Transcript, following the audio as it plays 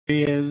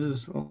he is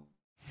as well.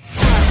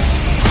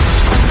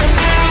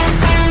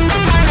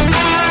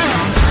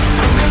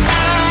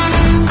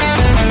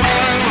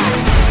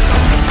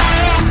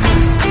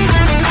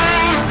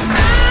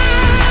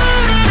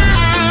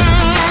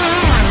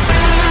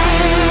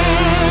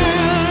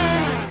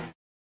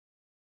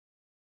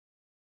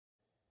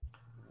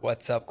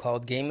 What's up,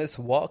 Cloud Gamers?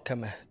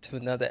 Welcome to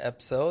another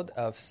episode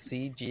of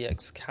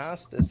CGX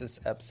Cast. This is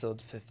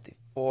episode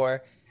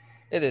 54.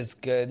 It is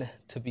good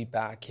to be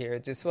back here.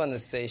 Just want to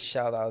say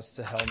shout outs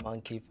to Hell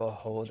Monkey for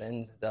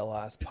holding the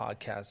last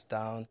podcast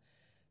down.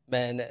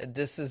 Man,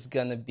 this is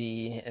going to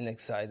be an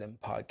exciting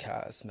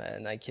podcast,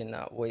 man. I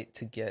cannot wait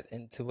to get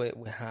into it.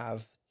 We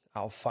have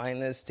our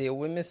finalists here.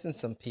 We're missing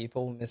some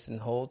people. We're missing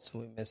Holtz.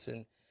 We're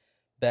missing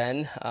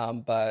Ben.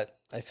 But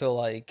I feel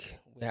like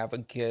we have a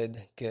good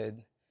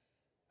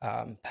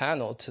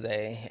panel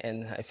today,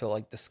 and I feel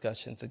like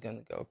discussions are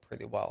going to go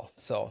pretty well.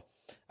 So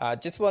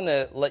just want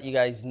to let you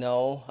guys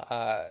know,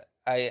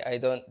 I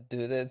don't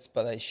do this,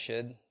 but I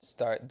should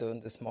start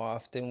doing this more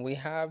often. We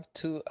have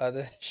 2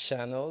 other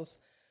channels.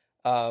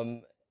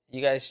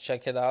 You guys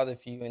check it out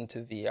if you're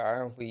into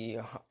VR. We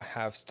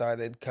have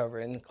started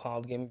covering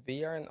cloud game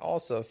VR, and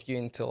also if you're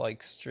into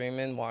like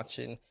streaming,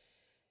 watching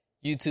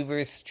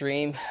YouTubers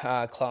stream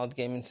cloud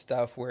gaming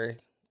stuff, we're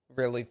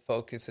really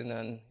focusing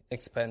on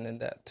expanding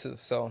that too.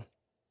 So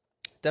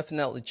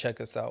definitely check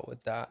us out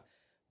with that.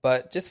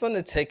 But just want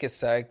to take a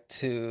sec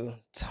to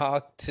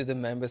talk to the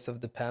members of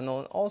the panel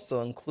and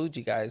also include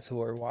you guys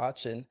who are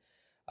watching.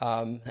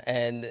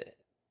 And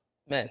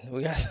man,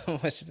 we got so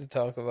much to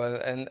talk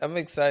about, and I'm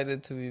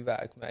excited to be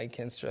back, man. I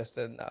can't stress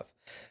that enough.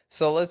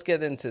 So let's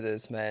get into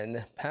this,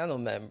 man. Panel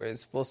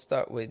members, we'll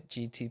start with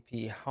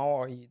GTP.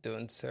 How are you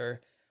doing, sir?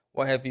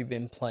 What have you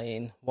been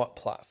playing? What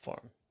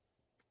platform?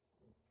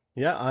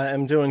 Yeah, I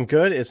am doing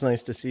good. It's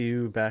nice to see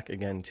you back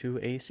again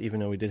too, Ace, even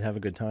though we did have a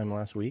good time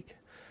last week.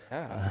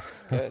 Yeah,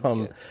 that's good.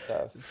 Good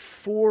stuff.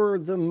 For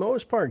the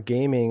most part,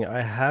 gaming, I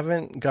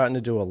haven't gotten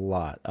to do a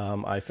lot.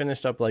 I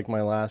finished up like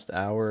my last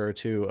hour or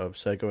 2 of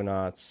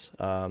Psychonauts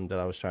that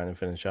I was trying to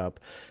finish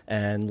up.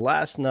 And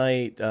last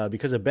night,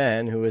 because of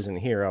Ben, who isn't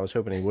here, I was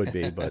hoping he would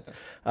be, but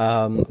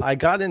I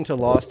got into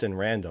Lost in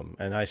Random,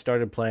 and I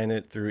started playing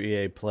it through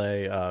EA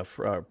Play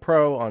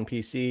Pro on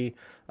PC.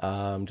 Did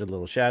a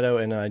little shadow,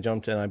 and I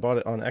jumped in. I bought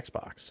it on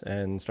Xbox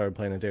and started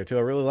playing it there too.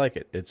 I really like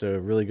it. It's a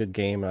really good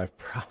game. I've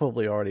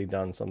probably already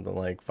done something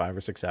like 5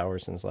 or 6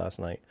 hours since last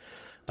night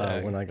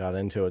when I got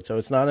into it. So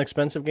it's not an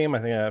expensive game. I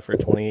think I got it for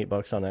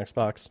 $28 on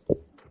Xbox.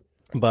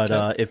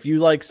 But if you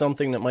like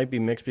something that might be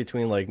mixed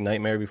between like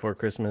Nightmare Before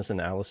Christmas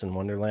and Alice in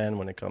Wonderland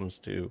when it comes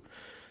to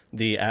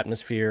the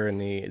atmosphere and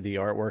the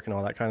artwork and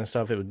all that kind of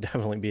stuff, it would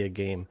definitely be a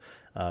game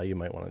you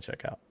might want to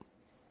check out.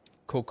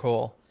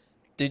 Cool.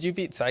 Did you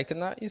beat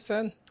Psychonaut, you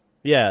said?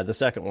 Yeah, the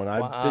second one.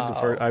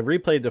 Wow. I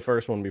replayed the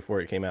first one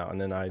before it came out,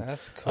 and then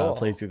That's cool.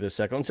 played through the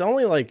second one. It's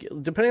only like,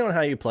 depending on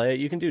how you play it,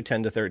 you can do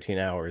 10 to 13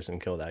 hours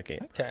and kill that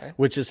game. Okay.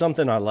 Which is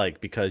something I like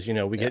because,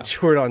 we get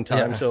short on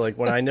time. Yeah. So like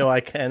when I know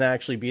I can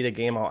actually beat a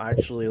game, I'll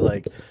actually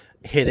like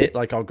hit it,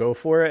 like I'll go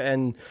for it.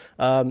 And,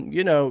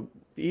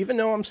 even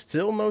though I'm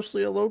still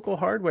mostly a local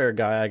hardware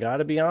guy, I got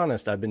to be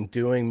honest, I've been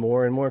doing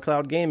more and more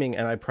cloud gaming,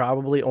 and I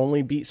probably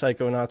only beat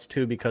Psychonauts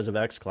 2 because of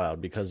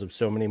xCloud, because of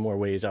so many more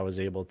ways I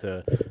was able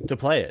to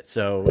play it.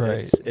 So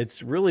right.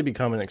 It's really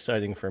becoming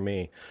exciting for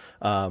me,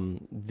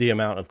 the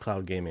amount of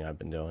cloud gaming I've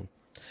been doing.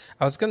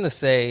 I was going to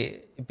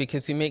say,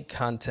 because you make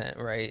content,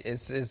 right?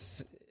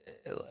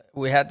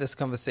 We had this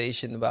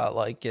conversation about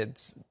like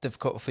it's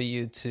difficult for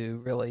you to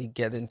really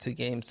get into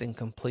games and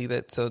complete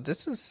it. So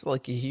this is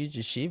like a huge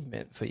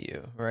achievement for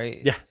you, right?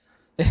 Yeah.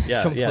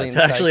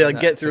 To actually like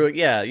get through it.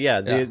 Yeah.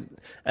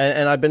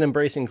 And I've been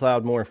embracing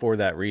cloud more for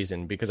that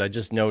reason, because I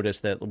just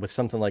noticed that with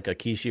something like a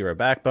Kishi or a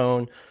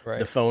Backbone, right,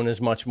 the phone is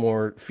much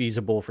more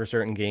feasible for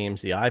certain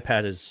games. The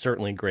iPad is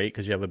certainly great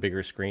because you have a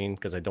bigger screen,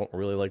 because I don't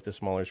really like the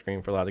smaller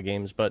screen for a lot of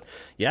games. But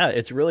yeah,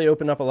 it's really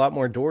opened up a lot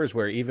more doors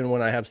where even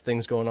when I have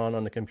things going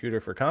on the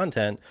computer for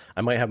content,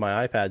 I might have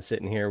my iPad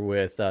sitting here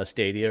with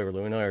Stadia or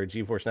Luna or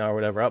GeForce Now or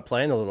whatever up,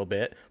 playing a little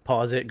bit,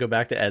 pause it, go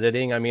back to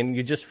editing. I mean,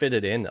 you just fit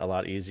it in a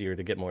lot easier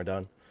to get more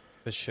done.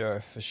 For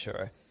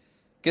sure.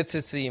 Good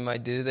to see you, my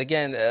dude.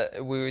 Again,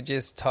 we were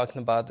just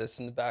talking about this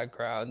in the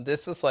background.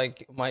 This is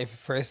like my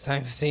first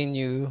time seeing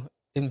you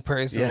in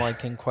person,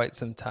 like in quite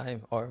some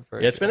time. Or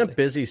virtually. Yeah, it's been a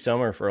busy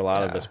summer for a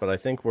lot of us, but I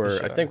think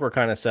we're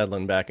kind of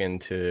settling back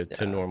into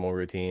normal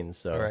routines.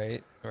 So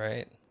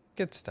right.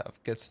 Good stuff.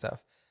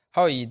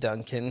 How are you,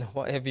 Duncan?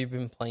 What have you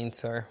been playing,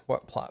 sir?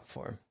 What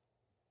platform?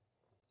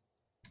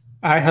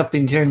 I have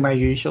been doing my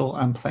usual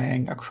and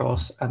playing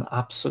across an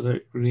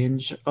absolute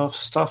range of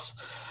stuff.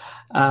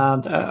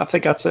 And I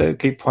think that's a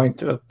good point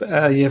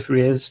that you've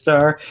raised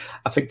there.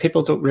 I think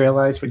people don't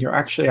realize when you're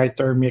actually out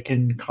there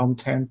making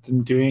content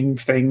and doing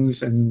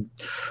things and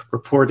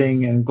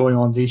reporting and going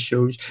on these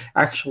shows,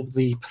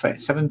 actually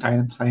sitting down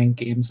and playing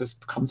games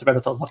becomes a bit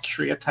of a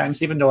luxury at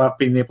times, even though I've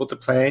been able to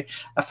play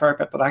a fair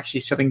bit, but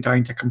actually sitting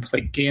down to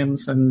complete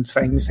games and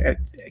things, it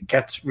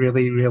gets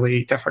really,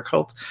 really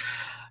difficult.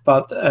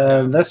 But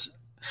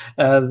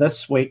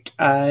This week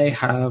I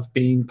have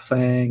been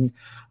playing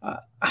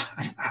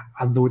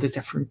a load of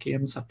different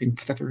games. I've been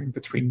flittering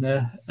between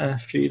the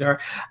few there.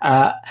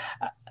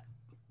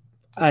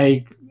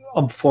 I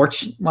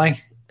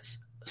unfortunately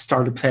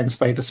started playing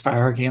Slay the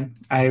Spire again.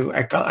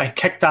 I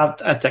kicked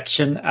that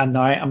addiction, and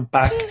now I'm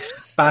back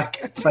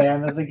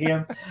playing it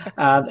again,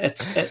 and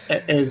it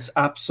is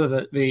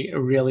absolutely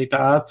really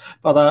bad.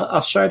 But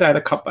I'll shout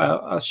out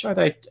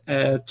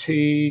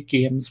two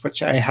games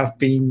which I have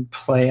been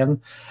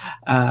playing.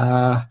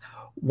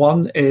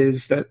 One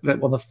is that we're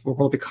going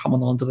to be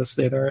coming on to this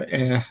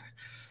later.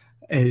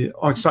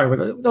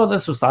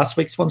 This was last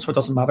week's one, so it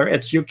doesn't matter.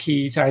 It's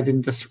Yuki's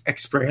Island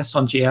Express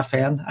on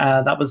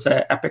GFN. That was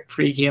an epic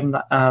free game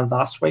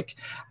last week.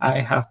 I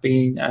have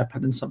been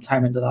putting some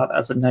time into that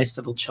as a nice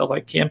little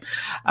chill-out game.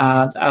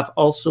 And I've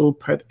also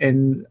put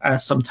in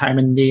some time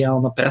in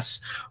Neon Abyss,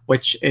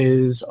 which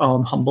is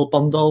on Humble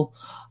Bundle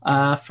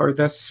for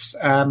this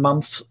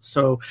month.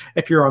 So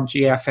if you're on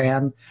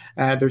GFN,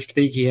 there's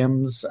 3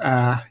 games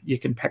you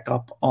can pick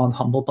up on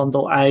Humble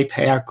Bundle. I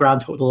pay a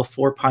grand total of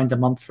 £4 a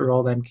month for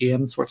all them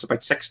games, so it's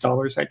about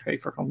 $6 I pay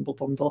for Humble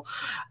Bundle.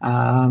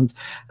 And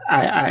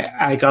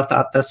I got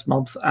that this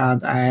month,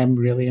 and I am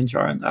really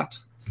enjoying that.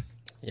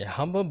 Yeah,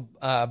 Humble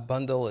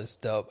Bundle is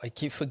dope. I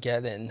keep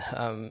forgetting.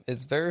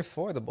 It's very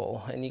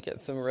affordable, and you get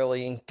some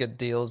really good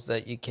deals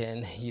that you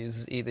can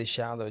use either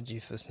Shadow or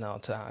GeForce Now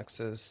to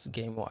access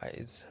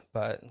game-wise.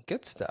 But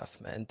good stuff,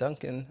 man.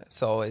 Duncan,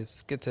 it's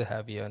always good to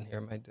have you on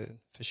here, my dude,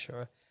 for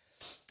sure.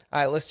 All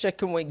right, let's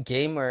check in with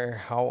Gamer.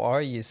 How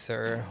are you,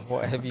 sir?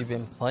 What have you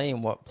been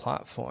playing? What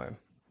platform?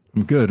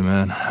 I'm good,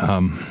 man.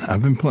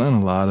 I've been playing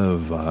a lot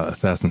of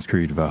Assassin's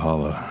Creed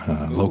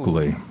Valhalla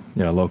locally.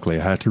 Yeah, locally.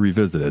 I had to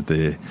revisit it.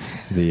 The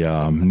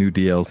new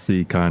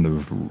DLC kind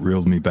of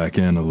reeled me back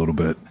in a little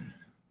bit.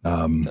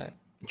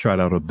 Tried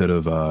out a bit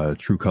of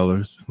True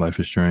Colors, Life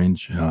is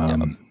Strange,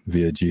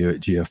 via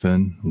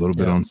GFN, a little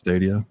bit on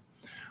Stadia.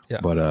 Yeah.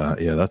 But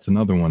that's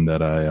another one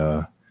that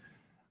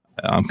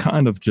I'm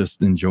kind of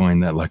just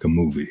enjoying that like a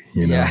movie,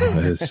 you know.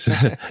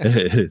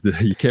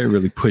 You can't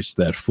really push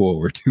that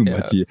forward too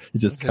much. You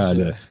just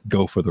kind of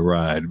go for the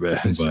ride,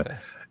 man.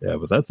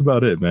 But that's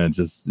about it, man.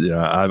 Just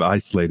I've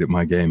isolated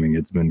my gaming.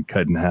 It's been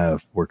cut in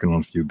half, working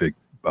on a few big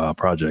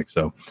projects.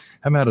 So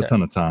haven't had a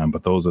ton of time,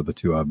 but those are the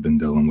two I've been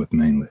dealing with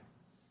mainly.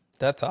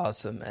 That's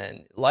awesome,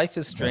 man. Life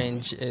is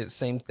Strange. It's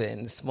same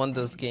thing. It's one of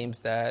those games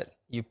that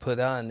you put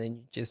on and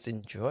you just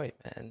enjoy,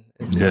 man.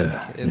 It's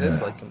it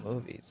is like a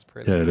movie. It's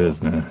pretty cool. It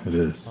is, man. It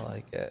is. I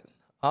like it.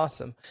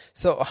 Awesome.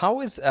 So how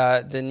is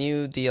the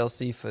new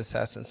DLC for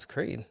Assassin's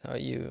Creed? Are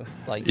you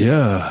like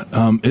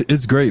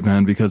it's great,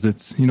 man, because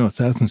it's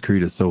Assassin's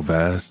Creed is so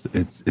vast.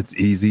 It's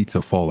easy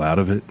to fall out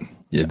of it.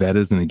 Yeah, that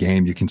isn't a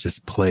game you can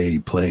just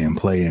play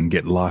and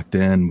get locked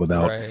in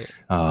without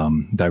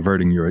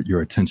diverting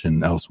your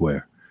attention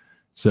elsewhere.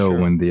 So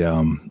when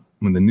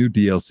the new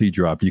DLC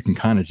dropped, you can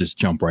kind of just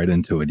jump right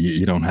into it.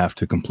 You don't have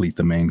to complete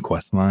the main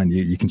quest line.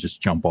 You can just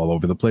jump all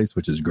over the place,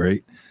 which is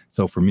great.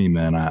 So for me,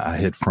 man, I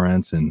hit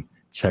France and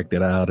checked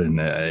it out, and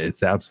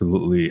it's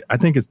absolutely, I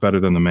think it's better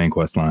than the main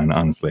quest line.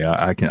 Honestly,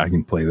 I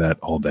can play that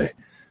all day.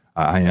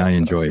 I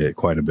enjoy it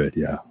quite a bit.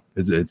 Yeah,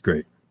 it's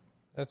great.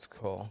 That's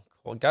cool.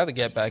 Got to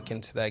get back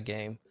into that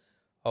game.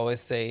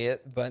 Always say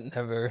it, but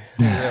never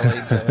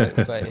really do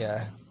it. But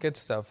yeah, good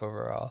stuff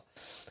overall.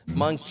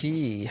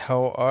 Monkey,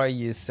 how are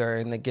you, sir?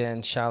 And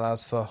again, shout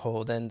outs for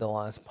holding the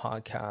last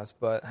podcast.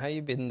 But how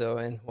you been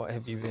doing? What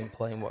have you been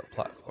playing? What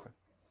platform?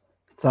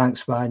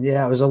 Thanks, man.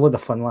 Yeah, it was a load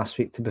of fun last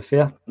week, to be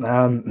fair.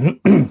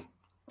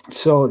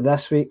 So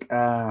this week,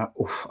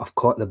 I've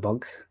caught the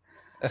bug.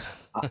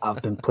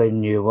 I've been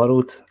playing New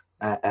World.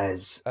 It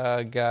is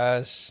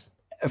gosh,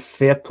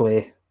 fair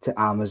play to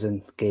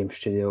Amazon Game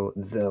Studio.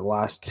 The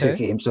last 2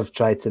 games I've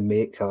tried to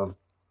make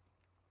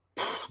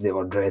they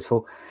were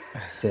dreadful,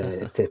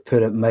 to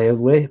put it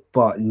mildly.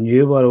 But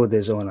New World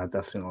is on a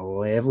different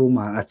level,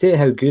 man. I tell you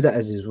how good it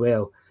is as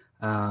well.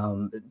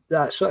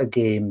 That sort of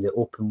game, the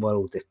open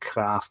world, the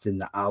crafting,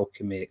 the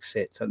alchemy,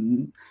 etc.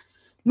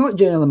 Not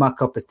generally my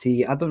cup of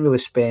tea. I don't really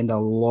spend a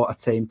lot of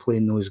time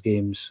playing those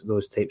games,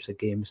 those types of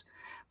games,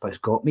 but it's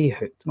got me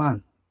hooked,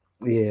 man.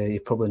 Yeah, you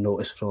probably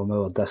noticed from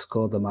our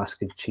Discord, I'm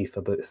asking Chief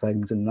about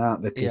things and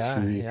that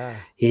because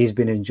he's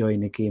been enjoying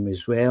the game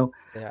as well.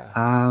 Yeah.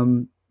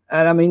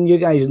 And I mean, you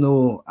guys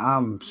know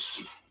I'm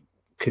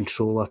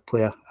controller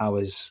player. I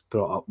was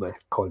brought up with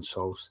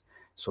consoles,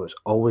 so it's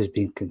always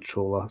been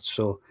controller.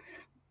 So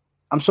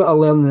I'm sort of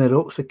learning the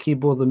ropes with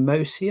keyboard and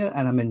mouse here,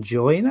 and I'm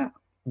enjoying it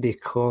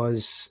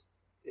because,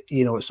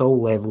 it's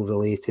all level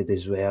related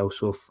as well.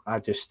 So if I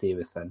just stay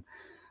within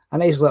a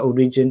nice little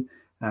region,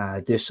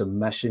 do some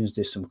missions,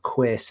 do some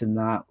quests and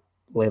that,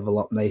 level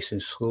up nice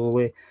and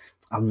slowly,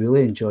 I'm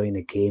really enjoying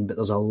the game. But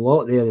there's a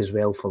lot there as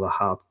well for the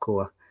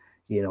hardcore,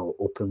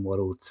 open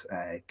world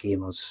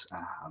gamers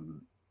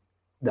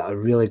that are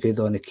really good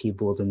on the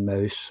keyboard and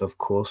mouse, of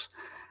course.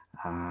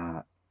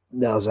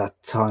 There's an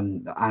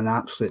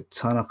absolute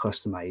ton of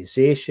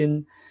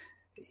customization.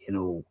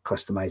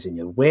 customizing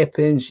your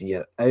weapons,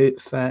 your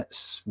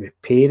outfits,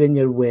 repairing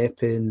your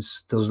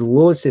weapons. There's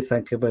loads to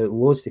think about,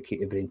 loads to keep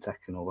your brain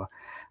ticking over.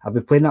 I've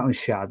been playing that on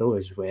Shadow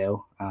as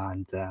well,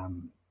 and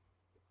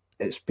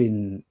it's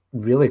been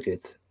really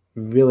good.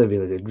 Really,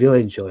 really good.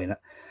 Really enjoying it.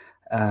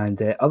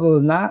 And other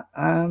than that,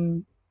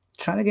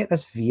 trying to get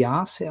this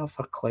VR set up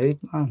for Cloud,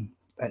 man.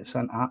 It's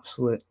an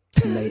absolute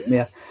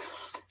nightmare.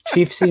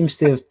 Chief seems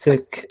to have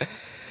took...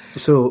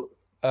 So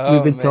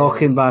we've been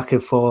talking back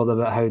and forth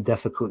about how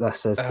difficult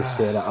this is to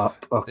set it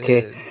up,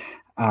 okay? Dude.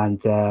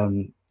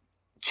 And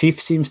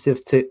Chief seems to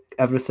have took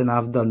everything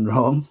I've done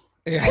wrong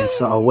and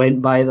sort of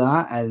went by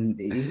that, and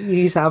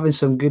he's having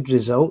some good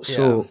results. Yeah.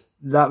 So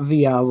that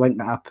VR link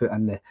that I put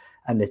in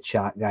the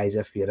chat, guys,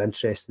 if you're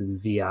interested in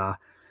VR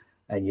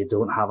and you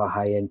don't have a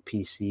high-end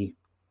PC,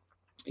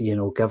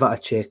 give it a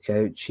check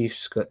out.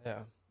 Chief's got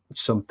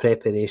some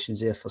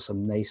preparations there for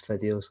some nice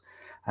videos,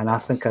 and I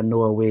think I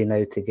know a way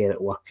now to get it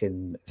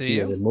working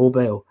via the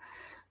mobile.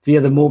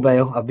 Via the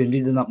mobile, I've been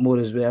reading up more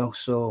as well.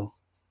 So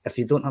if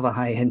you don't have a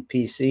high-end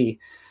PC,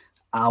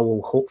 I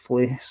will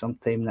hopefully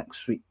sometime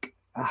next week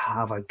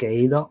have a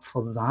guide up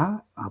for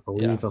that. I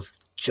believe I've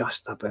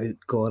just about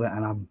got it,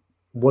 and I'm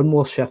one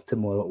more shift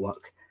tomorrow at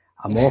work.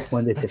 I'm off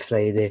Monday to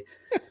Friday.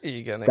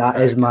 That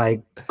is my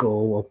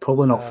goal. I'll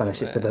probably not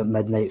finish it to about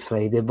midnight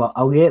Friday, but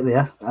I'll get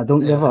there. I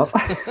don't give up.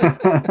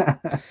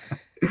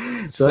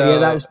 so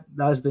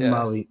that's been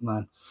my week,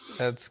 man.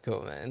 That's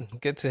cool, man.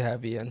 Good to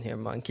have you in here,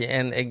 Monkey.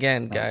 And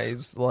again,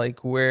 guys,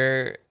 like,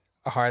 we're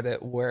hard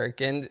at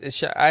work, and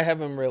I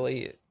haven't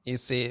really, you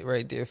see it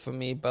right there for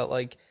me, but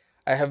like,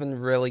 I haven't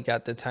really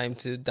got the time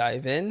to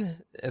dive in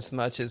as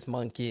much as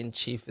Monkey and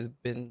Chief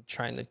have been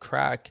trying to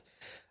crack.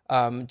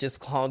 Just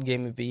cloud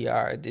gaming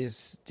VR,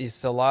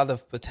 there's a lot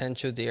of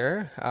potential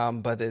there,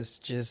 but it's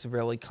just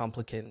really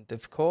complicated and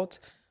difficult.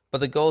 But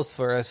the goal is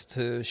for us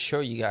to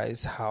show you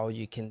guys how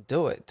you can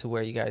do it to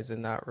where you guys are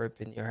not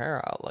ripping your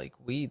hair out like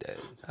we did.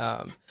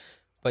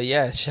 But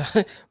yeah,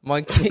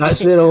 Monkey.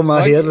 That's where all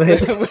my hair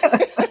is.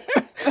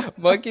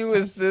 Monkey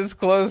was this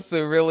close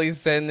to really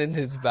sending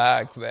his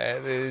back,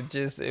 man.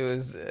 It's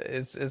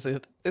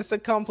a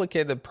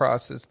complicated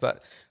process,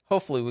 but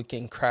hopefully we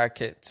can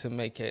crack it to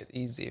make it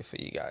easier for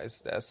you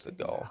guys. That's the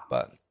goal.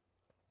 But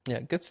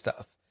yeah, good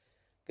stuff.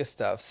 Good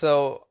stuff.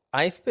 So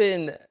I've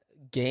been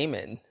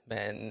gaming,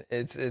 man.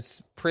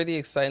 It's pretty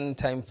exciting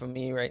time for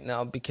me right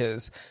now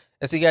because,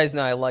 as you guys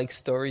know, I like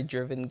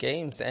story-driven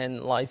games,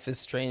 and Life is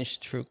Strange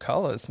True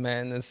Colors,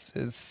 man.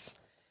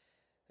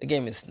 The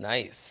game is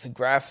nice.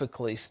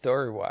 Graphically,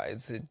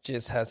 story-wise, it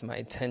just has my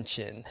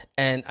attention.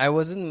 And I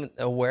wasn't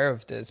aware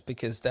of this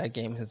because that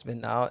game has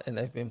been out and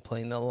I've been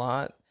playing a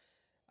lot.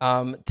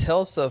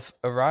 Tales of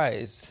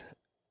Arise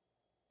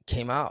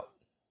came out.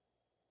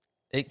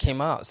 It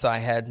came out, so I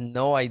had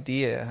no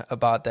idea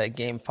about that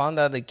game. Found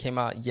out it came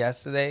out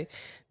yesterday.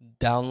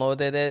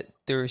 Downloaded it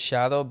through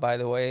Shadow. By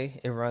the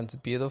way, it runs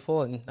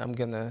beautiful, and I'm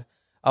going to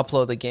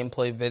upload a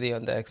gameplay video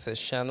on the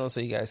Access channel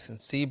so you guys can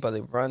see, but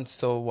it runs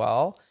so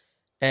well.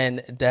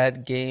 And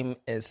that game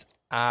is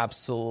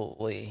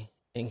absolutely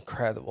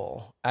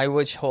incredible. I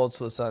wish Holtz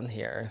was on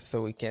here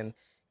so we can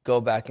go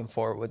back and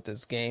forth with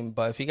this game.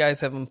 But if you guys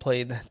haven't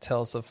played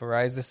Tales of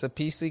Arise, it's a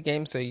PC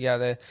game, so you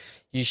gotta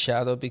use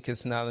Shadow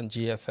because it's not on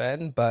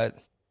GFN. But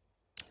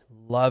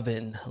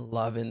loving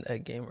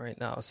that game right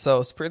now. So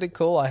it's pretty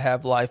cool. I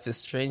have Life is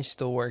Strange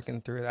still working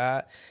through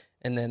that,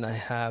 and then I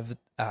have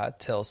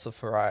Tales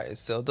of Arise.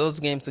 So those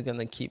games are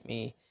gonna keep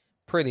me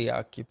pretty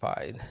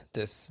occupied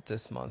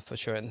this month for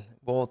sure. And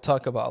we'll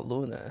talk about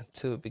Luna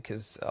too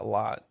because a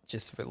lot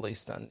just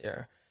released on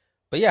there.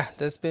 But yeah,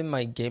 that's been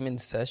my gaming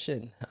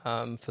session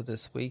for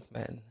this week,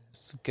 man.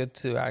 It's good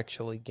to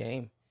actually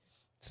game.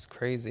 It's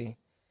crazy.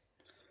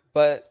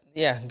 But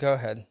yeah, go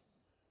ahead.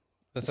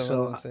 Does someone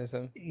want to say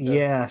something?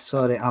 Yeah,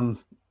 sorry, I'm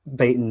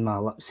biting my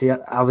lip. See,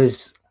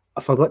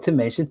 I forgot to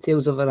mention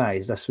Tales of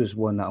Arise. This was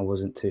one that I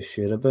wasn't too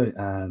sure about.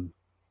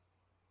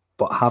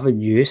 But having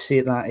you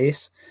say that,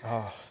 Ace,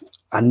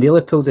 I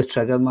nearly pulled the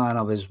trigger, man.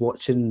 I was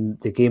watching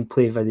the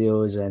gameplay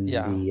videos and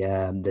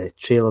the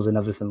trailers and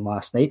everything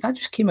last night. That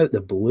just came out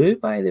the blue,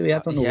 by the way. I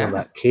don't know where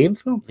that came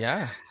from.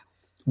 Yeah.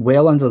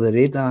 Well under the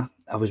radar.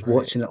 I was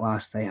watching it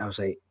last night. I was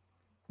like,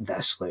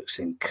 this looks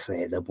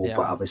incredible. Yeah.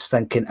 But I was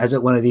thinking, is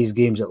it one of these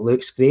games that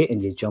looks great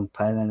and you jump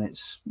in and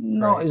it's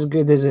not as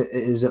good as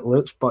it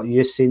looks? But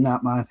you've seen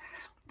that, man.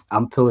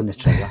 I'm pulling the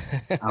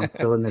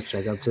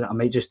trigger. I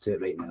might just do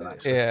it right now,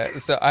 actually. Yeah,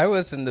 so I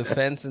was in the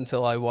fence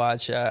until I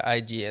watched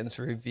IGN's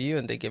review,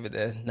 and they give it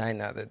a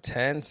 9 out of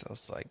 10. So I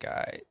was like, all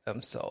right,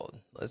 I'm sold.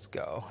 Let's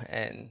go.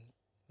 And,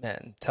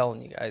 man,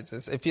 telling you guys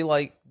this. If you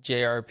like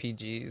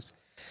JRPGs,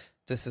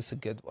 this is a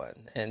good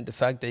one. And the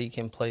fact that you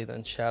can play it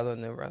on Shadow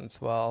and it runs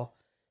well,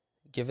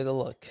 give it a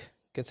look.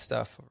 Good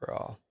stuff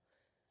overall.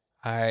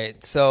 All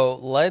right, so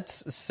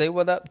let's say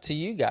what up to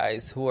you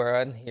guys who are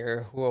on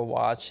here, who are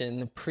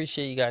watching.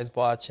 Appreciate you guys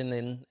watching.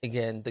 And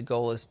again, the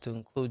goal is to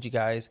include you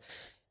guys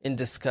in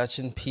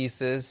discussion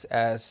pieces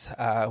as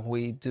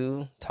we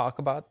do talk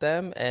about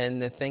them.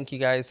 And thank you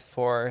guys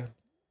for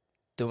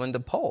doing the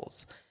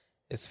polls.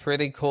 it's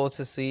pretty cool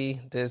to see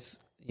this,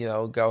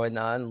 going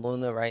on.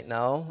 Luna right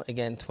now,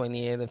 again,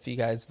 28 of you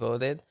guys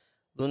voted.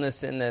 Luna's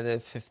sitting at a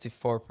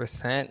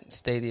 54%.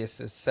 Stadia is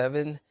at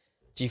 7.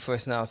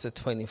 GeForce Now is at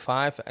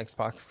 25.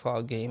 Xbox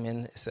Cloud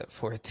Gaming is at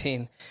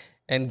 14.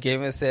 And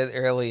Gamer said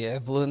earlier,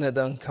 if Luna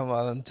don't come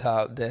out on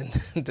top, then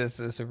this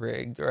is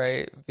rigged,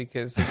 right?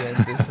 Because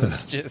again, this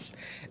is just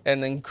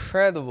an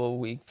incredible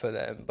week for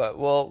them. But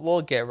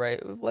we'll get right.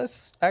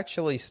 Let's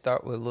actually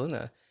start with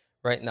Luna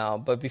right now.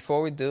 But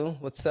before we do,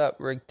 what's up,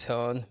 Rick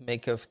Tone,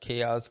 Make of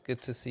Chaos?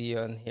 Good to see you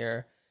on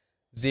here.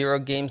 Zero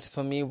Games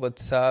for me.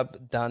 What's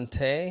up,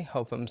 Dante?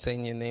 Hope I'm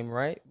saying your name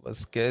right.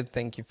 What's good?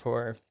 Thank you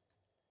for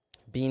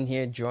being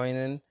here,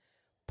 joining.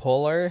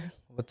 Polar,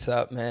 what's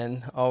up,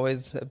 man?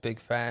 Always a big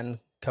fan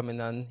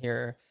coming on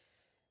here.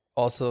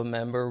 Also a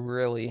member.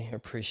 Really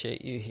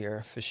appreciate you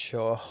here for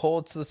sure.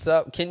 Holtz, what's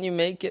up? Can you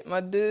make it,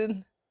 my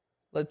dude?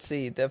 Let's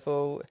see.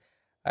 Defo.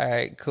 All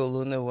right, cool.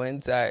 Luna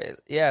wins. All right.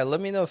 Yeah, let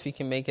me know if you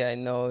can make it. I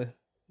know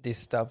this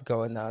stuff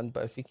going on,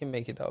 but if you can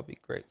make it, that'll be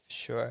great for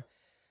sure.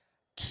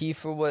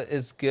 Kiefer, what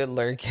is good,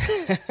 Lurk?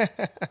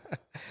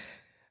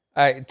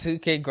 All right,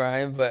 2K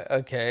grind, but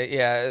okay,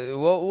 yeah,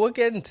 we'll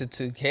get into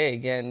 2K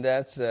again.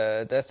 That's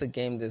a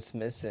game that's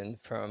missing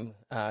from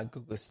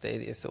Google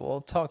Stadia, so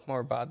we'll talk more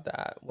about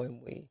that when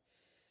we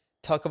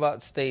talk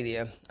about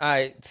Stadia. All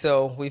right,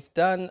 so we've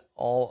done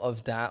all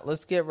of that.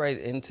 Let's get right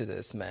into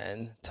this,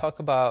 man. Talk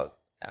about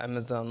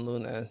Amazon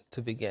Luna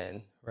to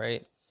begin,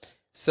 right?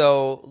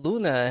 So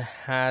Luna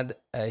had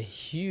a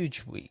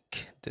huge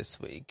week this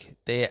week.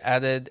 They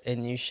added a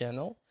new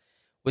channel,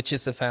 which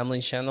is a family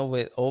channel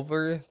with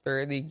over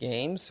 30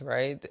 games,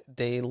 right?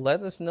 They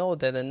let us know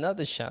that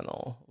another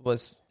channel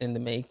was in the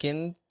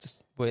making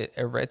with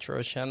a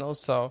retro channel.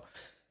 So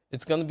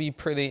it's going to be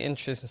pretty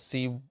interesting to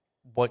see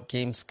what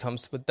games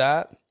comes with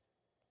that.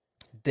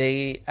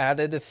 They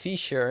added a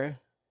feature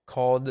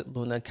called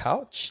Luna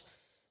Couch,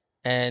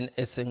 and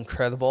it's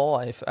incredible.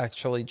 I've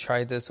actually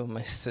tried this with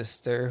my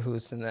sister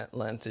who's in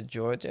Atlanta,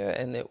 Georgia,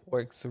 and it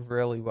works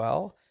really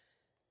well.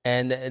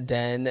 And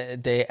then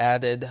they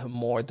added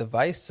more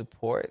device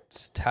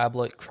supports,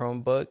 tablet,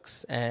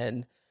 Chromebooks,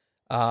 and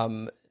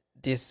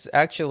this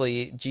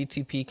actually,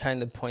 GTP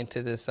kind of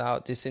pointed this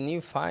out. There's a new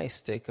Fire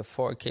Stick, a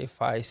 4K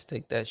Fire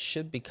Stick that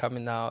should be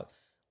coming out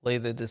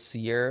later this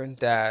year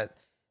that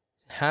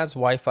has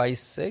Wi-Fi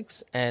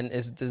 6 and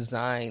is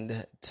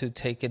designed to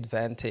take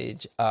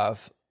advantage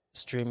of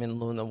streaming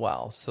Luna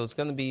well. So it's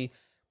going to be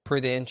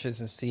pretty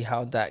interesting to see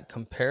how that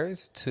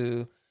compares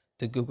to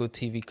the Google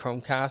TV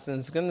Chromecast, and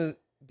it's going to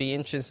be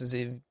interested to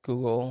see if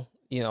Google,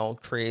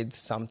 creates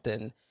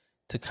something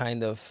to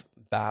kind of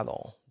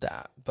battle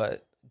that.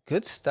 But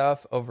good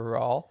stuff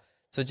overall.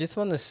 So just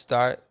want to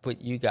start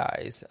with you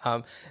guys.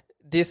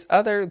 There's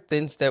other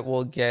things that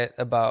we'll get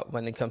about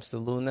when it comes to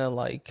Luna,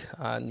 like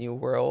New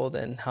World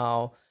and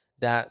how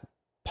that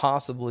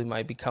possibly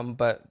might become.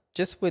 But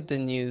just with the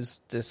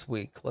news this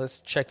week, let's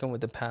check in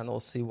with the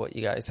panel, see what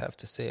you guys have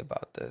to say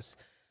about this.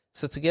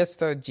 So to get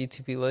started,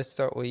 GTP, let's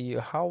start with you.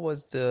 How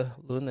was the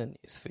Luna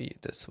news for you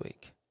this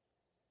week?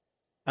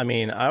 I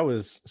mean, I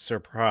was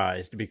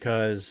surprised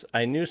because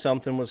I knew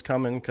something was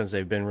coming because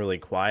they've been really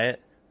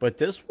quiet, but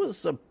this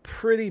was a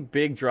pretty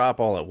big drop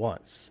all at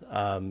once.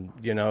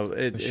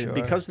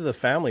 Because of the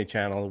family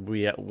channel,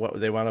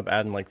 they wound up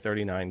adding like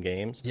 39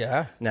 games.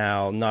 Yeah.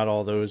 Now, not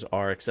all those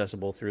are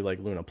accessible through like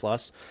Luna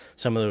Plus.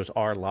 Some of those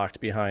are locked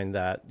behind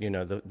that,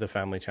 the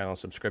family channel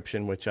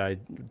subscription, which I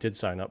did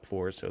sign up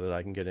for so that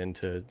I can get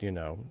into,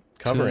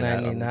 covering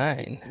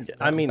 $2.99.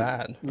 I mean,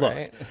 bad, look,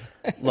 right?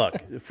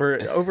 look,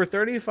 for over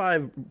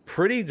 35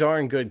 pretty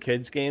darn good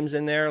kids games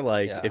in there.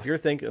 Like, if you're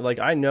thinking, like,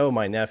 I know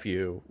my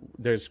nephew,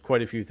 there's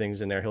quite a few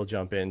things in there he'll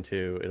jump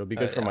into. It'll be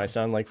good for my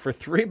son, like for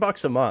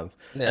 $3 a month,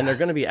 and they're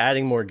going to be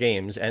adding more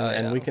games,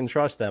 and we can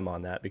trust them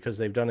on that because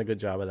they've done a good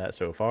job of that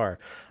so far.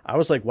 I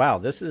was like, wow,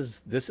 this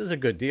is a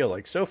good deal.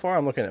 Like, so far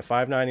I'm looking at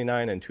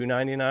 $5.99 and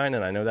 $2.99,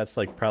 and I know that's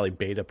like probably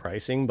beta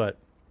pricing, but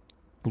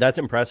that's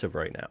impressive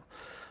right now.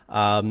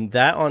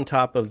 That on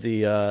top of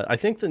the, I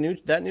think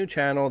that new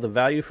channel, the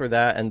value for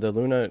that and the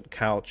Luna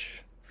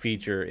Couch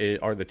feature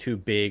are the two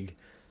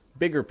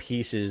bigger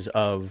pieces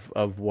of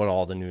what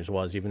all the news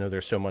was, even though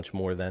there's so much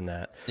more than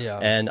that. Yeah.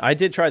 And I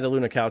did try the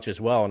Luna Couch as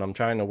well, and I'm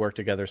trying to work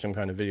together some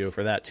kind of video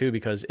for that too,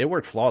 because it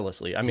worked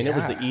flawlessly. I mean, it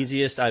was the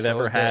easiest I've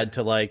ever had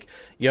to like,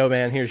 yo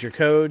man, here's your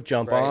code,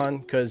 jump on,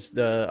 because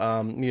the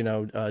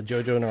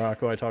Jojo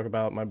Narako I talk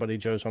about, my buddy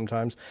Joe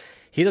sometimes,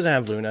 he doesn't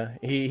have Luna.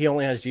 He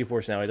only has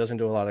GeForce Now. He doesn't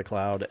do a lot of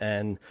cloud.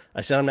 And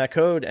I sent him that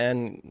code,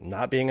 and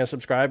not being a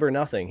subscriber,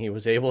 nothing. He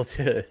was able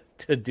to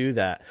do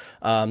that.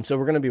 So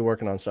we're going to be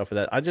working on stuff for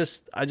that. I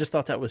just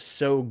thought that was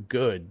so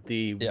good,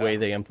 the way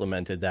they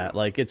implemented that.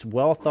 Like, it's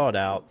well thought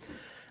out.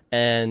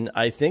 And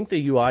I think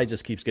the UI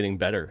just keeps getting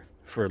better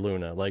for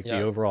Luna, like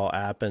the overall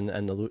app and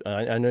the.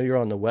 I know you're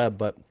on the web,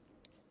 but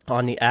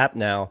on the app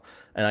now,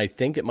 and I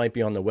think it might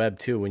be on the web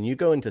too. When you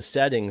go into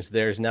settings,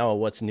 there's now a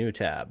what's new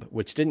tab,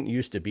 which didn't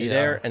used to be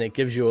there, and it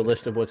gives you a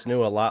list of what's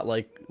new, a lot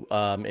like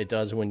it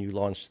does when you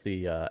launch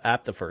the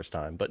app the first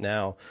time. But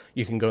now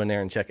you can go in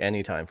there and check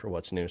anytime for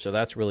what's new, so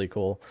that's really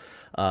cool.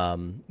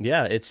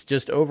 Yeah, it's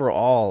just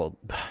overall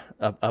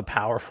a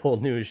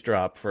powerful news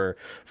drop for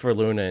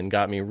Luna, and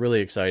got me really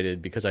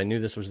excited because I knew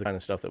this was the kind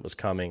of stuff that was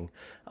coming.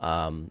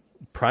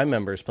 Prime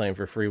members playing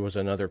for free was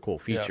another cool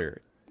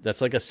feature. Yeah. That's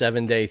like a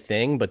 7-day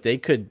thing, but they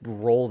could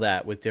roll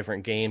that with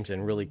different games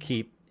and really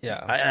keep.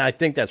 Yeah, I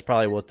think that's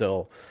probably what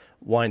they'll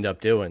wind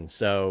up doing.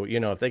 So,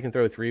 if they can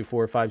throw 3,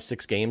 4, 5,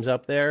 6 games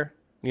up there,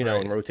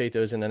 and rotate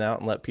those in and out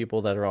and let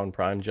people that are on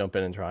Prime jump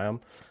in and try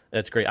them,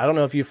 that's great. I don't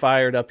know if you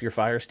fired up your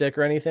Fire Stick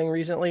or anything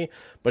recently,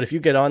 but if you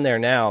get on there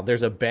now,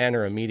 there's a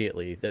banner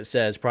immediately that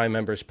says Prime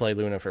members play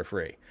Luna for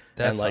free.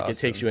 That's awesome. It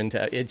takes you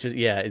into it. Just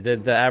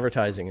the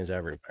advertising is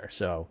everywhere.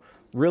 So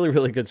really,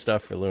 really good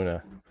stuff for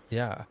Luna.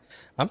 Yeah,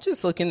 I'm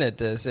just looking at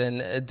this, and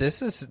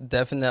this is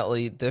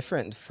definitely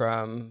different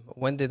from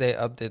when did they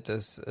update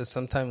this?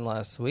 Sometime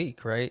last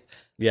week, right?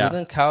 Yeah.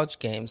 Even Couch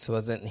Games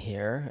wasn't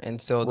here, and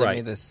so they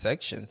made a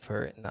section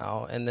for it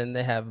now. And then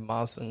they have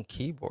mouse and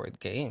keyboard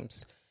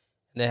games,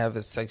 and they have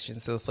a section.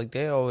 So it's like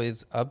they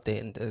always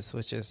updating this,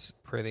 which is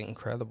pretty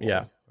incredible.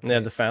 Yeah, and they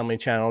have the family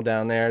channel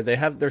down there.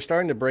 They're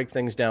starting to break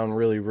things down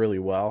really, really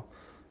well.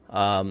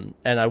 And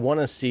I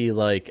want to see,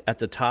 like, at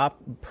the top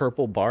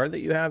purple bar that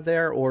you have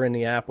there, or in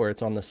the app where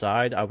it's on the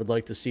side, I would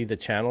like to see the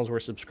channels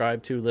we're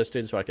subscribed to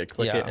listed so I could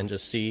click it and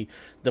just see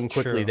them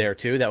quickly there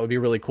too. That would be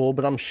really cool,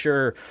 but I'm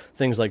sure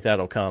things like that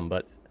will come.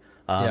 But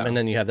and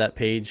then you have that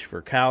page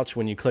for Couch.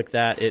 When you click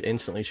that, it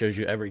instantly shows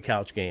you every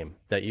Couch game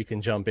that you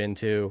can jump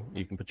into.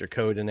 You can put your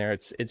code in there.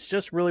 It's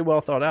just really well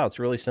thought out. It's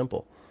really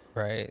simple.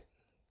 Right.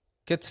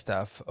 Good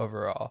stuff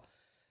overall.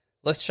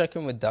 Let's check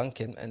in with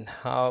Duncan. And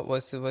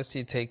what's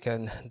your take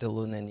on the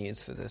Luna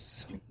news for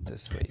this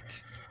week?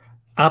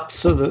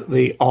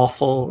 Absolutely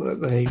awful.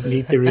 They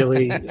need to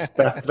really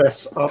step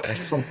this up.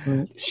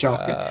 Something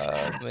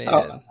shocking.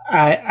 Man.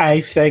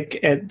 I think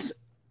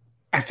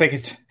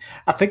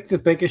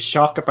the biggest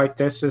shock about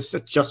this is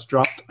it just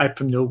dropped out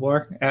from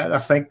nowhere. I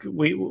think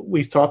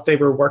we thought they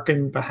were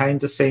working behind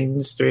the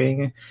scenes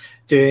doing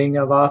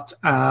a lot,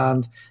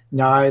 and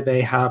now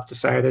they have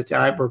decided,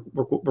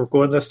 we're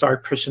going to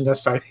start pushing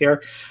this out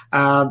here.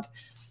 And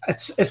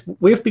it's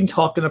we've been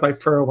talking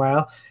about for a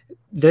while.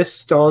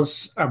 This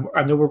does,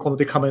 I know we're going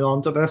to be coming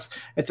on to this,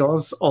 it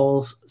does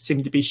all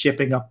seem to be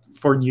shaping up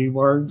for New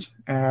World,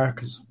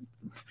 because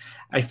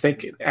I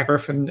think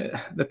everything,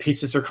 the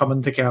pieces are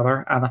coming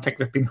together, and I think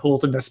they've been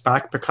holding this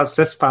back because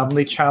this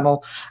family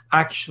channel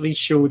actually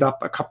showed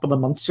up a couple of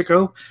months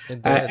ago.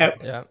 It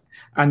did,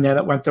 and then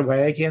it went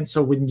away again.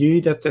 So we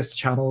knew that this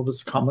channel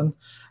was coming,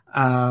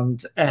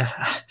 and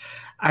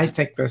I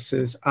think this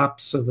is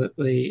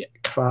absolutely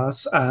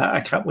class. I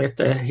can't wait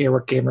to hear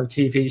what Gamer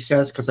TV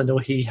says, because I know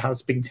he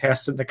has been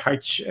testing the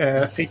Couch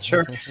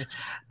feature.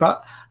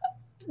 But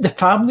the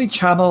family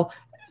channel,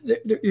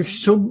 there's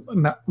so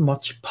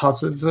much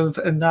positive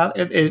in that.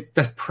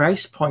 The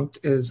price point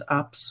is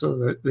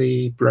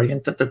absolutely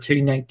brilliant at the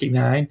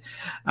 $2.99.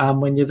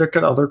 When you look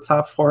at other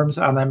platforms,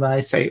 and when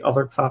I say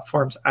other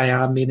platforms, I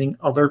am meaning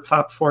other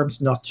platforms,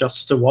 not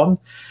just the one.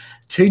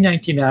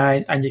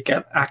 $2.99, and you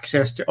get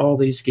access to all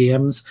these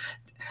games.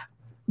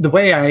 The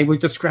way I would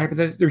describe it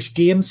is, there's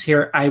games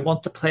here I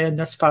want to play in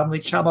this family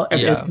channel.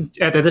 It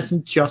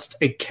isn't just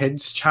a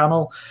kids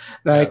channel.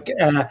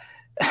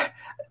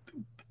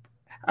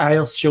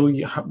 I'll show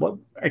you what,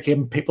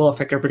 again, people I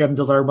think are beginning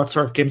to learn what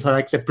sort of games I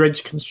like. The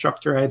Bridge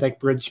Constructor, I like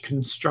Bridge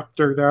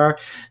Constructor there.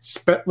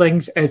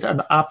 Spitlings is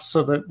an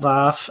absolute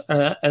laugh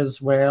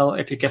as well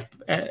if you get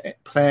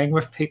playing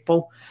with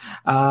people.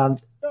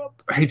 And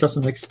who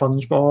doesn't like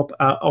SpongeBob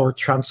or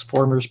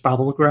Transformers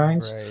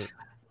Battlegrounds? Right.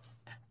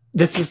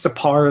 This is the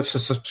power of the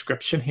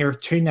subscription here,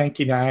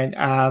 $2.99,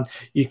 and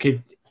you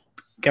could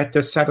get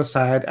this set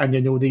aside, and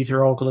these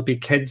are all going to be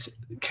kids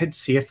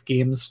safe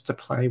games to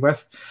play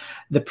with.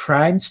 The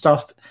Prime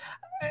stuff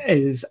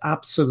is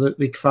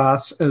absolutely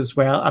class as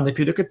well, and if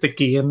you look at the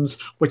games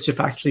which you've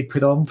actually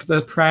put on for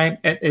the Prime,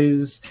 it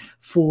is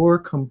 4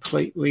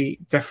 completely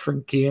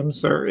different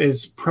games. There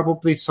is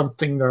probably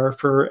something there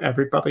for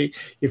everybody.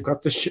 You've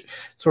got the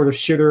sort of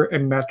shooter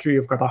in Metro,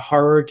 you've got a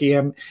horror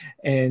game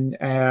in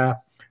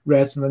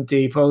Resident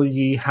Evil,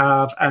 you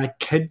have a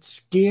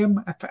kids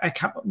game. I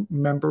can't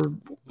remember.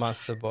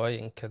 Master Boy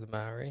and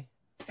Katamari.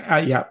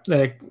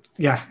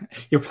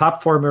 Your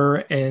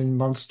platformer in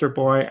Monster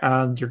Boy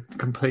and your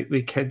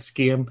completely kids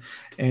game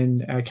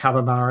in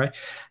Katamari.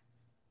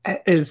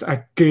 It is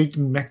a good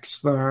mix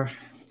there.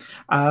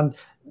 And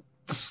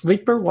the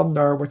sleeper one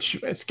there,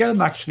 which is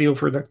getting actually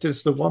overlooked,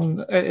 is the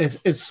one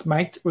is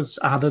Smite was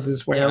added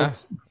as well.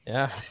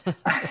 Yeah.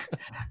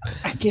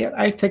 Again,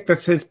 I think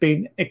this has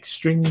been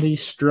extremely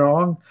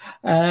strong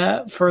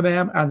for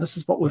them, and this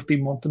is what we've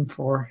been wanting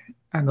for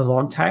in a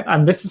long time,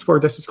 and this is where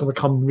this is going to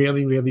become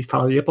really, really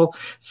valuable.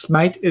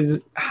 Smite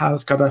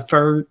has got a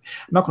fair, I'm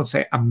not going to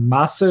say a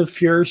massive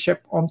viewership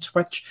on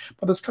Twitch,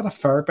 but it's got a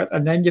fair bit.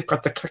 And then you've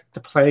got the click to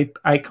play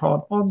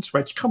icon on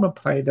Twitch. Come and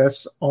play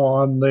this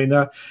on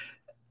Luna.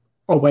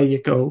 Away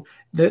you go.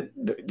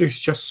 There's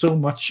just so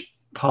much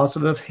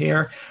positive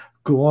here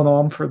going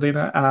on for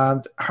Luna,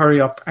 and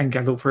hurry up and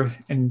get over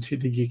into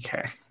the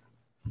UK.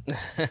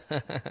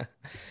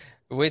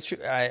 Which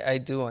I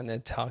do want to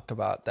talk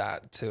about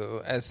that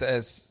too.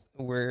 As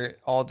we're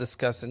all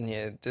discussing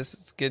here, this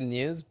is good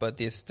news, but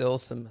there's still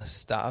some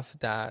stuff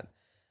that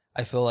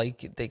I feel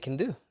like they can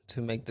do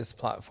to make this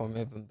platform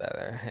even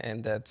better,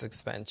 and that's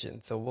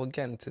expansion. So we'll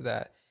get into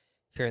that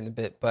here in a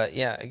bit. But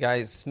yeah,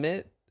 guys,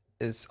 Smite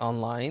is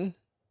online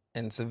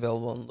and it's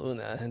available on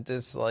Luna. And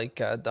just like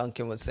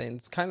Duncan was saying,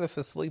 it's kind of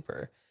a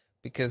sleeper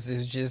because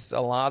there's just a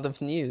lot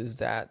of news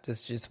that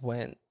this just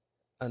went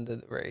under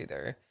the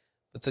radar.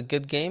 It's a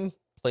good game.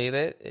 Played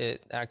it.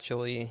 It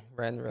actually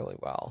ran really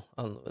well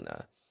on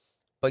Luna.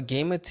 But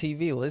Gamer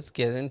TV, let's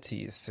get into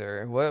you,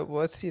 sir.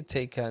 What's your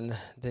take on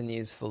the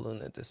news for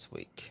Luna this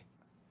week?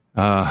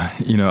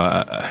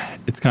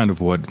 It's kind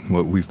of what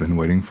we've been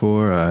waiting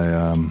for.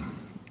 I'm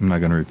not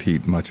going to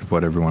repeat much of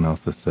what everyone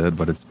else has said,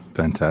 but it's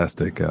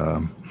fantastic.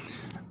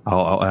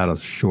 I'll add a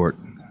short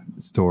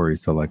story,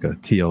 so like a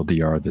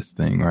TLDR this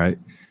thing, right?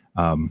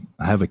 I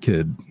have a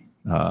kid.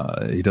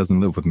 He doesn't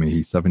live with me.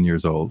 He's 7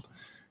 years old.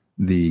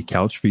 The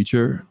couch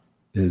feature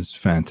is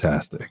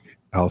fantastic.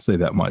 I'll say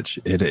that much.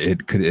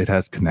 It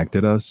has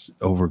connected us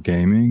over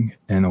gaming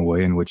in a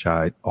way in which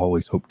I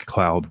always hoped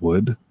cloud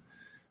would.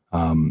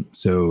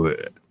 So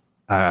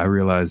I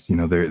realize,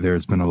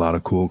 there's been a lot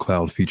of cool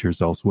cloud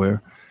features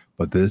elsewhere,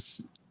 but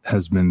this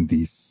has been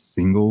the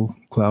single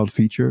cloud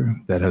feature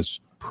that has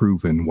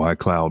proven why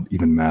cloud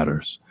even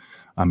matters.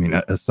 I mean,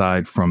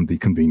 aside from the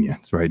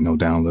convenience, right? No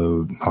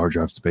download, hard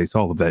drive space,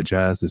 all of that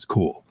jazz is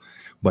cool.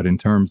 But in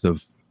terms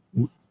of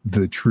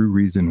the true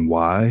reason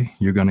why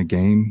you're going to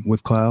game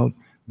with cloud,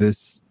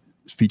 this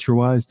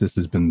feature-wise, this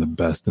has been the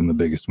best and the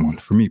biggest one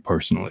for me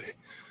personally.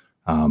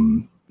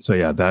 So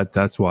yeah,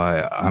 that's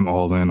why I'm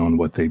all in on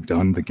what they've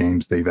done, the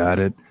games they've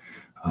added.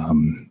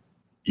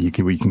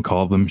 We can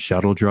call them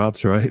shadow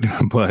drops, right?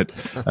 But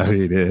I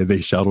mean,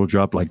 they shadow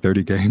dropped like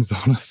 30 games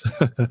on us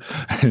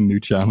and new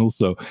channels.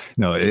 So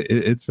no,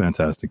 it's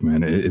fantastic,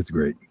 man. It's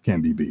great.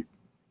 Can't be beat.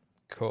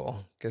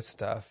 Cool. Good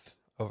stuff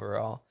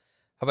overall.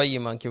 How about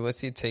you, Monkey?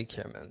 What's your take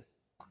here, man?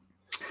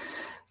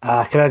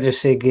 Can I just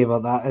say,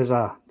 Gamer, that is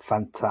a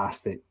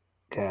fantastic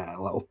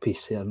little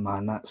piece here,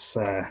 man. That's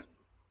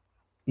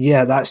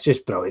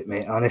just brilliant,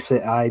 mate.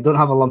 Honestly, I don't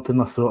have a lump in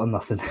my throat or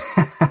nothing.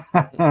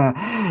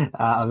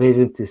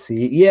 Amazing to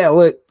see. Yeah,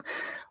 look,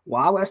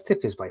 wow, this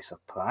took us by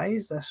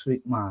surprise this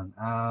week, man.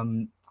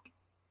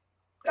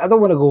 I don't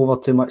want to go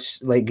over too much,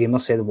 like Gamer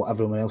said, what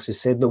everyone else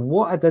has said, but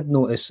what I did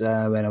notice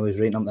when I was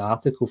writing up the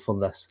article for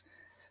this,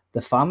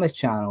 the family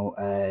channel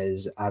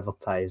is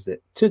advertised at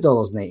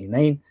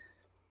 $2.99.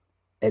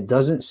 It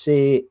doesn't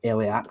say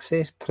early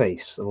access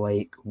price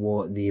like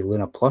what the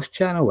Luna Plus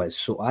channel is.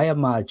 So I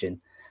imagine,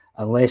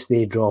 unless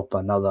they drop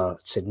another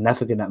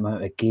significant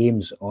amount of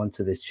games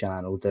onto the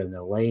channel down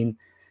the line,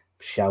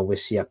 shall we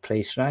see a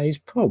price rise?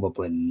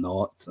 Probably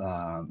not,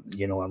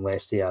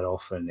 unless they are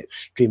offering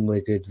extremely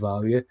good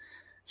value.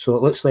 So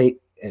it looks like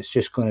it's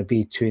just going to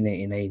be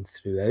 $2.99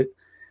 throughout.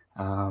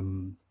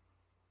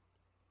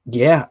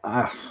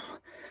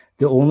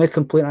 The only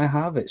complaint I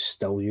have, it's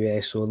still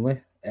US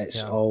only.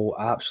 It's all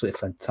absolutely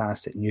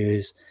fantastic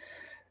news.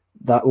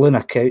 That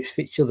Luna Couch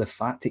feature, the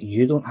fact that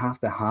you don't have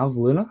to have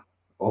Luna,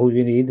 all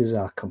you need is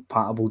a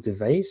compatible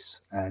device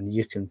and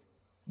you can,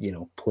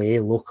 play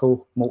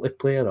local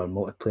multiplayer or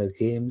multiplayer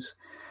games.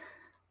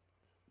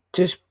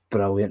 Just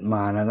brilliant,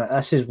 man. And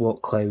this is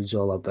what Cloud's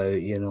all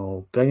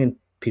about, bringing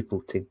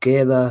people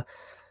together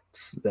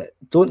that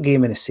don't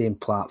game in the same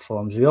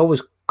platforms. We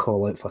always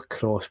call out for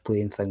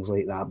cross-play and things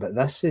like that, but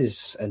this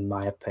is, in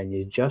my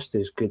opinion, just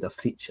as good a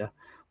feature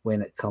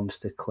when it comes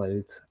to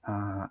cloud.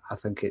 I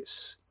think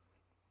it's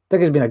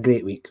been a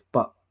great week,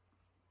 but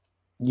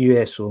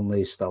US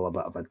only is still a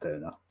bit of a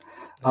downer.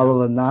 Yeah. Other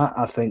than that,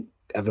 I think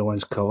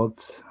everyone's covered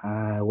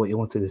what you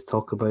wanted to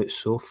talk about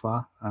so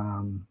far.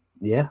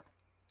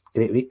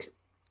 Great week.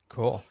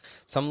 Cool.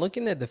 So I'm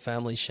looking at the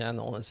family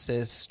channel. It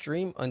says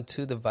stream on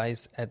 2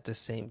 devices at the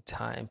same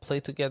time. Play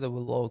together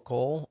with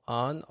local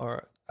on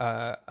or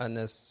on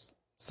a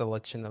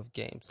selection of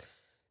games.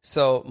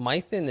 So my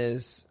thing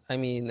is,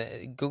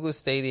 Google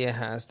Stadia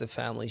has the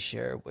family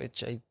share,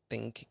 which I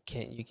think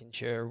you can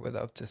share with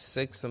up to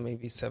 6 or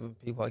maybe 7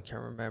 people. I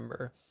can't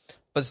remember.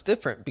 But it's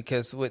different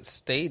because with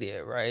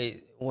Stadia,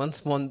 right?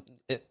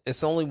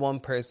 It's only one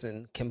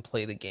person can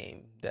play the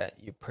game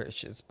that you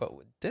purchase. But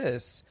with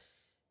this,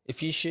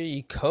 if you share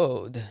your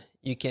code,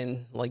 you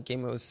can, like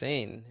Gamer was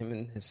saying, him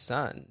and his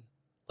son,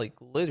 like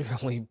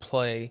literally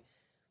play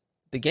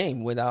the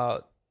game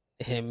without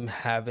him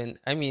having.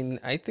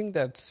 I think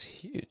that's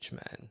huge,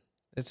 man.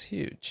 It's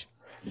huge.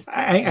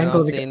 I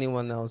don't see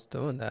anyone else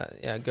doing that.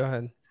 Yeah, go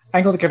ahead.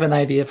 I'm going to give an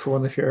idea for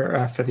one of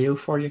your video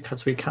for you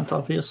because we can't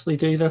obviously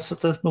do this at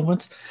this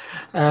moment.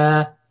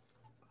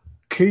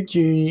 Could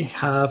you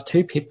have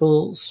two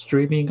people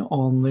streaming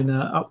on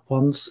Luna at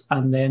once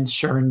and then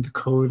sharing the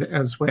code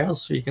as well,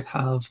 so you could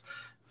have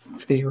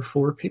 3 or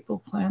 4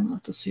 people playing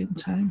at the same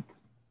time?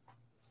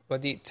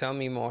 Tell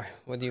me more?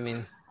 What do you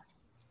mean?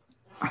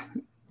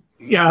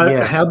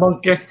 Yeah.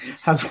 Hellmonkey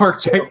has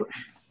worked out.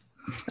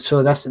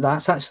 So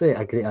that's actually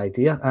a great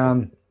idea.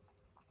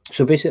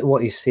 So basically,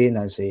 what he's saying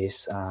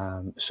is,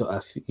 so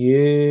if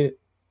you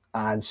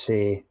and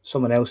say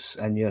someone else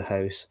in your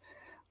house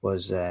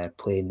was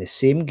playing the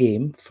same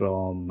game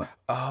from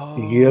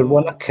your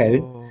one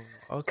account,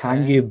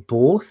 can you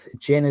both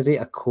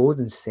generate a code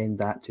and send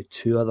that to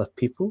 2 other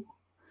people?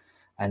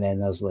 And then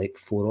there's like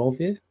 4 of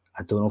you.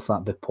 I don't know if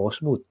that'd be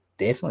possible.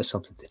 Definitely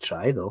something to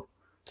try, though.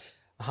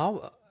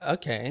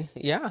 Okay.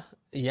 Yeah.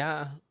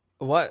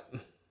 What?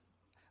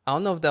 I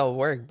don't know if that'll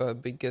work, but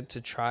it'd be good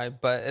to try.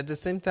 But at the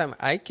same time,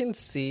 I can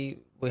see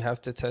we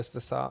have to test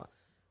this out.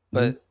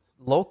 But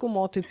local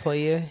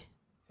multiplayer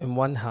in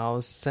one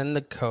house, send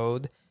the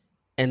code,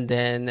 and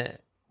then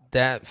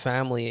that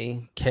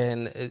family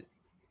can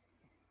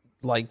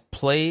like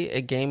play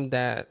a game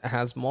that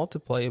has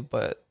multiplayer,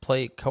 but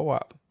play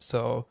co-op.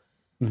 So,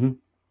 you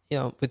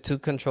know, with 2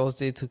 controllers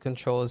there, 2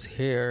 controllers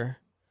here,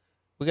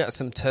 we got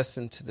some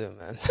testing to do,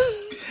 man.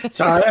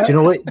 So, do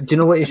you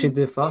know what you should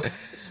do first?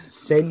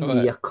 Send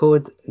me your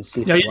code and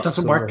see if it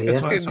doesn't work.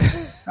 Worth it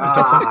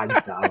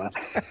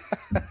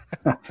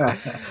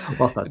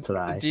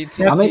try.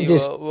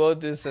 GTC, we'll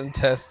do some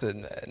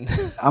testing, man.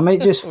 I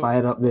might just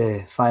fire up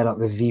the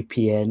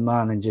VPN,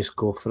 man, and just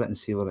go for it and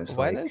see what it's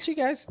like. Why don't you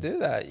guys do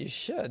that? You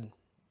should.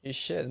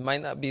 It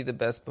might not be the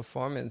best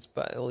performance,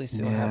 but at least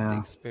you'll have the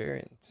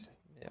experience.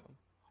 Yeah.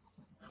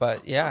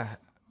 But yeah,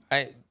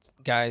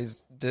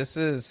 guys, this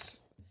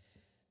was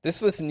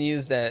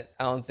news that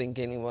I don't think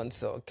anyone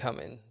saw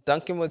coming.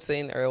 Duncan was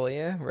saying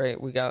earlier, right?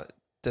 We got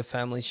the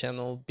family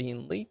channel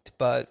being leaked,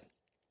 but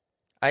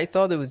I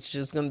thought it was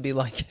just going to be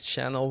like a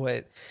channel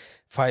with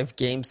 5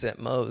 games at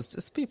most.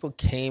 These people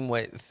came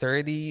with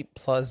 30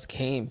 plus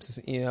games,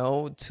 you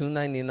know,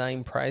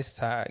 $2.99 price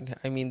tag.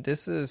 I mean,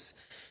 this is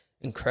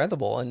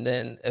incredible. And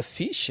then a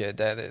feature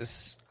that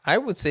is, I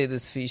would say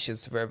this feature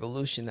is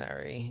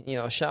revolutionary. You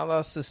know, shout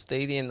outs to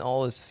Stadia and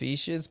all its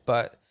features,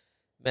 but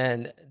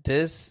man,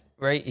 this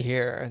right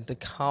here, the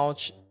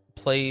couch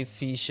play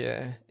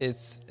feature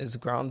is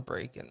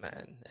groundbreaking,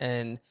 man.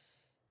 And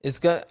it's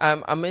good.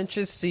 I'm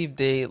interested to see if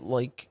they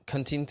like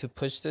continue to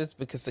push this,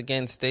 because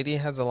again, Stadia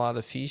has a lot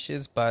of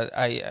features, but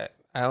I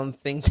don't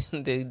think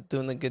they're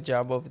doing a good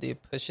job over there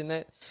pushing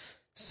it.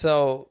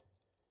 So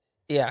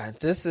yeah,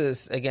 this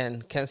is,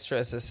 again, can't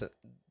stress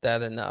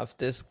that enough.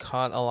 This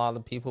caught a lot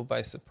of people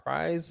by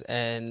surprise,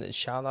 and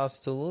shout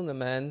outs to Luna,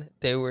 man.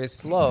 They were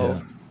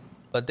slow,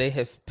 but they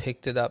have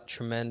picked it up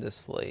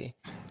tremendously.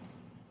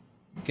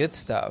 Good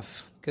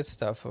stuff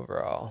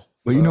overall.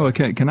 Well, you know what?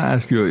 Can I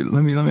ask you?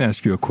 Let me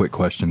ask you a quick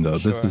question though.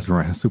 Sure. This is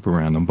super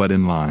random, but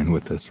in line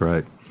with this,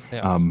 right?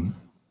 Yeah.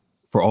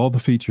 For all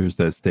the features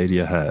that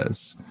Stadia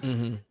has,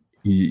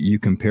 you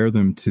compare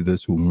them to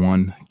this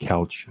one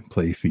couch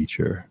play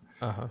feature.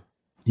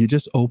 You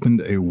just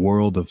opened a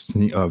world of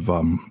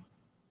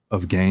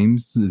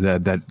games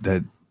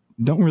that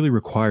don't really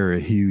require a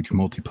huge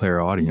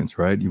multiplayer audience,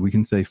 right? We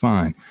can say,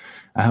 fine,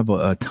 I have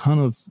a ton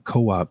of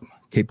co-op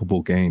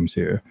capable games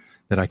here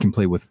that I can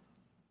play with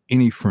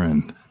any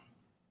friend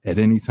at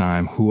any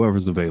time,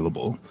 whoever's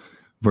available,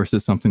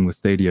 versus something with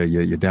Stadia,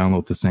 you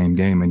download the same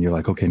game and you're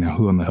like, okay, now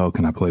who in the hell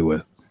can I play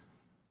with?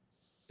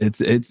 It's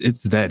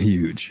that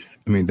huge.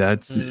 I mean,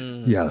 that's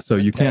so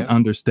you can't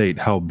understate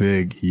how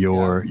big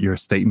your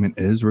statement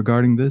is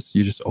regarding this.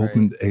 You just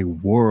opened a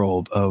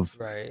world of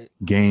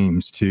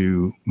games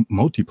to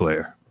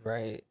multiplayer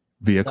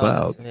via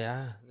cloud.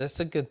 Yeah, that's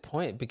a good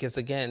point, because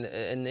again,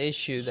 an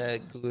issue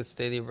that Google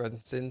Stadia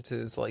runs into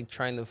is like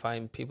trying to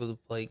find people to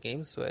play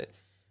games with.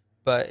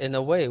 But in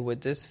a way,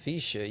 with this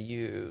feature,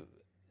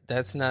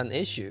 that's not an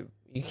issue.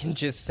 You can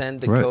just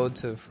send the code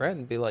to a friend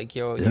and be like,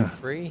 yo, you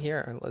free?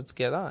 Here, let's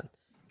get on.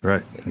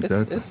 Right.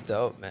 Exactly. It's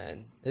dope,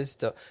 man. It's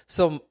dope.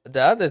 So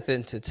the other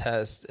thing to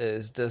test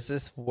is, does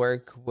this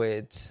work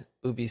with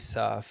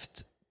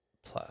Ubisoft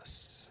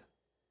Plus?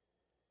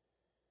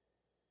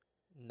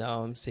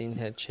 No, I'm seeing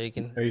head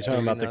shaking. Are you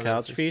talking about the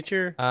couch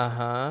feature?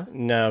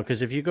 No,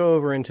 because if you go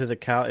over into the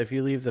couch, if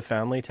you leave the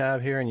family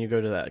tab here and you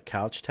go to that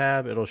couch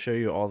tab, it'll show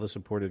you all the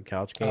supported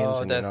couch games.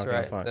 Oh, that's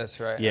right. That's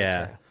right.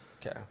 Yeah.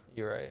 Okay.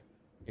 You're right.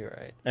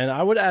 And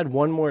I would add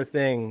one more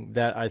thing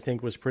that I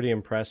think was pretty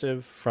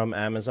impressive from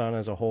Amazon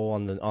as a whole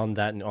on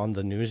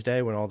the news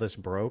day when all this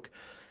broke.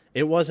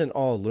 It wasn't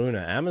all Luna.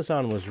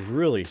 Amazon was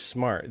really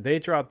smart. They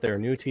dropped their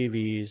new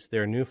TVs,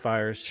 their new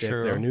Fire Stick,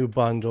 their new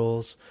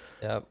bundles.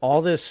 Yep.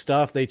 All this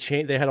stuff. They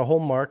had a whole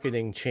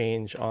marketing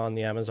change on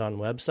the Amazon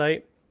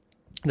website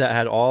that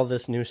had all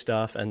this new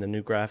stuff and the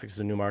new graphics,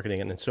 the new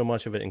marketing, and so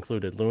much of it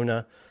included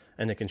Luna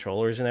and the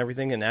controllers and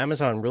everything. And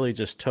Amazon really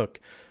just took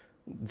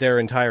their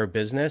entire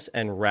business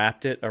and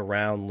wrapped it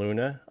around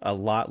Luna, a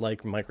lot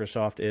like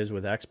Microsoft is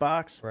with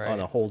Xbox, Right. on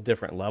a whole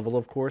different level,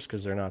 of course,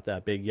 because they're not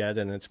that big yet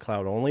and it's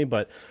cloud only.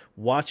 But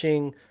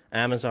watching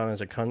Amazon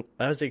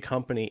as a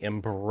company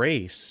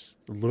embrace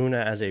Luna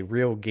as a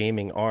real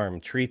gaming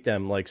arm, treat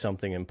them like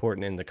something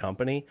important in the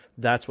company,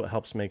 that's what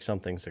helps make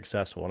something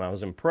successful. And I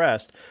was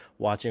impressed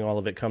watching all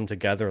of it come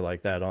together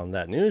like that on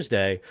that news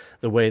day,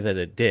 the way that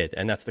it did.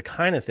 And that's the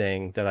kind of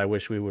thing that I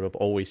wish we would have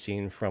always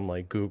seen from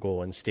like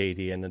Google and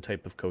Stadia, and the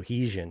type of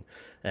cohesion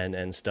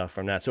and stuff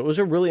from that. So it was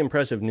a really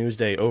impressive news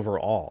day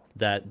overall,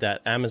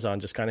 that Amazon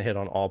just kind of hit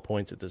on all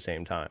points at the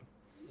same time.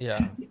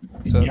 Yeah.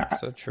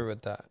 So true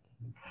with that.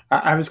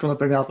 I was going to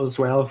bring that up as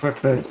well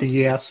with the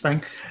US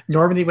thing.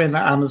 Normally, when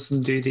Amazon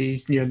do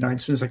these new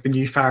announcements, like the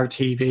new Fire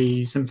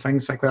TVs and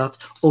things like that,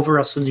 over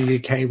us in the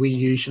UK, we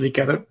usually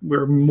get it.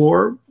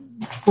 We're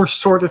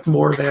sort of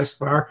more or less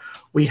there.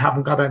 We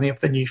haven't got any of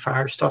the new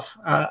Fire stuff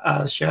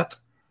as yet.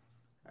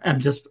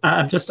 I'm just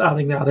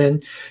adding that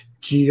in,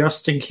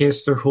 just in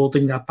case they're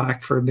holding that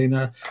back for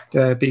Luna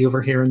to be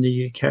over here in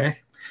the UK.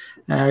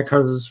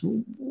 Because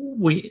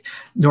we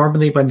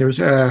normally, when there's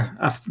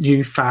a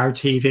new Fire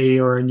TV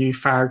or a new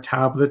Fire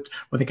tablet,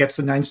 when it gets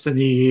announced in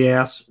the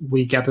US,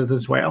 we get it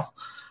as well.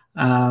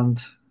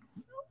 And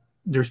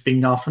there's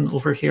been nothing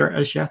over here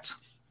as yet.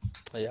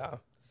 Yeah.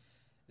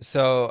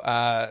 So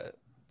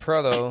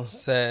Proto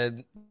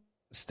said,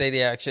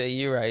 Stadia, actually,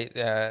 you're right.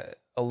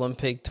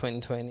 Olympic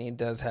 2020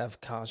 does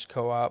have couch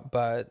co-op,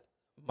 but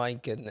my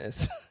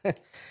goodness.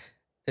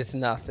 It's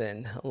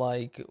nothing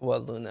like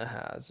what Luna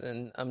has,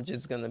 and I'm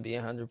just gonna be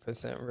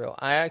 100% real.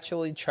 I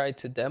actually tried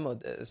to demo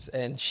this,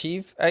 and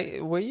Chief,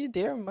 were you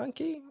there,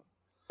 Monkey,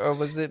 or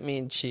was it me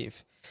and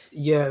Chief?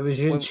 Yeah, it was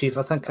you and Chief.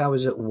 I think I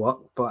was at work,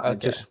 but Okay. it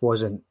just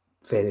wasn't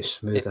very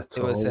smooth at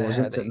all,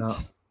 wasn't it?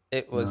 Not.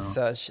 It was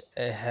such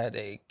a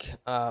headache.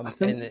 I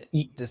think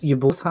and you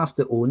both have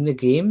to own the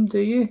game, do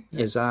you?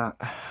 Is that?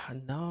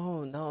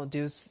 No,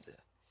 dude.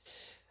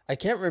 I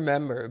can't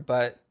remember,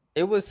 but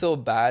it was so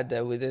bad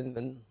that we didn't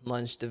even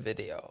launch the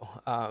video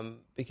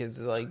because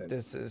like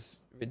this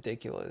is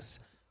ridiculous.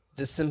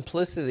 The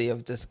simplicity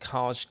of this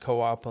couch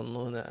co-op on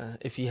Luna,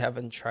 if you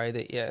haven't tried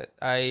it yet,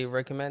 I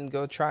recommend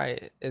go try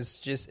it.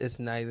 It's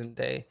night and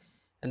day.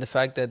 And the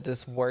fact that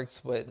this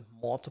works with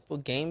multiple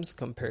games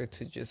compared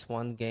to just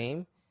one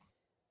game,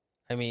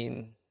 I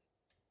mean,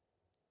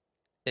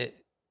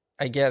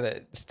 I get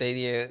it.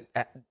 Stadia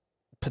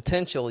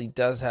potentially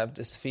does have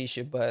this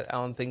feature, but I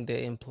don't think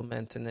they're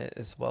implementing it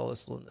as well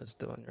as Luna's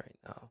doing right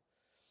now.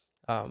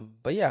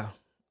 But yeah.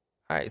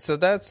 All right, so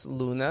that's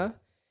Luna.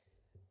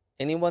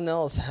 Anyone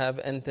else have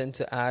anything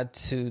to add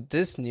to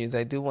this news?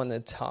 I do want to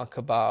talk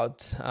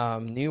about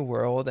New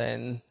World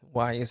and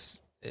why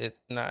is it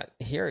not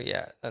here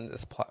yet on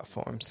this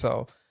platform.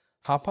 So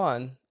hop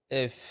on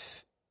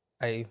if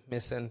I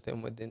miss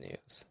anything with the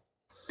news.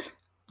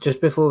 Just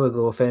before we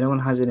go, if anyone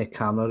has any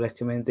camera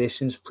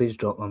recommendations, please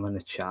drop them in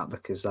the chat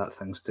because that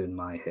thing's doing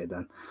my head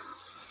in.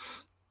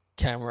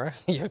 Camera?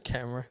 Your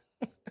camera?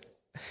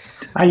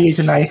 I use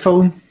an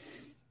iPhone.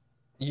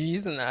 You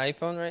using an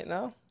iPhone right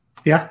now?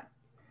 Yeah.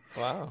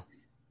 Wow.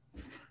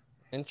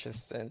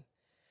 Interesting.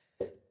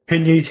 Who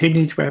needs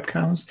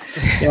webcams?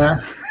 Yeah.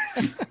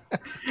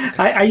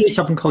 I use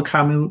something called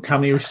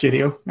Cameo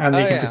Studio, and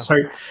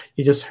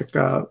you just hook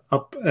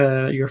up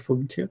your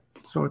phone to it,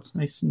 so it's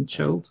nice and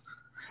chilled.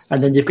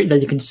 And then you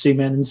can zoom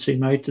in and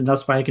zoom out, and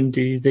that's why I can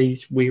do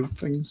these weird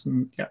things.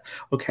 And yeah,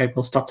 okay,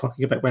 we'll stop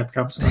talking about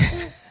webcams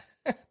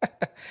now.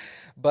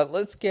 But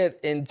let's get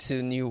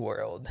into New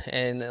World.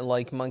 And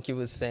like Monkey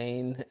was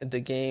saying, the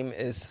game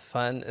is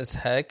fun as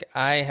heck.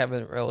 I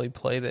haven't really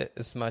played it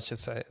as much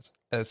as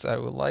I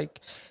would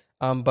like.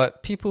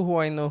 But people who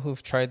I know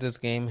who've tried this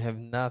game have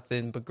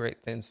nothing but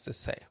great things to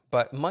say.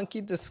 But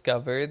Monkey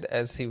discovered,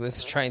 as he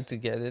was trying to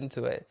get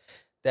into it,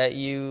 that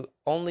you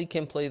only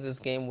can play this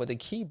game with a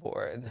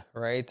keyboard,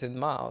 right, and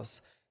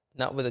mouse,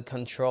 not with a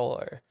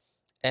controller.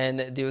 And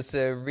there was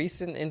a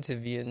recent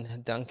interview,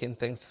 and Duncan,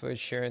 thanks for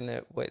sharing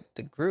it with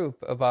the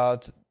group,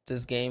 about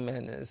this game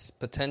and its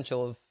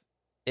potential of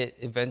it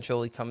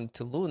eventually coming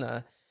to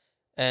Luna.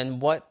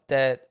 And what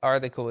that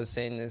article was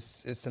saying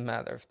is it's a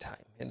matter of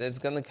time. It is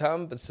going to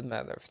come, but it's a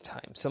matter of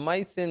time. So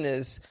my thing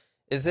is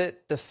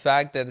it the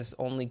fact that it's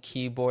only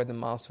keyboard and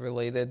mouse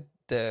related,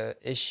 the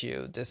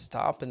issue that's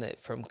stopping it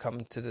from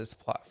coming to this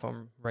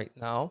platform right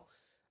now?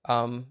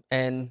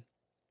 And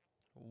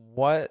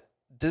what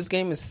this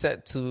game is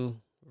set to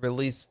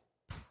release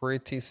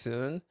pretty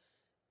soon,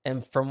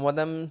 and from what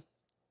I'm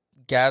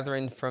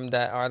gathering from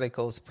that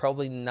article, it's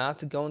probably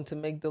not going to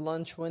make the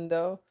launch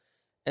window.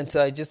 And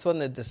so I just want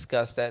to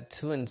discuss that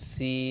too and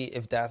see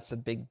if that's a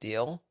big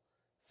deal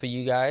for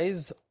you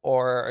guys,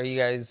 or are you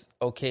guys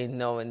okay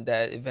knowing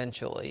that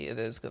eventually it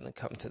is going to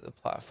come to the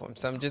platform?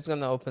 So I'm just going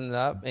to open it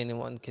up.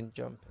 Anyone can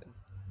jump in.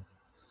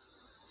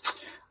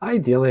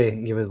 Ideally,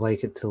 you would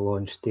like it to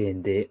launch day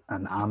and date,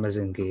 an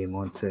Amazon game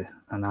onto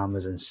an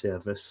Amazon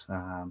service.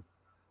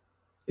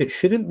 It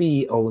shouldn't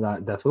be all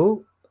that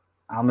difficult.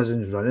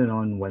 Amazon's running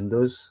on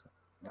Windows.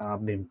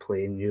 I've been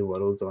playing New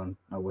World on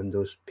a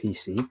Windows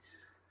PC,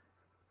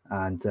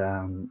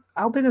 and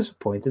I'll be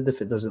disappointed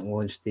if it doesn't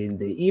launch day and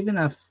day, even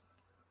if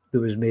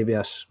there was maybe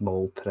a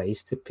small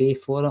price to pay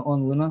for it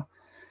on Luna.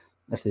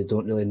 If they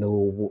don't really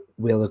know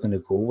where they're going to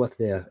go with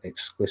their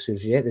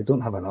exclusives yet, they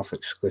don't have enough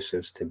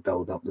exclusives to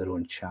build up their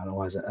own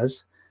channel as it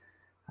is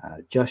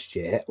just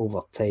yet.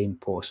 Over time,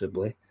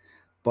 possibly,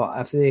 but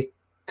if they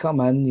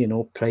come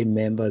in, Prime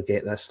member,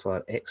 get this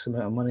for X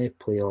amount of money,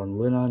 play on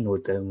Luna, no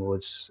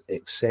downloads,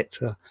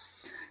 etc.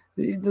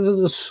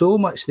 There's so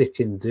much they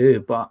can do,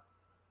 but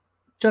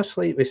just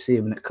like we say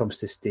when it comes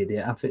to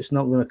Stadia, if it's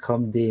not going to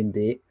come day and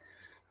date,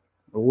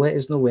 let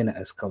us know when it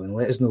is coming.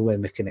 Let us know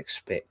when we can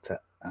expect it.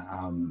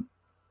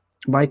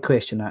 My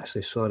question,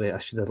 actually, sorry, I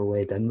should have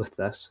led in with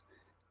this.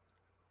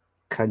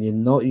 Can you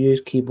not use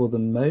keyboard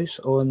and mouse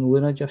on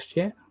Luna just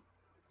yet?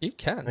 You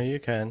can. No, you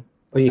can.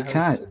 Oh, you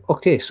can't?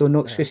 Okay, so no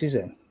excuses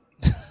then.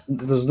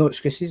 There's no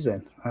excuses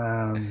then.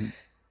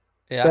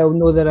 Yeah. Well,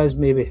 no, there is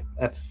maybe.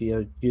 If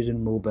you're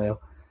using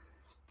mobile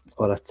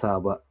or a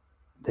tablet,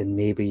 then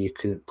maybe you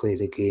couldn't play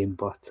the game.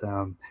 But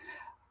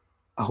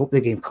I hope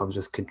the game comes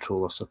with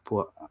controller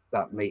support.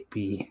 That might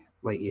be,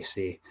 like you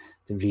say,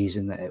 the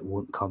reason that it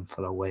won't come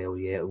for a while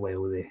yet,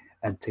 while they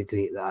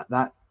integrate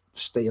that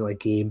style of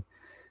game,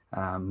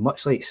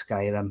 much like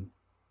Skyrim,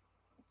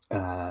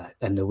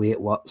 and the way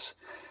it works.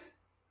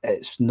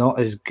 It's not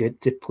as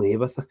good to play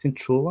with a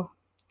controller.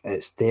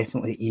 It's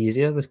definitely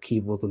easier with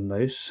keyboard and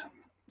mouse.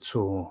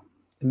 So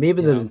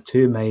maybe they're in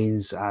two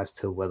minds as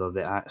to whether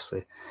they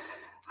actually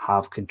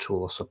have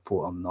controller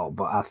support or not.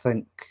 But I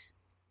think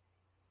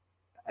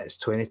it's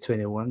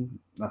 2021.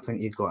 I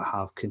think you've got to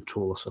have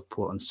controller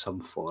support in some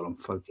form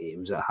for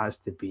games. It has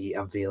to be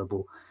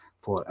available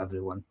for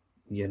everyone,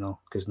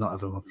 because not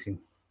everyone can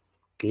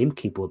game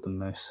keyboard and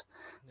mouse.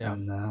 Yeah.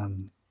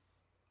 And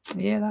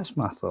that's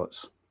my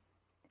thoughts.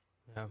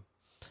 Yeah.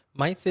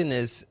 My thing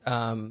is,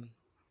 and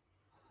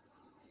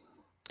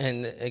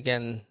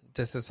again,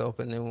 this is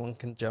open, anyone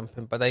can jump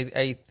in, but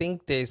I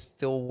think they're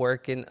still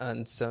working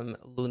on some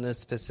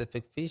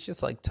Luna-specific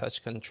features like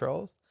touch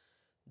controls.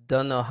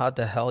 Don't know how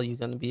the hell you're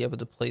going to be able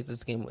to play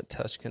this game with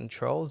touch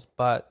controls,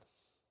 but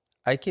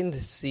I can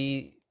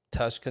see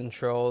touch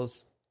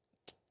controls,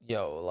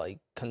 like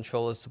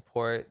controller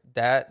support,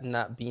 that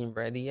not being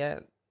ready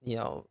yet,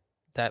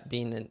 that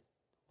being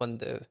one of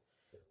the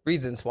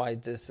reasons why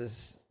this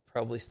is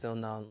probably still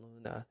not on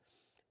Luna.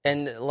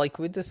 And like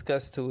we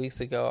discussed 2 weeks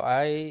ago,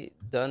 I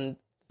don't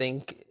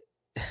think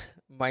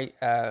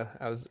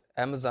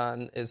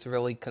Amazon is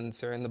really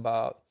concerned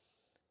about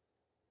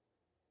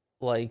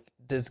like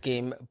this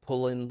game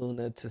pulling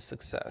Luna to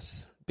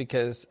success,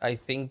 because I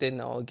think they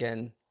know,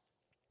 again,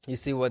 you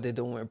see what they're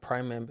doing with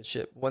Prime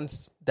membership.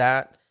 Once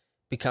that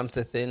becomes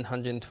a thing,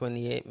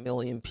 128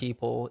 million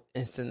people,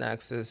 instant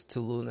access to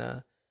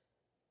Luna,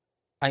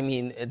 I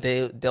mean,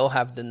 they'll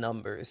have the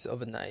numbers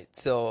overnight.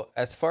 So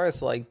as far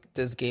as like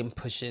this game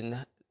pushing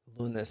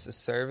Luna's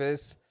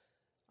service,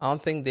 I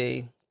don't think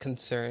they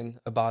concerned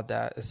about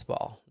that as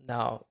well.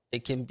 Now,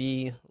 it can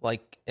be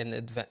like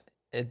an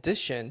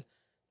addition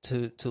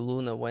to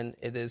Luna when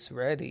it is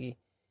ready.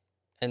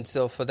 And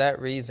so for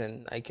that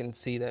reason, I can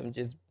see them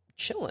just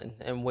chilling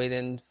and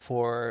waiting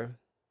for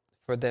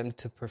them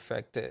to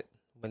perfect it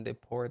when they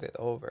port it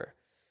over.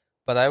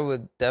 But I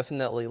would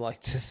definitely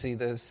like to see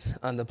this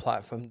on the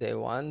platform day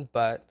one.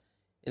 But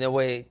in a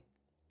way,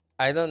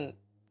 I don't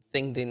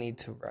think they need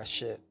to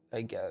rush it,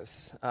 I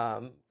guess.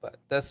 But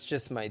that's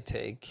just my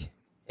take.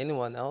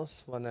 Anyone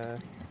else want to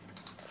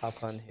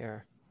hop on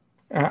here?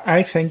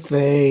 I think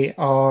they've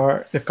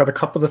got a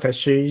couple of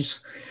issues.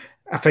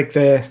 I think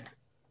the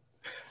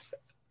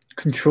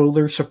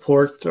controller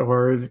support,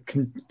 or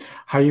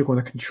how you're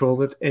going to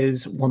control it,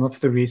 is one of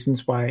the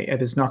reasons why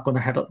it is not going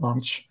to hit at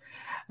launch.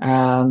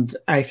 And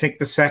I think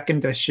the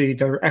second issue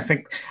there, I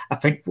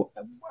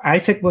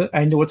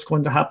know what's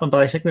going to happen,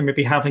 but I think they may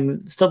be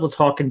having still the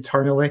talk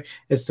internally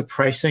is the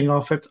pricing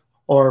of it,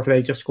 or if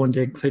they're just going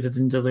to include it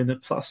in the Luna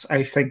Plus.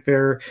 I think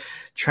they're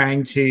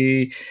trying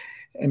to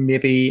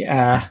maybe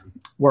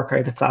work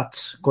out if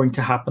that's going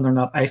to happen or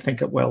not. I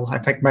think it will. I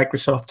think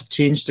Microsoft have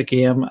changed the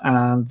game,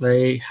 and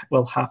they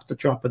will have to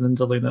drop it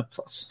into Luna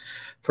Plus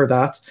for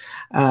that.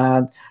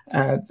 And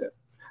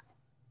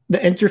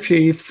the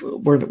interview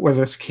where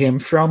this came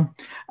from,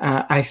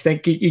 I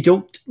think you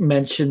don't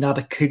mention that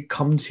it could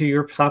come to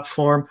your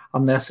platform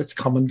unless it's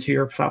coming to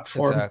your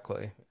platform.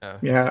 Exactly.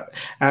 Yeah.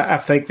 I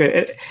think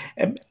that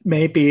it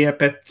may be a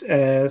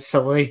bit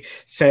silly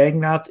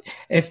saying that.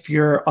 If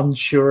you're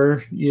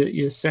unsure,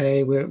 you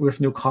say we've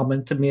no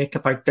comment to make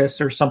about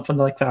this or something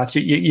like that.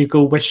 You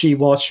go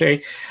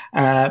wishy-washy.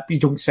 You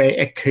don't say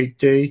it could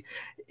do.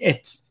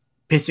 It's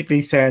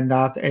basically saying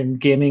that in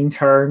gaming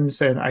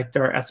terms and out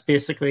there, it's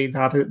basically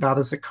that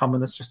is a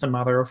coming. It's just a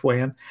matter of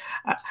when.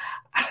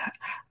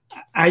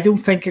 I don't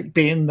think it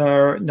being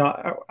there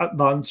not at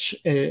launch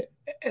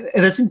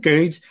it isn't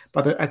good,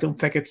 but I don't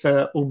think it's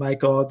oh my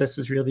God, this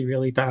is really,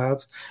 really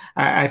bad.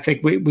 I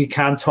think we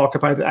can talk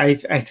about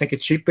it. I think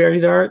it should bury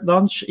their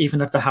lunch,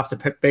 even if they have to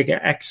put big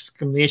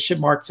exclamation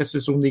marks. This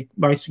is only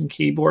mouse and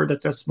keyboard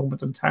at this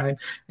moment in time,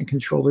 and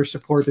controller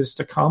support is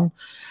to come.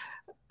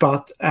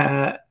 But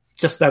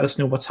just let us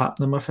know what's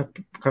happening with it,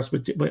 because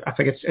I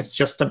think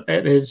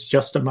it is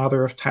just a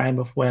matter of time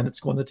of when it's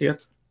going to do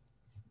it.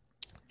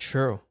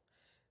 True.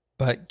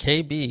 But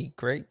KB,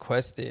 great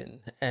question.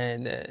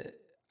 And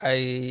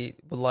I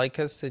would like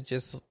us to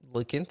just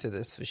look into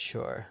this for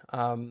sure.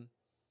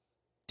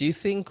 Do you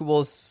think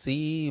we'll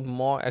see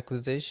more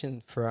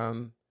acquisition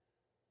from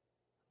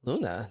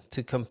Luna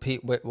to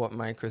compete with what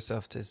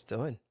Microsoft is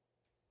doing?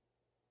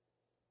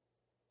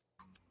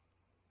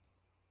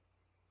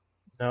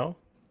 No.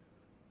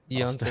 You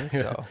don't think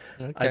so?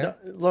 Okay.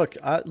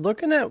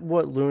 Looking at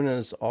what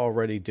Luna's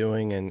already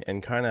doing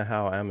and kind of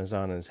how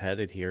Amazon is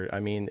headed here, I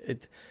mean,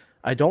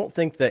 I don't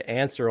think the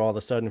answer all of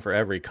a sudden for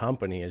every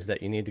company is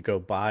that you need to go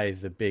buy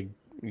the big,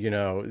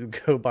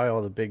 go buy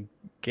all the big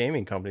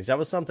gaming companies. That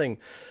was something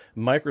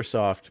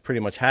Microsoft pretty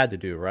much had to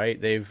do, right?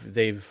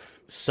 They've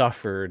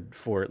suffered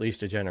for at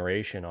least a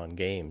generation on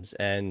games,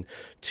 and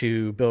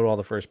to build all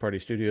the first party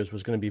studios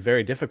was going to be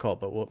very difficult.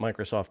 But what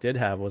Microsoft did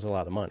have was a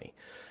lot of money,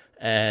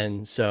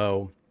 and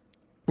so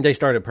they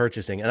started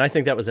purchasing, and I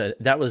think that was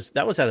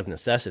out of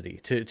necessity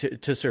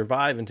to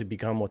survive and to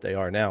become what they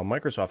are now.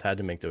 Microsoft had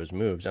to make those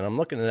moves, and I'm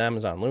looking at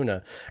Amazon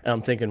Luna, and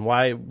I'm thinking,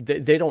 why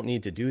they don't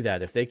need to do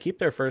that. If they keep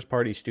their first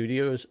party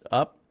studios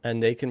up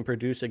and they can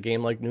produce a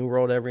game like New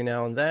World every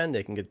now and then,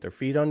 they can get their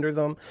feet under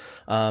them,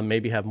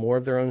 maybe have more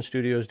of their own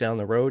studios down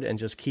the road, and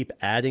just keep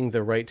adding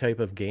the right type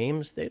of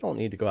games. They don't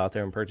need to go out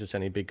there and purchase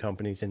any big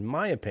companies, in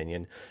my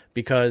opinion,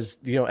 because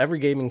every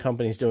gaming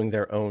company is doing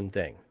their own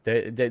thing.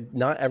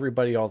 Not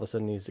everybody all of a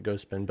sudden needs to go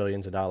spend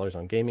billions of dollars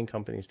on gaming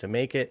companies to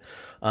make it,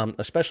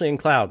 especially in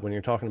cloud when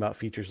you're talking about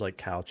features like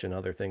Couch and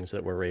other things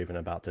that we're raving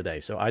about today.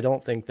 So I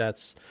don't think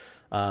that's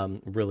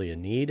really a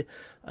need.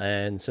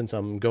 And since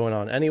I'm going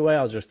on anyway,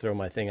 I'll just throw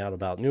my thing out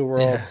about New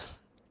World.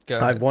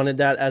 Yeah. I've wanted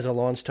that as a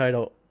launch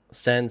title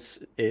since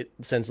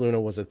Luna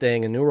was a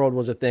thing and New World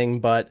was a thing,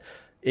 but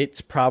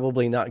it's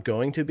probably not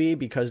going to be,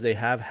 because they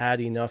have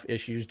had enough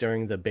issues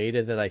during the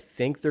beta that I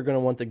think they're going to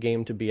want the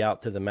game to be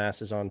out to the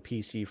masses on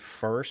PC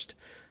first,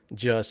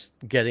 just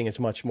getting as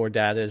much more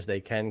data as they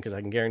can, because I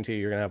can guarantee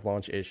you're going to have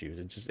launch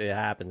issues. It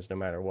happens no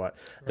matter what.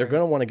 Right. They're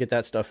going to want to get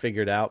that stuff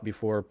figured out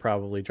before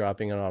probably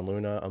dropping it on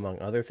Luna, among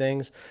other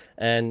things.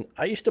 And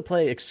I used to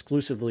play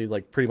exclusively,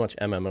 like, pretty much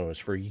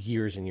MMOs for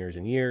years and years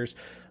and years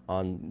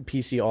on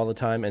PC all the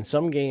time. And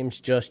some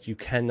games you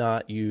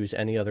cannot use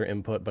any other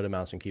input but a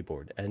mouse and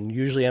keyboard. And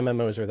usually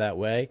MMOs are that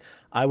way.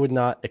 I would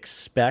not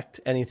expect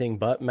anything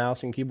but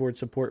mouse and keyboard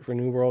support for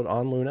New World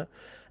on Luna.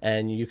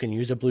 And you can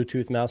use a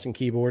Bluetooth mouse and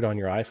keyboard on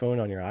your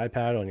iPhone, on your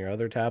iPad, on your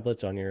other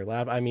tablets, on your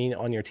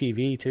on your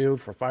TV too,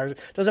 for Fire.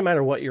 Doesn't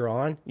matter what you're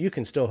on, you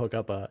can still hook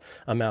up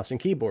a mouse and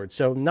keyboard.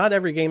 So not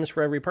every game is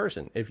for every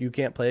person. If you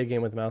can't play a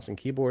game with a mouse and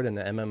keyboard and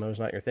the MMO is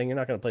not your thing, you're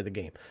not going to play the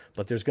game.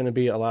 But there's going to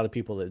be a lot of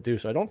people that do.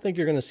 So I don't think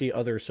you're going to see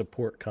other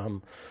support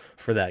come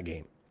for that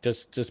game.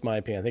 Just my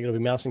opinion. I think it'll be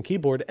mouse and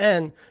keyboard.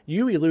 And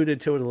you alluded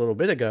to it a little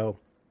bit ago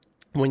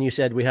when you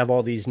said we have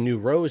all these new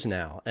rows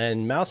now,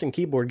 and mouse and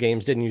keyboard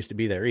games didn't used to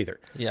be there either.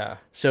 Yeah.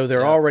 So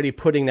they're already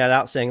putting that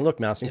out, saying, look,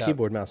 mouse and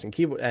keyboard.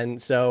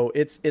 And so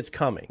it's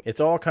coming.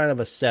 It's all kind of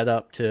a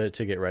setup to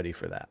get ready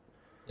for that.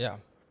 Yeah.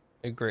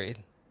 Agreed.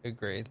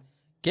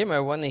 Game, I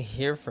want to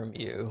hear from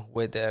you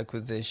with the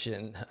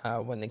acquisition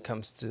when it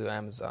comes to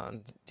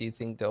Amazon. Do you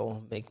think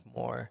they'll make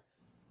more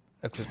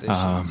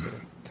acquisitions to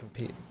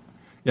compete?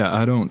 Yeah,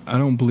 I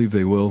don't believe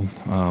they will.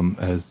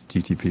 As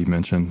GTP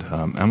mentioned,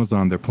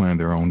 Amazon, they're playing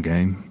their own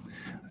game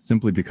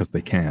simply because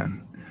they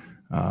can.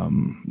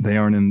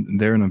 They're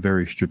in a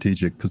very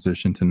strategic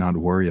position to not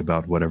worry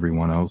about what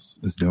everyone else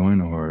is doing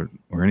or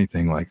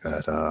anything like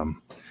that.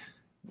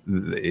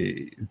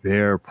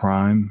 Their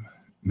Prime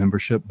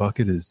membership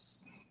bucket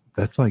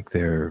that's like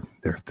their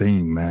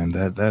thing, man.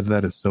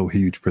 That is so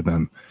huge for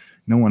them.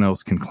 No one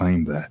else can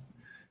claim that.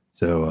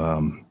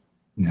 So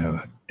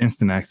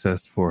instant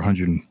access for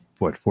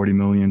 40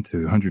 million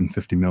to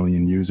 150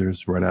 million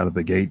users right out of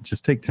the gate.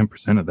 Just take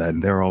 10% of that,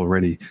 and they're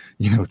already,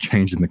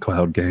 changing the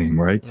cloud game,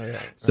 right? Oh,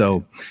 yeah.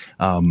 So,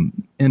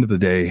 end of the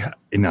day,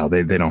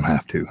 they don't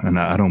have to, and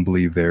I don't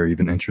believe they're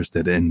even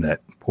interested in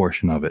that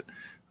portion of it.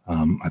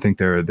 I think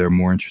they're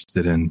more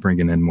interested in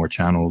bringing in more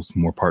channels,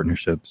 more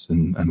partnerships,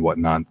 and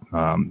whatnot.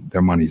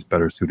 Their money's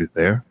better suited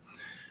there.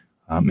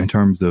 In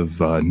terms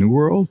of New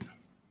World,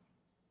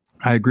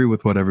 I agree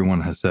with what everyone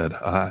has said.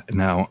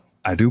 Now,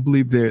 I do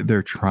believe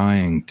they're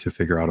trying to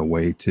figure out a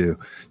way to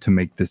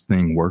make this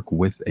thing work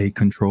with a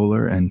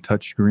controller and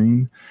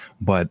touchscreen.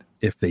 But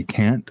if they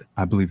can't,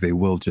 I believe they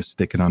will just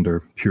stick it under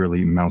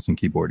purely mouse and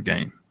keyboard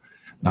game.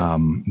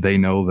 They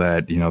know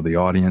that the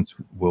audience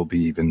will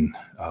be even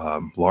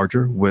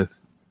larger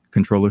with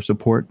controller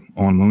support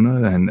on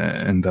Luna,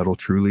 and that'll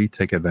truly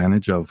take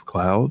advantage of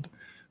cloud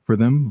for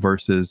them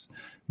versus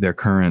their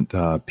current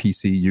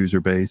PC user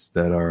base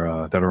that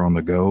are on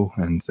the go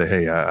and say,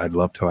 hey, I'd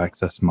love to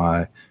access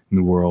my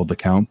New World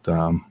account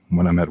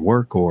when I'm at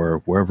work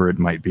or wherever it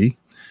might be.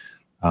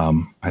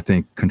 I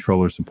think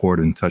controller support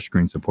and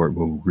touchscreen support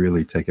will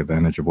really take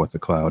advantage of what the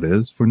cloud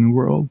is for New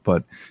World.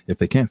 But if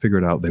they can't figure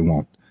it out, they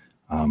won't.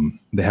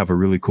 They have a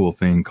really cool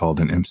thing called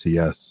an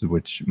MCS,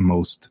 which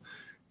most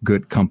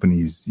good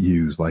companies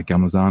use, like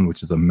Amazon,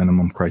 which is a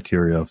minimum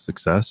criteria of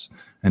success.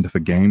 And if a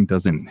game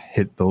doesn't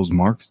hit those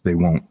marks, they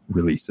won't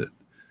release it,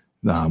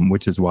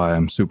 which is why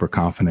I'm super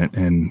confident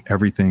in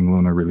everything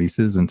Luna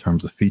releases in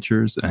terms of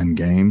features and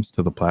games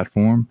to the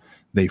platform.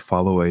 They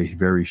follow a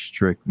very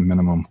strict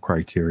minimum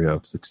criteria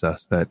of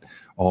success that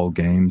all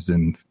games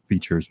and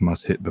features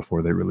must hit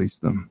before they release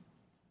them.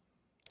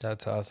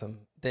 That's awesome.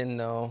 Didn't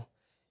know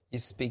you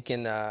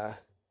speaking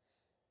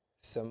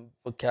some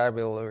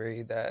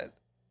vocabulary that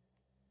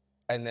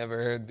I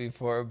never heard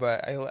before,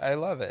 but I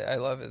love it. I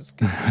love it. It's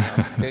good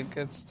to know.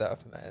 Good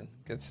stuff, man.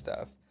 Good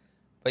stuff.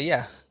 But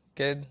yeah,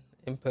 good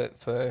input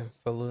for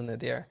Luna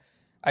there.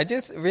 I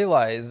just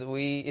realized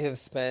we have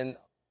spent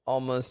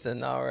almost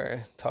an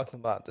hour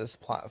talking about this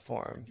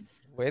platform.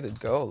 Way to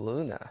go,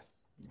 Luna.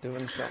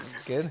 Doing something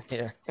good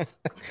here.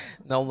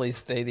 Normally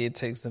Stadia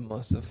takes the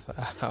most of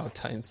our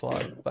time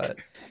slot, but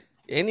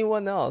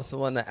anyone else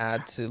want to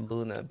add to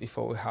Luna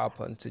before we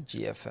hop on to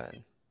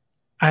GFN?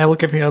 I will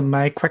give you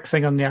my quick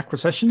thing on the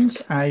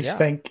acquisitions. I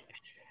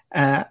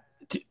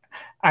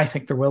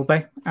think there will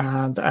be,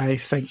 and I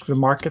think the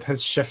market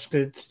has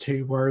shifted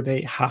to where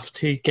they have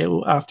to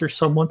go after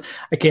someone.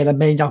 Again, it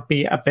may not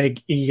be a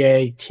big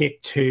EA,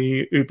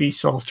 Take-Two,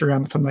 Ubisoft, or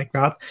anything like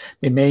that.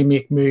 They may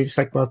make moves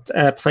like what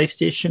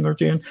PlayStation are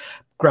doing,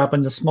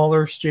 grabbing the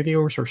smaller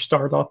studios or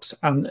startups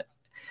and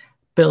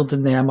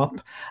building them up.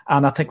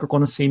 And I think we're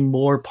going to see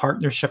more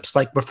partnerships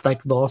like with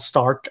Lost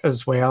Ark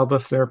as well.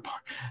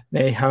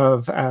 They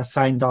have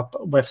signed up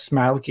with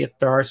Smilegate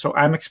there. So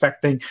I'm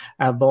expecting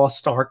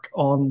Lost Ark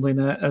on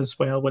Luna as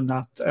well when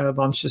that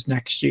launches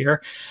next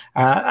year.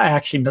 I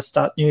actually missed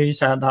that news.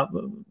 That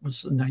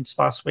was announced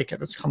last week.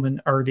 It's coming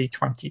early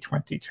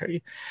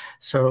 2022.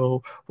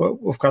 So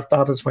we've got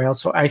that as well.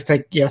 So I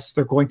think, yes,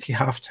 they will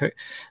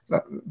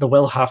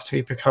have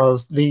to,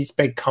 because these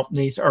big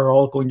companies are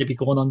all going to be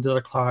going under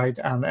the cloud,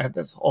 and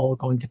it's all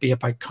going to be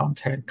about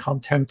content.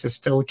 Content is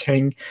still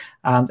king,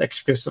 and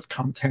exclusive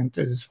content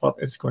is what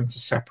is going to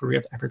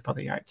separate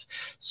everybody out.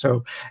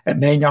 So it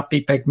may not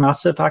be big,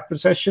 massive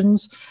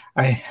acquisitions,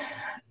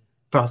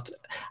 but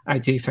I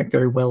do think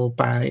they will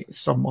buy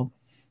someone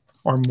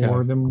or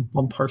more than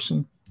one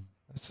person.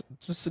 It's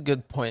just a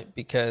good point,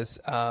 because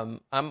I'm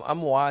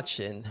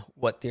watching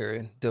what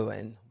they're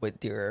doing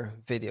with their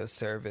video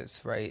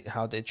service, right?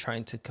 How they're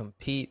trying to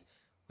compete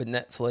with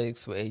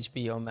Netflix, with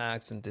HBO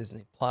Max and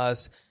Disney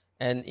Plus.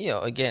 And,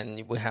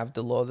 again, we have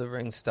the Lord of the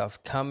Rings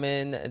stuff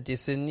coming.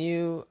 There's a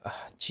new,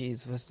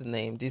 what's the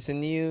name? There's a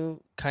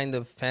new kind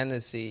of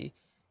fantasy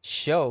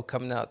show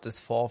coming out this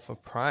fall for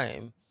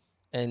Prime,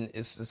 and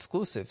it's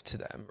exclusive to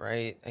them,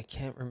 right? I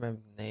can't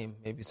remember the name.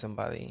 Maybe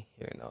somebody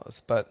here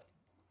knows. But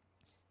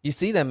you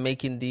see them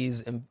making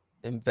these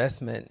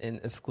investment in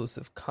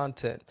exclusive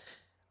content.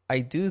 I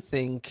do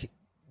think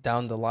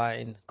down the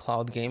line,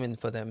 cloud gaming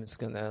for them is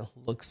going to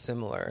look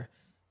similar.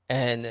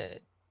 And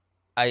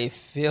I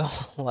feel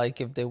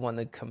like if they want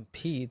to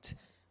compete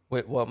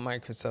with what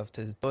Microsoft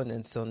is doing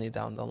and Sony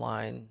down the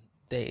line,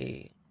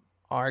 they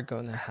are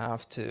going to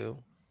have to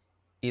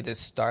either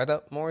start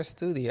up more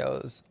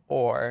studios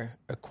or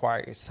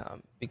acquire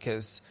some,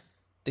 because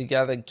they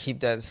got to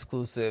keep that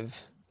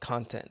exclusive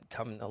content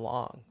coming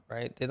along,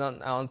 right? I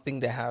don't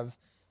think they have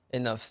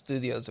enough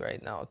studios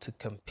right now to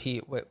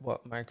compete with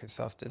what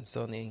Microsoft and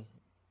Sony,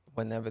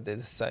 whenever they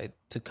decide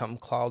to come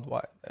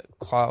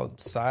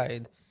cloud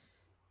side,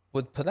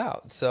 would put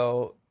out.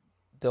 So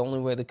the only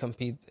way to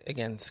compete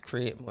against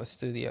create more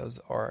studios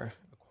or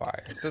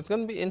acquire. So it's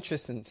going to be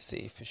interesting to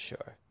see for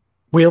sure.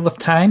 Wheel of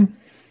Time.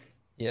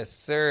 Yes,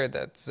 sir.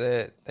 That's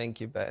it. Thank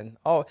you, Ben.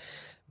 Oh,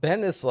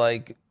 Ben is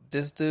like,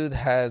 this dude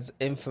has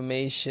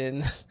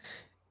information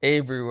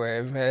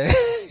everywhere, man.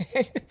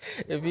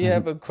 If you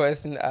have a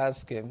question,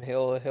 ask him.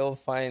 He'll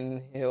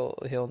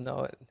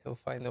know it. He'll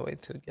find a way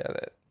to get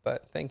it.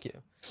 But thank you.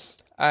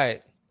 All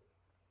right.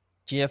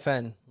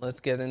 GFN, let's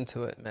get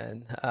into it,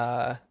 man.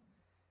 I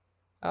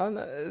don't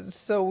know.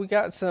 So we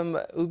got some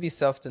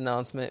Ubisoft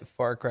announcement.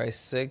 Far Cry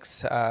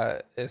 6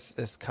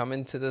 is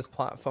coming to this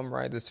platform,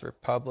 Riders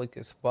Republic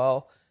as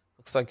well.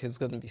 Looks like it's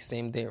going to be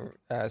same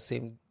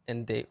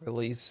end date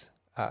release.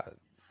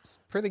 It's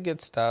pretty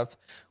good stuff.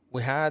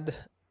 We had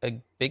a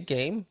big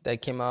game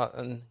that came out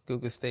on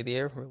Google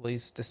Stadia,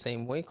 released the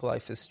same week,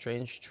 Life is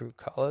Strange: True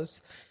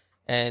Colors.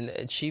 And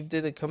Chief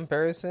did a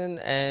comparison,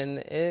 and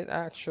it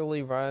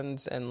actually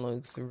runs and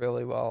looks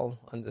really well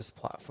on this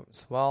platform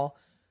as well.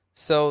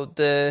 So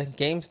the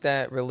games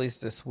that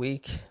released this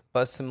week: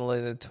 Bus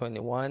Simulator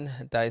 21,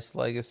 Dice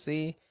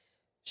Legacy,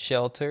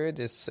 Shelter,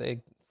 this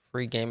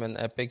free game on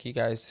Epic. You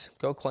guys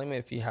go claim it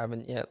if you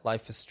haven't yet.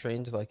 Life is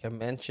Strange, like I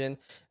mentioned.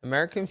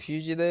 American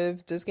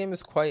Fugitive, this game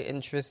is quite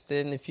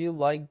interesting. If you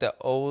like the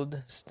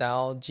old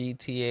style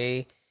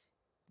GTA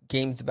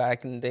games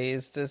back in the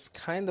days, this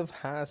kind of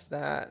has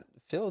that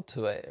feel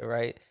to it,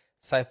 right?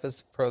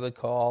 Cypher's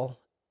Protocol,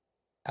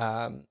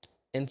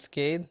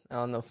 Inscade, I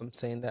don't know if I'm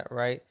saying that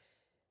right.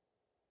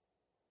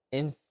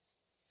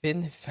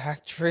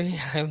 Factory,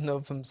 I don't know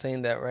if I'm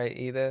saying that right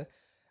either.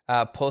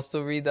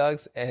 Postal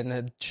Redux,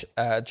 and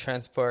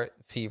Transport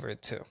Fever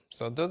 2.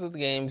 So those are the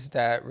games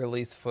that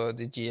released for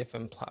the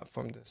GFN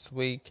platform this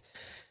week.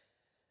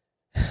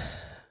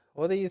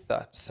 What are your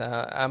thoughts?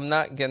 I'm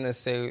not going to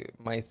say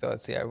my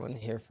thoughts here. I want to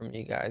hear from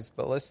you guys.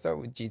 But let's start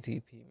with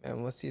GTP,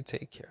 man. What's your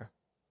take here?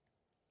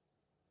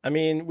 I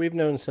mean, we've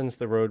known since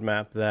the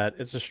roadmap that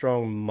it's a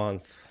strong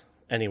month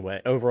anyway,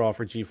 overall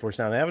for GeForce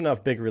Now. They have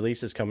enough big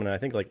releases coming in. I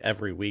think like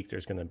every week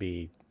there's going to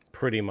be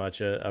pretty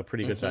much a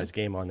pretty good sized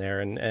game on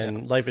there.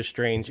 And Life is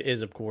Strange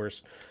is, of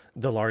course,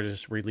 the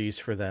largest release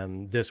for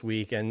them this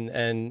week.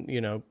 And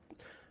you know,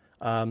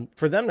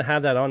 for them to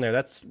have that on there,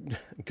 that's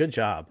good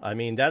job. I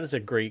mean, that is a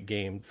great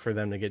game for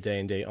them to get day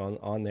and date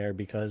on there,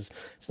 because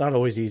it's not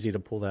always easy to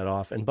pull that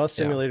off. And Bus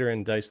Simulator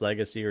and Dice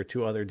Legacy are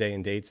two other day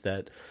and dates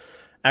that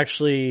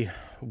actually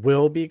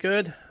will be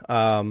good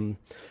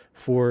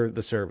for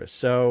the service.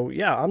 So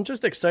yeah, I'm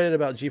just excited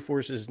about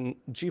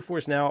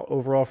GeForce Now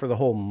overall for the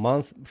whole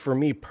month. For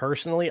me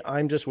personally,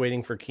 I'm just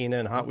waiting for Kena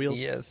and Hot Wheels.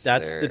 Yes,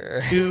 that's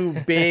sir. the two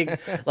big,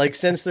 like,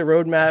 since the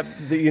roadmap,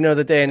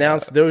 that they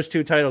announced those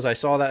two titles, I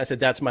saw that, I said,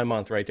 that's my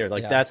month right there.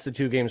 Like, that's the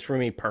two games for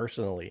me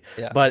personally.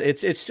 But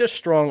it's just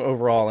strong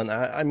overall. And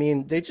I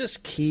mean, they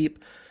just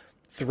keep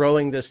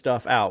throwing this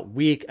stuff out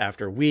week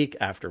after week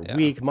after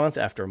week, month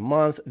after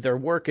month. They're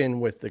working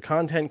with the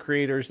content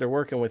creators. They're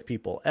working with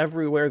people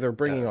everywhere. They're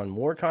bringing on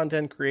more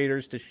content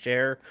creators to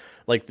share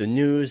like the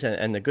news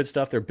and the good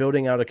stuff. They're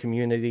building out a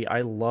community.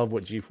 I love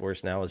what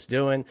GeForce Now is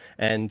doing,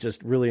 and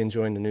just really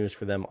enjoying the news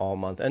for them all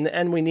month.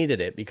 And we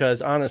needed it,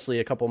 because honestly,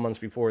 a couple months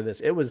before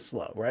this, it was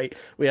slow, right?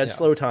 We had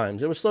slow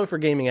times. It was slow for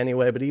gaming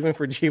anyway, but even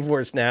for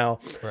GeForce Now,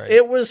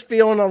 it was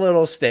feeling a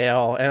little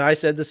stale. And I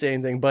said the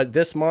same thing, but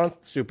this month,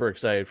 super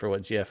excited for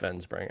what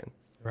GFN's bringing.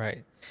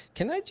 Right.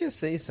 Can I just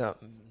say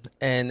something?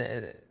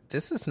 And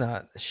this is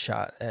not a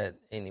shot at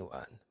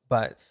anyone,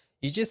 but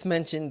you just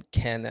mentioned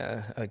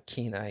Kena.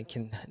 I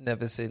can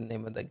never say the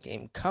name of the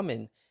game,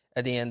 coming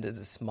at the end of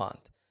this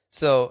month.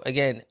 So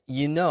again,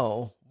 you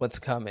know what's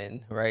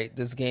coming, right?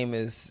 This game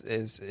is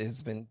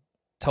been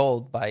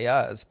told by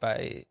us,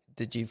 by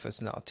the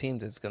GeForce Now team,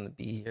 that's going to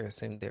be here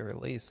same day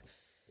release.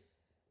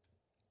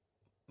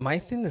 My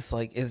thing is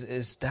like,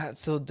 is that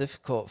so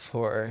difficult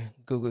for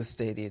Google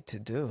Stadia to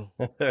do?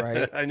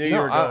 Right? I knew you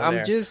were going I'm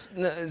there. just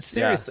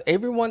serious.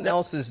 Everyone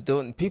else is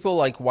doing. People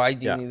like, why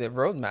do you need a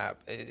roadmap?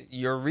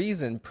 Your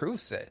reason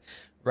proves it,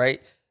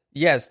 right?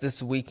 Yes,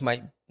 this week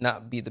might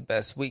not be the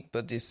best week,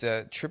 but this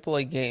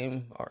AAA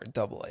game or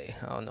AA,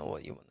 I don't know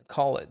what you want to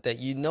call it, that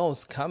you know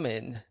is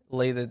coming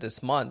later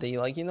this month. And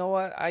you're like, you know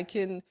what? I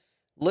can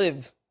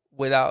live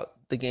without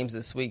the games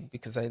this week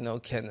because I know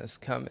Kena's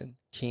coming,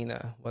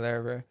 Kena,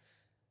 whatever.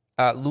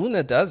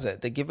 Luna does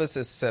it. They give us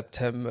a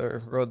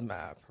September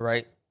roadmap,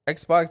 right?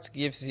 Xbox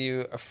gives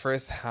you a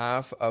first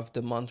half of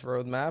the month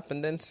roadmap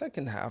and then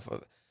second half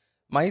of it.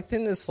 My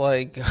thing is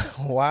like,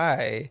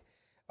 why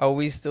are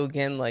we still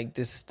getting like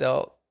this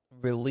stealth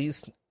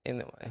release?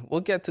 Anyway,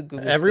 we'll get to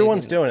Google.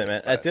 Everyone's doing it,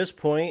 man. At this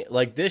point,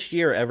 like this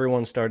year,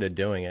 everyone started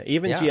doing it.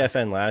 Even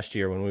GFN last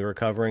year, when we were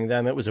covering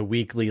them, it was a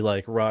weekly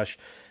like rush.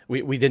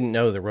 We didn't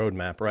know the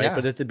roadmap, right? Yeah.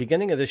 But at the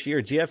beginning of this year,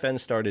 GFN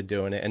started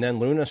doing it, and then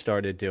Luna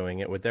started doing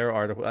it with their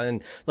article,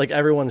 and like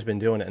everyone's been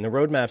doing it, and the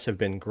roadmaps have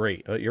been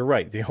great. You're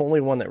right. The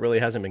only one that really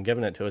hasn't been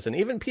giving it to us, and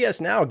even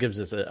PS Now gives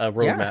us a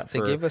roadmap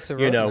for give us a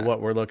roadmap. What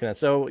we're looking at.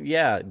 So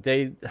yeah,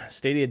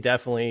 Stadia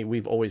definitely.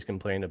 We've always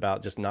complained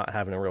about just not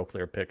having a real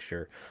clear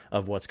picture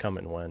of what's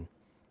coming when.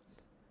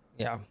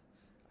 Yeah.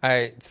 All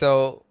right.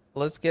 So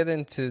let's get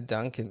into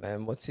Duncan,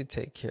 man. What's your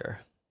take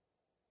here?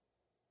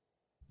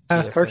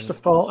 First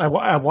of all,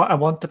 I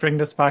want to bring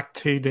this back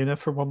to Luna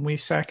for 1 wee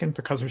second,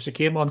 because there's a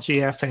game on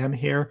GFN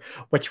here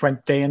which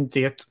went day and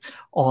date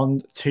on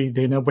to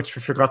Luna, which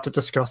we forgot to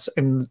discuss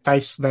in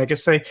Dice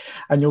Legacy.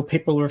 I know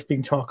people have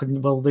been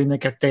talking, will Luna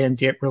get day and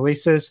date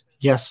releases?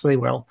 Yes, they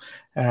will.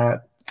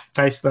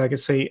 Dice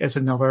Legacy is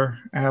another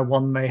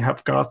one they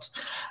have got,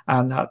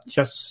 and that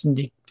just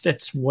sneaked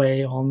its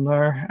way on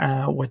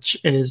there, which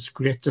is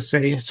great to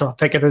see. So I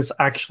think it is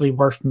actually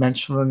worth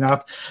mentioning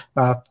that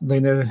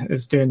Luna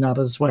is doing that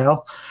as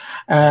well.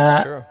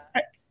 That's true.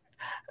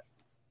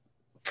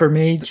 For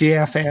me,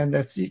 GFN,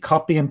 that's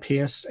copy and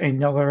paste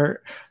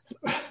another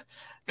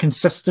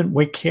consistent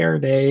week here.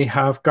 They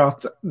have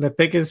got the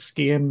biggest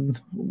game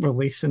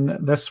releasing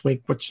this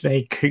week, which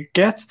they could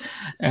get.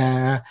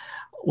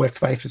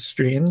 With Life is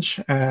Strange,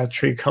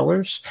 True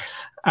Colors,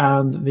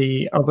 and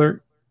the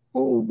other.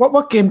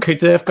 What game could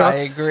they have got? I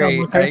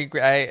agree.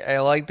 I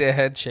like the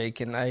head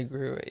shaking. I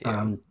agree with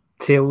you.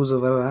 Tales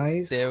of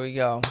Arise. There we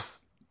go.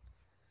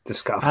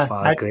 Just got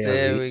far greater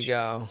There reach. we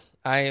go.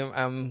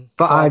 I'm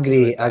But I salty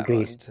agree. with I that agree.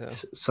 one, too.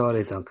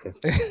 Sorry, Duncan.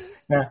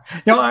 Yeah.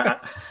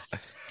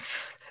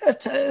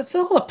 It's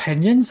all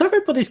opinions.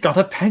 Everybody's got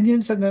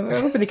opinions, and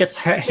everybody gets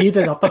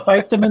heated up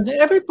about them, and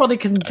everybody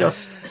can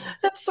just.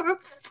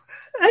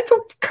 I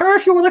don't care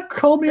if you want to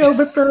call me a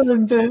whipper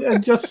and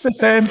just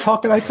say I'm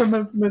talking out from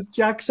a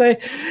Jack say,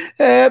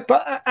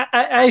 but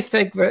I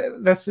think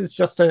that this is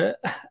just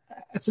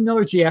it's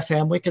another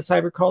GFN week, as I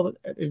recall it.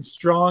 It is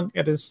strong.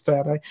 It is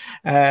steady.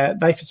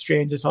 Life is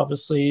Strange is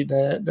obviously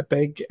the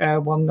big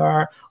one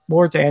there.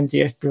 More Day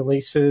 8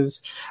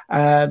 releases.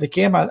 The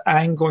game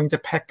I'm going to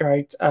pick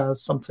out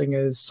as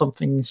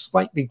something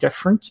slightly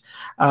different,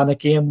 and a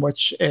game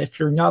which, if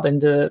you're not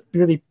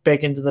really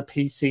big into the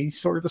PC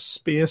sort of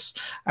space,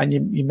 and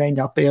you may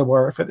not be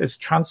aware of it, is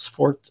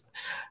Transport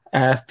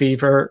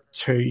Fever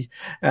 2.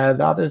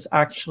 That is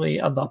actually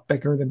a lot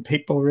bigger than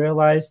people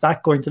realize.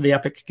 That going to the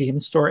Epic Game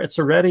Store, it's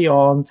already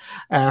on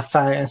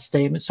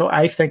Steam. So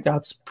I think I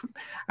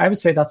would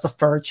say that's a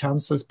fair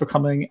chance of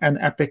becoming an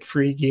Epic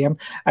free game.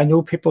 I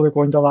know people are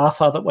going to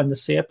laugh at it when they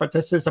see it, but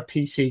this is a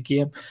PC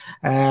game.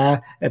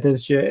 It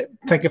is, you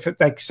think of it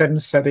like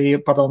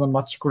SimCity, but on a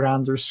much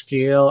grander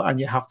scale, and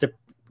you have to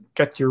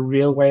get your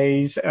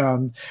railways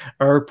and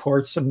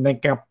airports and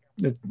link up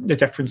the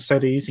different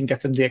cities and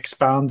get them to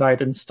expand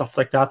out and stuff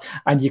like that.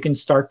 And you can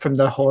start from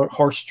the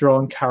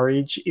horse-drawn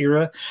carriage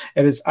era.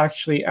 It is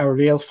actually a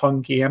real fun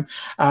game,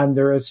 and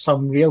there is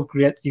some real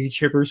great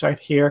YouTubers out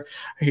here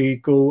who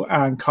go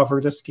and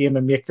cover this game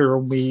and make their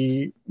own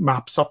wee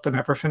maps up and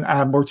everything.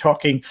 And we're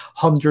talking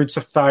hundreds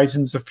of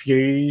thousands of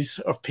views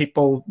of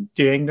people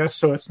doing this,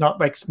 so it's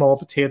not like small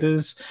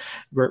potatoes.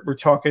 We're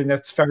talking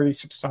it's very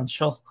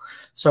substantial.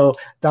 So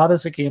that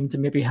is a game to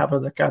maybe have a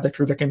look at if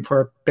you're looking for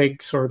a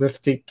big sort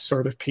of deep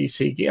sort of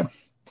PC game.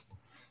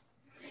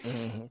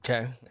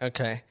 Okay.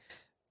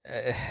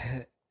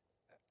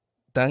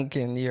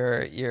 Duncan,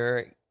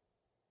 the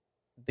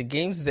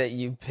games that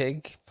you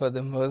pick for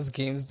the most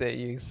games that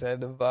you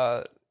said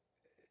about,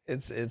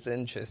 it's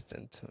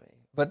interesting to me.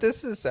 But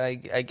this is, I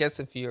guess,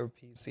 if you're a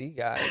PC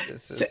guy,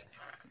 this is.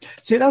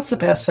 See, that's the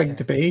best thing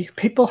to be.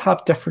 People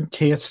have different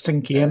tastes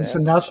in games,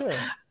 and that's true.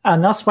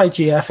 And that's why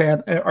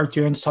GFN are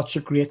doing such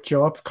a great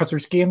job, because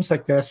there's games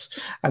like this,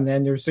 and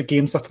then there's the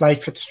games of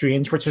Life is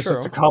Strange, which is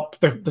at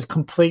the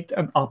complete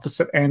and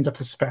opposite end of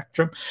the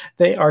spectrum.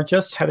 They are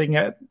just hitting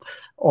it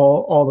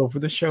all over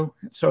the show.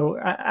 So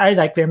I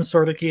like them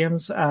sort of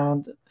games,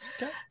 but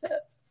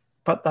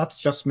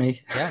that's just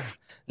me. Yeah.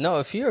 No,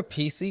 if you're a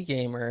PC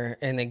gamer,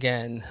 and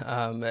again,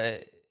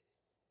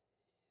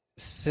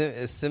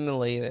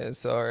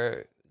 simulators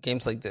or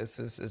games like this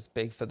is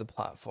big for the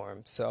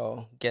platform.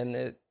 So getting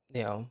it,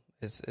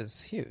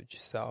 is huge.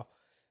 So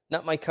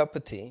not my cup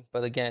of tea,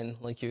 but again,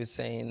 like you were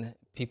saying,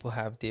 people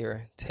have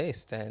their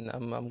taste, and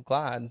I'm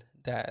glad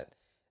that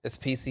as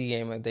PC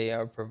gamer they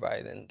are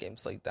providing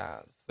games like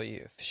that for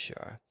you for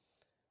sure.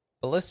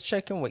 But let's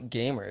check in with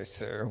gamers,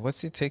 sir.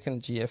 What's your take on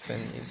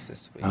GFN news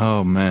this week?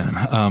 Oh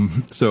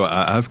man, so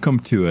I've come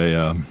to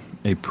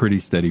a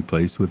pretty steady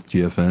place with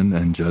GFN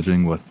and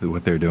judging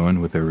what they're doing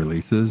with their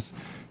releases,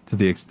 to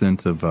the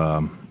extent of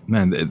I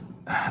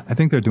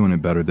think they're doing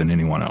it better than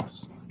anyone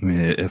else. I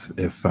mean,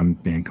 if I'm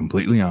being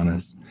completely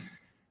honest,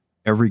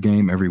 every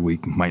game every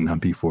week might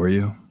not be for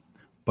you,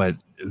 but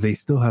they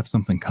still have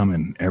something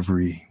coming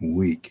every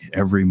week,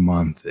 every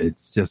month.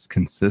 It's just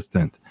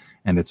consistent,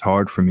 and it's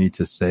hard for me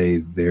to say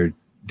they're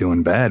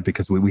doing bad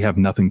because we have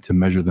nothing to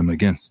measure them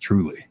against.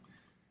 Truly,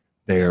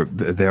 there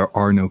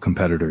are no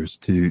competitors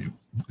to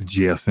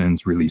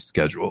GFN's release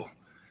schedule,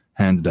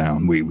 hands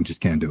down. We just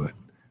can't do it.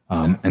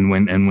 And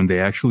when they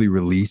actually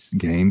release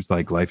games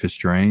like Life is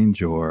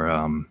Strange, or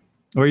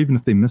even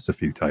if they miss a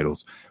few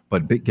titles,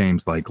 but big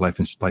games like Life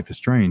is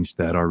Strange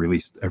that are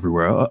released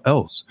everywhere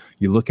else,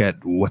 you look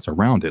at what's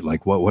around it,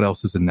 like what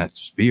else is in that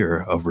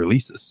sphere of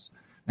releases,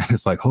 and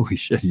it's like, holy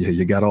shit,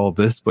 you got all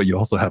this, but you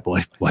also have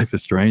Life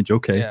is Strange.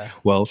 Okay, yeah,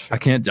 well, sure. I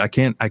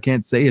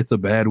can't say it's a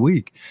bad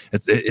week.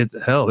 It's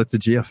hell, it's a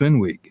GFN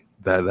week.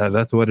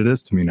 That's what it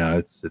is to me now.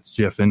 It's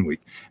GFN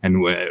week,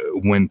 and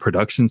when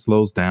production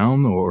slows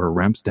down or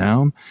ramps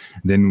down,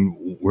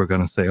 then we're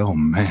gonna say, oh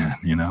man,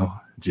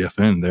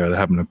 GFN, they're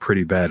having a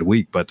pretty bad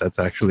week, but that's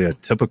actually a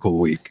typical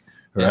week,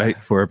 right,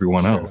 for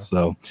everyone else.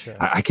 So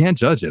I can't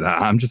judge it.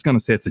 I'm just gonna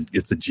say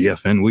it's a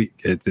GFN week.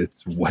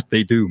 It's what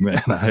they do,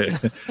 man.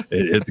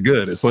 It's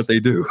good. It's what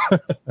they do.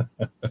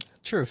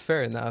 True.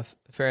 Fair enough.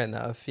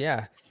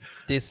 Yeah.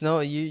 There's no,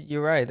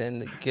 you're right,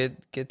 and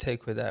good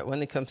take with that.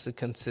 When it comes to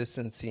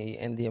consistency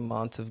and the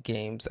amount of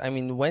games, I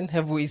mean, when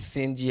have we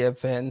seen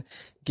GFN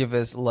give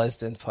us less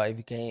than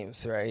 5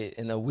 games, right,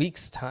 in a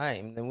week's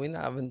time? And we're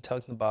not even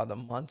talking about a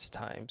month's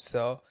time.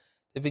 So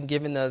they've been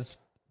giving us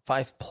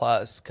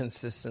 5+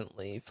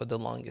 consistently for the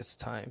longest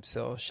time.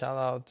 So shout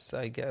outs,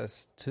 I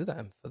guess, to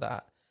them for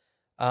that.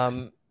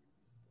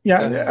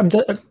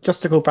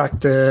 Just to go back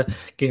to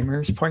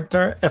Gamer's point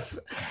there, if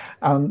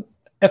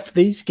if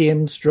these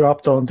games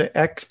dropped onto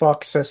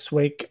Xbox this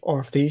week, or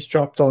if these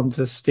dropped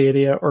onto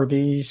Stadia, or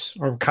I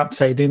can't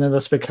say doing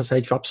this because I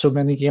dropped so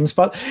many games,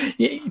 but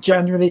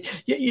generally,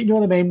 you know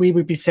what I mean? We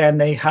would be saying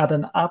they had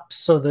an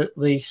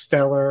absolutely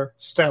stellar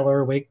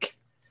week.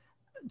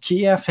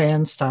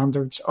 GFN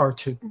standards are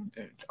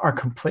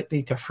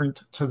completely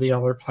different to the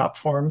other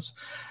platforms,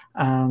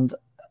 and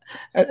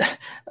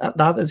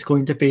that is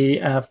going to be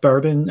a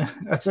burden.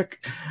 It's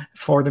like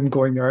for them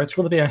going there. It's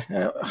going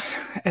to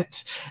be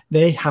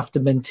they have to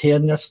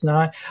maintain this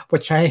now,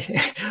 which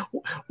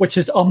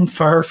is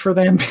unfair for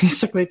them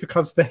basically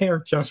because they are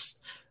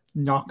just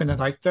knocking it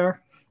out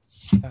there.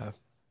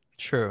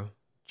 True.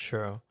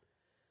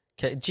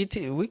 Okay,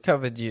 GT, we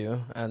covered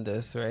you on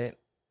this, right?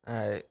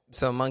 All right.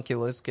 So Monkey,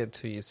 let's get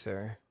to you,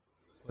 sir.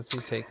 What's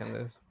your take on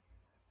this?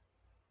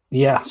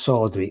 Yeah,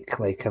 solid week,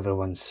 like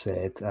everyone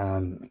said.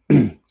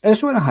 I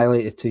just want to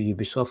highlight the two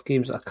Ubisoft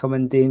games that are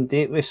coming day and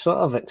date. We sort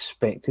of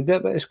expected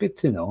it, but it's good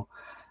to know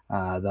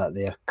that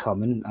they're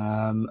coming.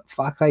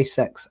 Far Cry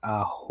 6,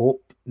 I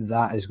hope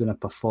that is going to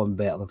perform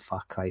better than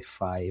Far Cry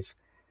 5.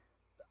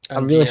 I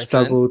really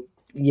struggled.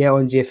 Yeah,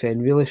 on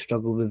GFN, really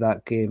struggled with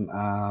that game.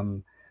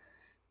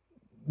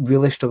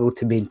 Really struggled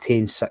to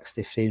maintain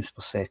 60 frames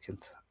per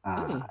second.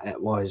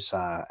 It was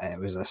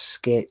a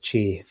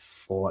sketchy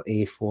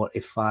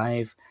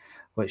 40-45,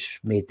 which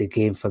made the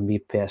game for me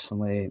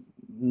personally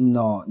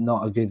not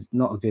a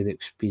good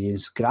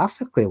experience.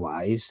 Graphically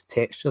wise,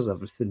 textures,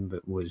 everything,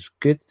 but was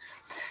good.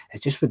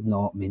 It just would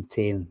not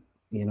maintain,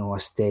 a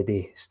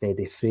steady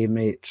frame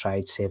rate.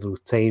 Tried several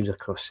times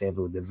across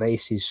several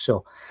devices.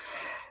 So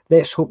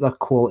let's hope their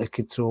quality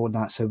control and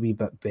that's a wee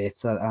bit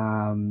better.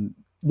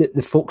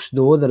 The folks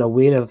know they're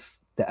aware of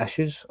the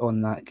issues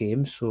on that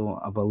game, so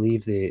I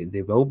believe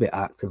they will be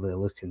actively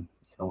looking,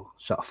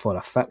 sort of for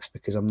a fix,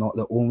 because I'm not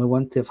the only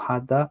one to have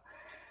had that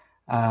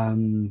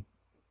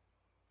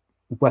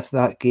with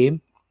that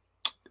game.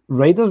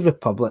 Riders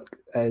Republic,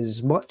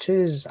 as much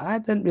as I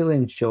didn't really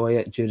enjoy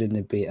it during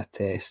the beta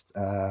test,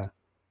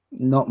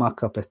 not my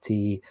cup of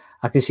tea.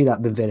 I can see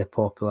that being very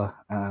popular.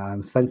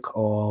 Think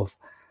of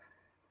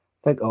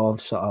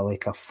sort of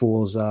like a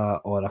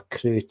Forza or a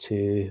Crew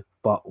 2,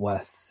 but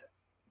with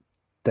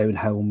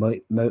downhill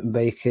mountain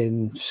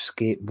biking,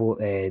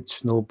 snowboarding,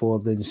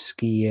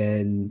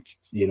 skiing,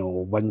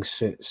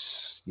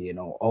 wingsuits,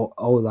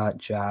 all that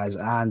jazz.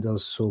 And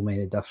there's so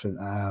many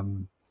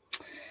different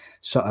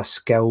sort of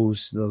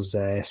skills. There's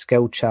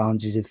skill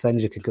challenges and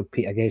things you can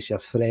compete against your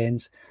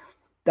friends.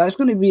 That's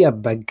going to be a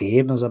big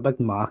game. There's a big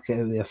market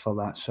out there for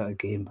that sort of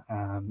game.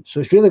 So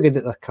it's really good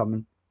that they're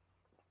coming.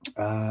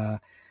 I'm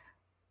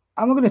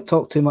not going to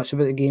talk too much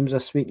about the games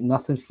this week.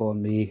 Nothing for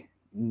me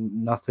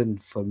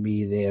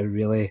there,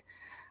 really.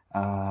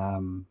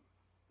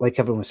 Like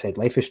everyone said,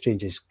 Life is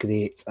Strange is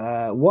great.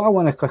 What I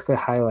want to quickly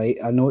highlight,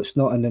 I know it's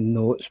not in the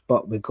notes,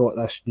 but we got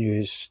this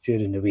news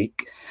during the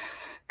week.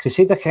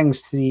 Crusader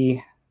Kings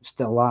 3,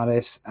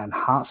 Stellaris, and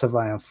Hearts of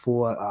Iron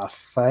 4 are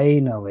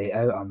finally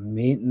out of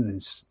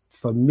maintenance.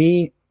 For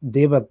me,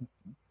 they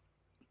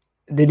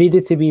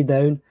needed to be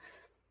down.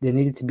 They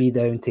needed to be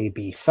down to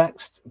be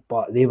fixed,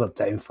 but they were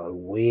down for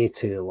way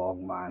too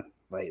long, man.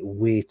 Like,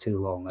 way too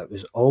long. It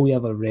was all you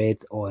ever read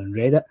on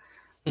Reddit.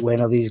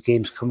 When are these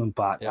games coming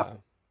back? Yeah. I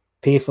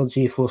pay for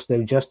GeForce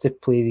Now just to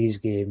play these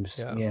games,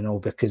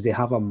 because they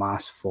have a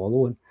mass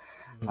following.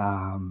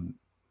 Mm-hmm.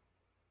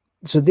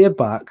 So they're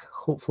back.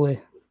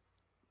 Hopefully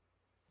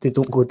they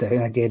don't go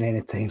down again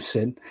anytime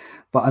soon.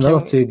 But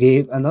another two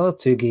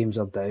games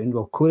are down.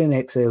 Well, Conan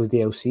Exiles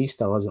DLC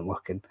still isn't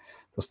working.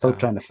 They're still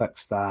trying to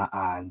fix that,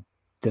 and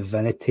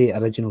Divinity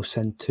Original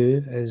Sin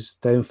 2 is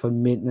down for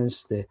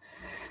maintenance.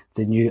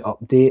 The new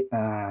update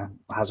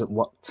hasn't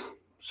worked,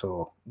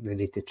 so they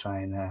need to try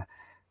and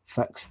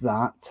fix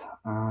that.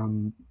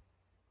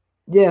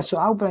 So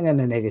I'll bring in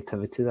the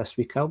negativity this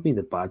week. I'll be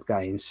the bad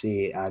guy and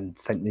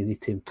think they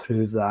need to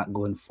improve that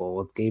going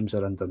forward. Games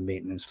are under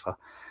maintenance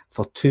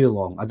for too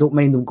long. I don't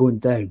mind them going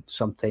down.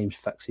 Sometimes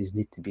fixes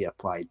need to be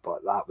applied,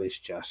 but that was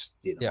just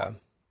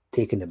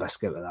taking the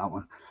biscuit with that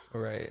one.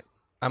 Right.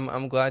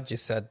 I'm glad you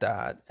said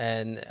that,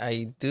 and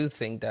I do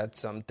think that's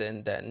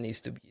something that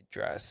needs to be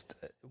addressed.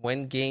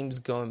 When games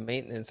go in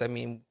maintenance, I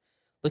mean,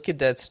 look at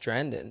Death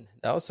Stranding.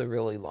 That was a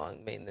really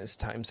long maintenance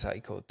time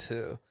cycle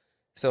too.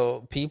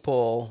 So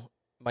people,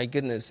 my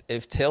goodness,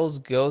 if Tales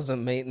goes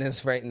in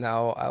maintenance right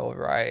now, I will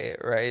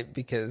riot, right?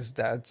 Because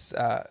that's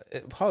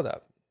hold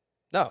up,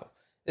 no,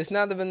 it's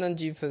not even on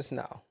GeForce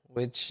Now,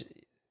 which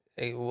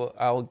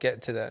I'll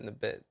get to that in a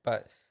bit.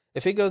 But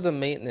if it goes in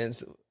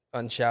maintenance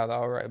on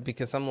Shadow, right?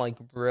 Because I'm like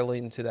really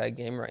into that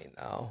game right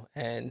now,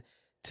 and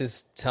to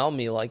tell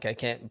me like I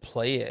can't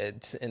play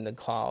it in the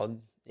cloud,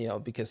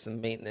 because of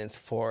maintenance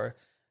for,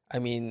 I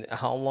mean,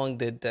 how long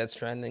did Death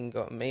Stranding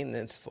go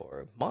maintenance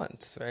for?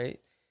 Months, right?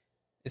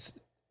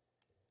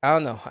 I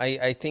don't know.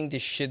 I think there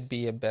should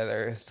be a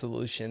better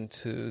solution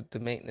to the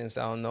maintenance.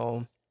 I don't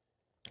know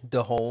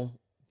the whole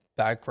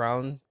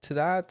background to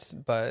that,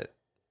 but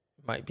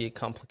it might be a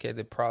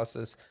complicated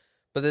process.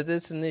 But it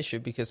is an issue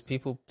because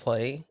people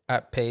pay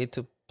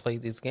to play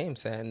these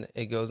games, and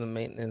it goes in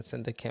maintenance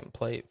and they can't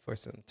play it for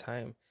some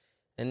time.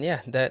 And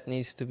yeah, that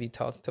needs to be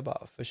talked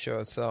about for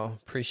sure. So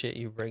appreciate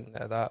you bringing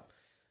that up.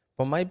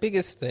 But my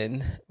biggest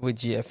thing with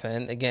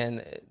GFN,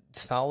 again,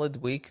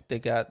 solid week. They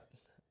got,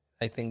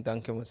 I think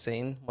Duncan was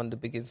saying, one of the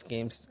biggest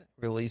games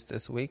released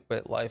this week,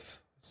 but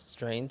Life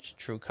Strange,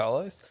 True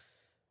Colors.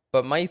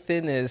 But my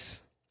thing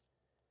is,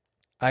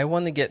 I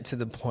want to get to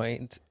the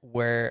point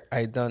where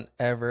I don't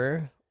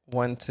ever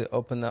want to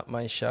open up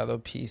my Shadow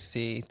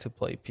PC to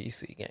play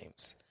PC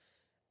games.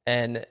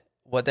 And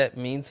what that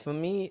means for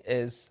me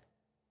is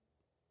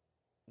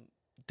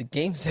the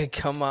games that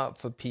come out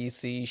for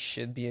PC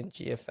should be in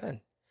GFN.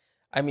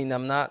 I mean,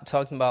 I'm not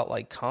talking about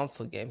like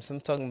console games.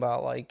 I'm talking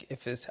about like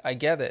if it's, I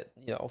get it,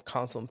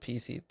 console and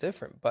PC are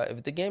different. But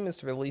if the game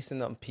is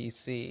releasing on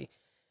PC,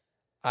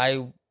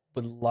 I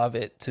would love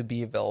it to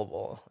be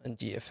available in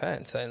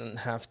GFN, so I don't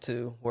have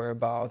to worry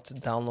about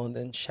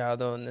downloading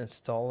Shadow and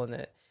installing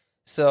it.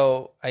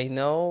 So I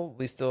know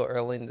we're still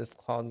early in this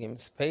cloud game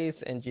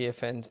space, and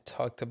GFN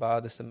talked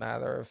about it's a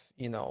matter of,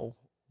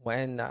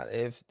 when, not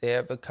if they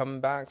ever come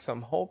back. So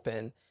I'm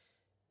hoping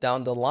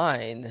down the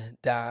line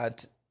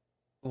that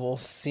we'll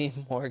see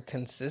more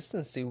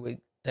consistency with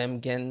them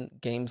getting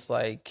games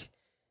like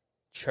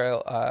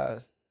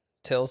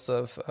Tales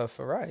of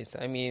Arise.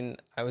 I mean,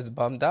 I was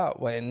bummed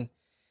out when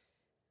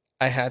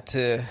I had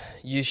to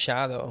use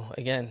Shadow.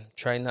 Again,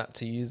 try not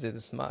to use it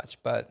as much.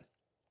 But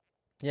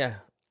yeah,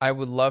 I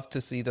would love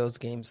to see those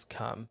games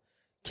come.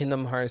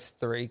 Kingdom Hearts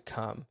 3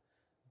 come.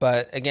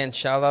 But again,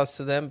 shout outs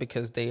to them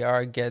because they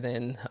are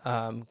getting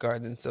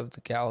Guardians of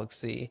the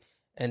Galaxy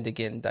and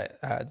again,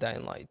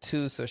 Dying Light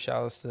 2. So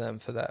shout outs to them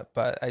for that.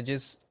 But I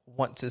just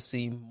want to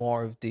see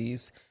more of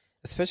these,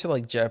 especially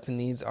like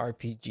Japanese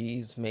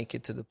RPGs, make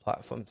it to the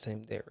platform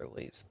same day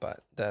release.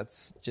 But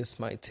that's just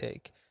my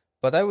take.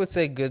 But I would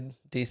say good,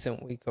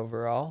 decent week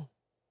overall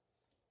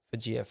for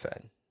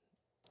GFN.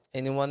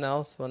 Anyone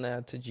else want to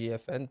add to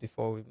GFN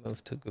before we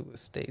move to Google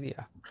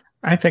Stadia?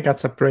 I think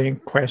that's a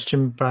brilliant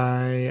question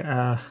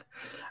by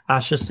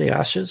Ashes to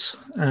Ashes,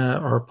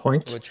 or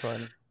Point. Which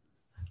one?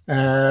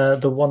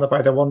 The one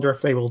about, I wonder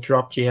if they will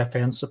drop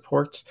GFN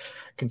support,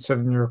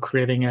 considering you're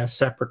creating a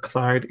separate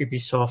cloud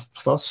Ubisoft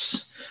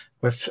Plus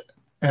with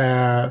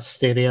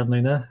Stadia and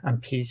Luna,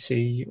 and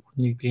PC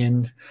only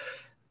being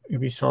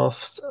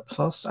Ubisoft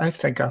Plus. I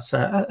think that's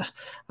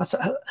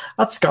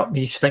got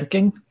me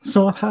thinking.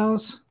 So it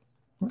has,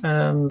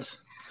 and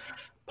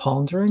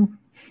pondering.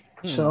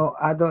 So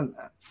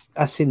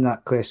I seen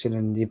that question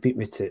and you beat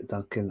me to it,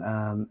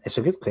 Duncan. It's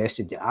a good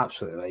question. You're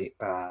absolutely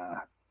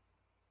right.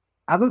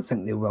 I don't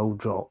think they will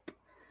drop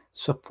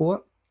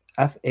support.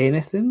 If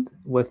anything,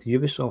 with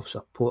Ubisoft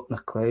supporting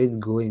the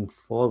cloud going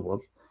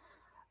forward,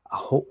 I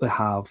hope we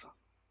have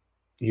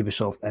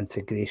Ubisoft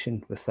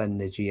integration within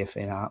the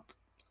GFN app.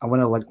 I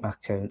want to link my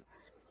account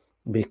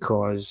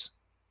because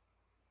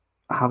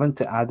having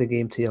to add a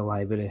game to your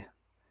library,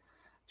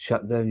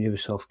 shut down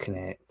Ubisoft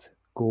Connect,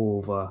 go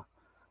over,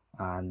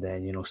 and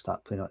then,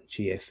 start playing on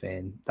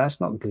GFN. That's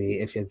not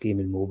great if you're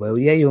gaming mobile.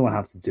 Yeah, you only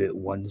have to do it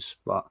once,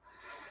 but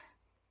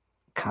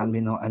can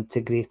we not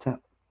integrate it?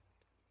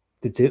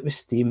 They do it with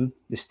Steam.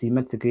 The Steam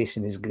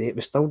integration is great.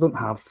 We still don't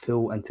have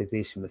full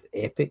integration with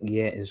Epic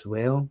yet as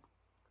well.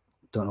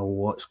 Don't know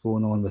what's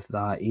going on with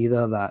that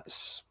either.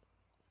 That's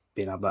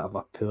been a bit of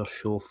a poor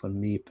show for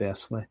me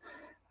personally.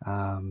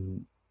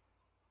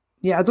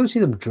 Yeah, I don't see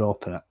them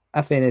dropping it.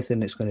 If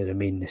anything, it's going to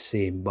remain the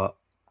same, but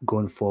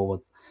going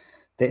forward,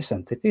 let's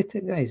integrate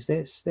it, guys.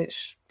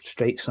 Let's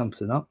strike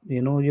something up.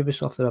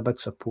 Ubisoft are a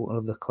big supporter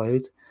of the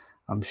cloud.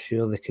 I'm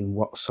sure they can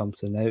work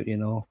something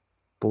out,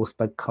 both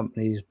big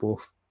companies,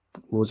 both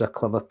loads of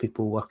clever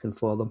people working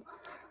for them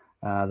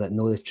that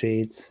know the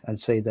trade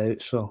inside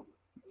out. So,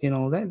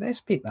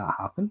 let's make that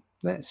happen.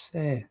 Let's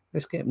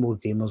get more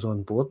gamers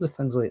on board with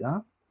things like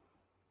that.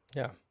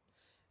 Yeah.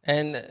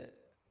 And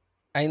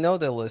I know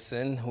they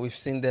listen. We've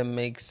seen them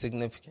make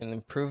significant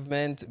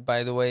improvement.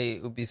 By the way,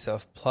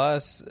 Ubisoft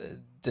Plus,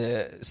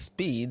 the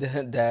speed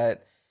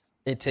that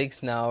it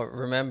takes now,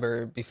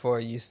 remember before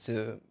it used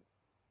to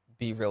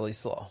be really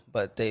slow,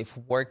 but they've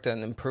worked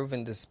on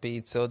improving the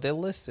speed, so they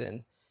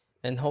listen.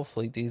 And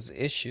hopefully these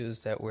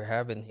issues that we're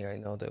having here, I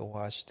know they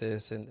watch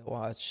this and they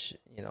watch,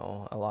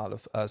 a lot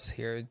of us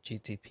here at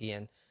GTP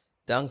and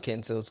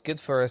Duncan, so it's good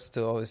for us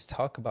to always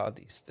talk about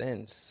these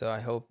things. So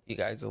I hope you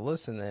guys are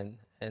listening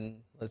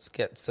and let's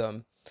get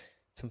some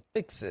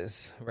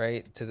fixes,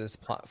 right, to this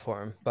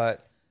platform.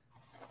 But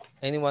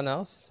anyone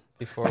else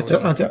before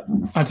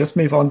I'll just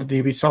move on to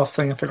the Ubisoft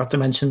thing. I forgot to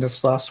mention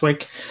this last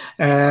week.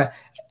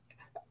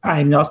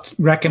 I'm not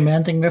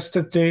recommending this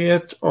to do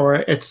it,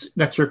 or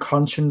let your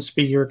conscience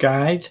be your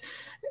guide.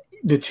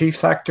 The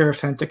two-factor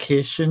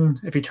authentication,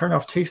 if you turn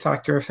off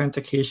two-factor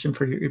authentication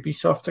for your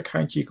Ubisoft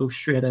account, you go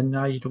straight in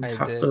now. You don't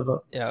have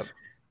to. Yeah,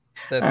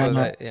 that's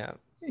what yeah.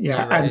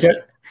 Right.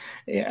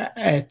 And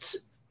it's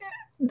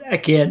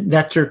again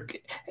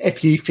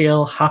if you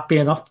feel happy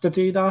enough to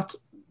do that,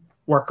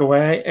 work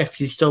away.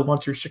 If you still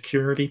want your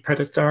security,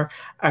 put it there.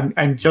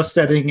 I'm just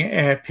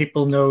letting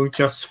people know,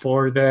 just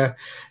for the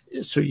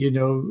So,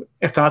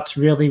 if that's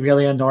really,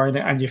 really annoying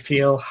and you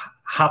feel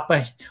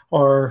happy,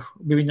 or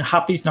maybe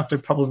happy is not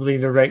probably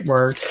the right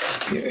word,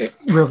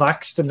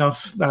 relaxed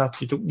enough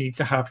that you don't need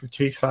to have your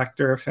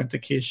two-factor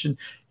authentication,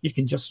 you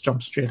can just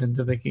jump straight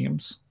into the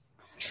games.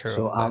 True.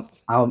 So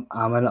I'm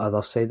on the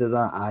other side of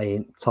that. I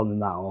ain't turning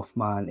that off,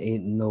 man.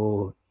 Ain't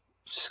no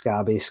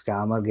scabby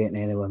scammer getting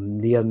anywhere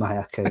near my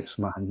accounts,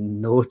 man.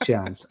 No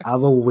chance. I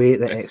will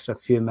wait the extra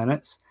few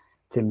minutes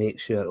to make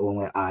sure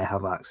only I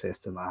have access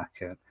to my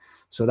account.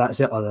 So that's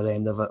the other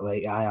end of it.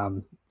 Like, I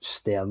am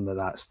stern with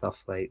that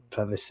stuff. Like,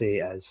 privacy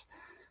is,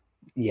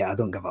 I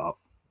don't give it up.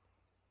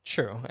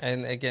 True.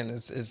 And again,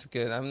 it's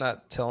good. I'm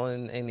not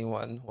telling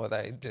anyone what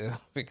I do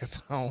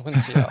because I don't want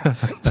y'all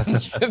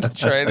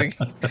try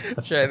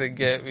to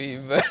get me.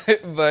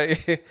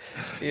 But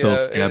you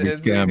Those know, scabby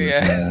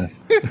scammers, man.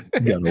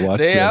 You gotta watch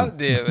they them. out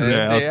there,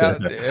 man. They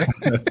out there.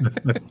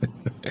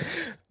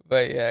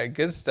 But yeah,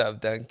 good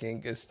stuff,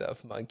 Duncan. Good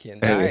stuff, Monkey.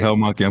 And Hey, Hell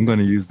Monkey, I'm going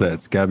to use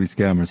that. Scabby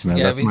scammers, man.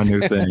 Scabby That's my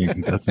new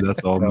thing.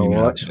 That's all Go me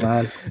now. watch,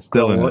 man.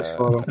 Still Go in watch it.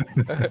 for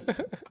them.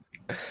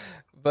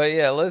 But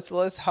yeah,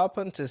 let's hop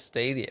onto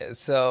Stadia.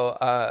 So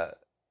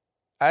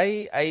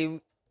I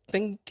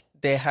think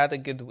they had a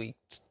good week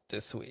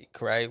this week,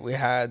 right? We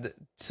had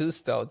 2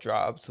 stealth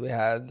drops. We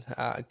had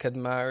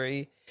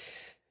Katamari.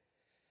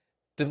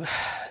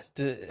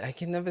 I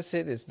can never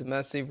say this. The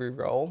massive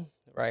reroll,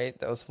 right?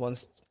 That was one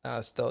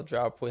stealth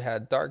drop. We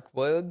had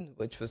Darkwood,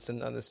 which was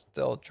another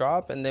stealth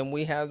drop, and then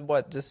we had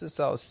this is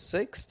our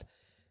 6th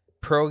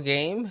pro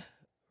game,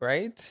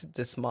 right?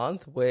 This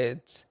month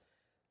with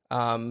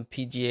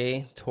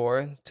PGA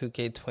Tour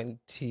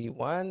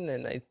 2K21,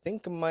 and I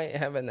think I might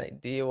have an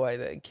idea why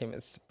that came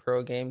as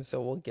pro game,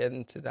 so we'll get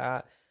into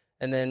that.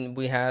 And then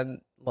we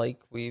had,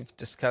 like we've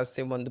discussed,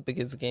 one of the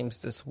biggest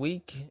games this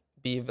week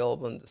be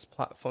available on this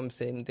platform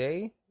same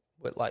day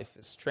with Life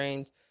is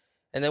Strange.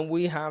 And then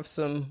we have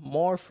some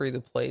more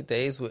free-to-play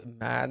days with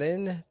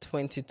Madden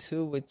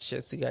 22, which,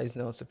 as you guys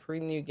know, is a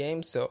pretty new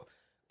game, so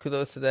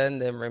kudos to them.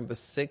 Then Rainbow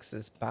Six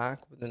is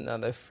back with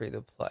another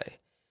free-to-play.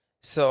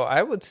 So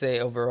I would say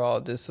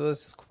overall, this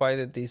was quite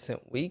a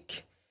decent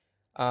week.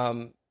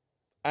 I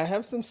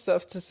have some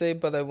stuff to say,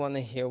 but I want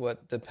to hear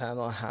what the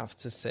panel have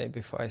to say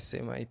before I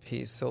say my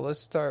piece. So let's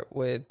start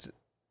with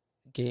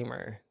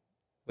Gamer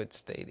with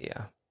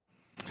Stadia.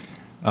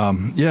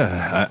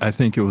 I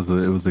think it was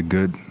a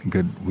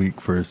good week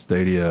for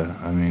Stadia.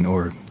 I mean,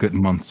 or good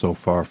month so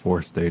far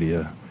for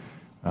Stadia.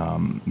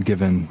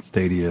 Given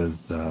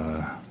Stadia's,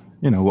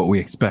 what we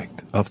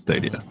expect of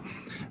Stadia.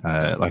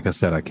 Like I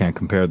said, I can't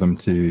compare them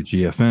to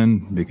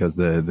GFN because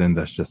then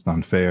that's just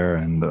unfair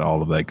and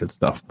all of that good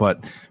stuff.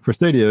 But for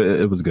Stadia,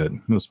 it was good.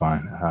 It was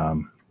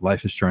fine.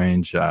 Life is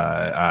Strange.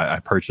 I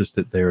purchased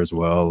it there as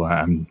well.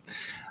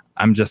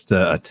 I'm just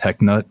a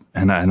tech nut,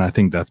 and I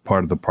think that's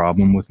part of the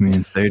problem with me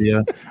in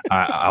Stadia.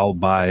 I'll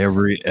buy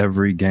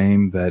every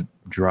game that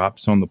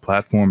drops on the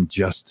platform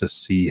just to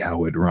see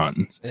how it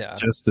runs,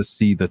 just to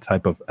see the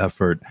type of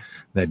effort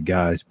that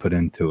guys put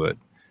into it.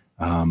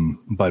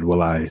 But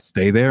will I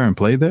stay there and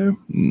play there?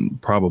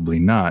 Probably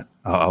not.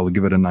 I'll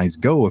give it a nice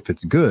go if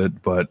it's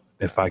good, but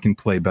if I can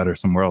play better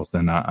somewhere else,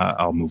 then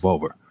I'll move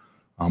over.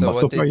 I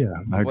agree.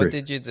 What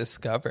did you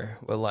discover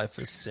with Life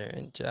is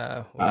Strange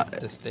with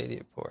the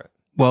Stadia port?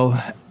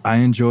 Well, I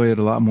enjoy it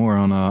a lot more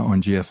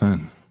on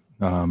GFN.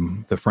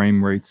 The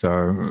frame rates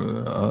are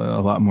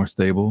a lot more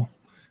stable.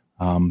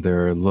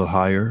 They're a little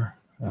higher.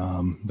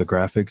 The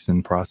graphics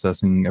and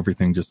processing,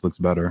 everything just looks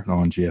better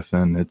on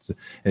GFN.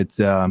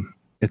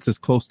 It's as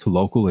close to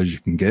local as you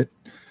can get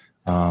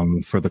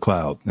for the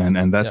cloud.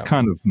 And that's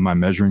kind of my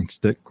measuring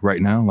stick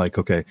right now. Like,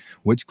 okay,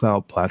 which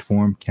cloud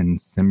platform can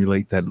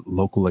simulate that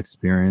local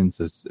experience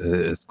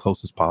as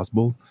close as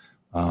possible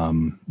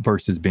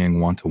versus being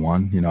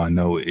one-to-one? I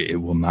know it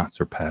will not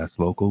surpass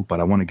local, but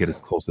I want to get as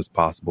close as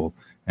possible.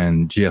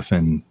 And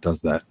GFN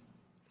does that.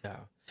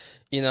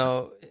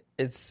 Yeah.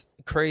 It's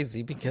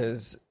crazy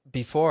because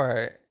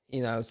before,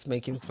 I was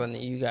making fun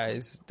of you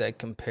guys that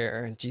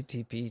compare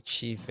GTP,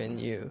 Chief, and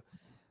you.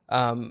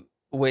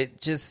 With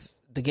just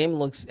the game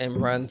looks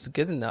and runs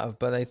good enough,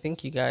 but I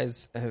think you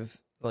guys have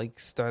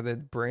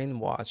started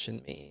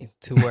brainwashing me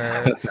to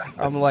where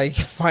I'm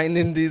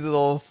finding these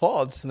little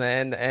faults,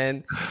 man.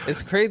 And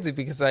it's crazy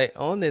because I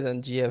own it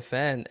on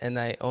GFN and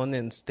I own it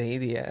in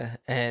Stadia.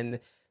 And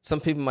some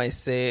people might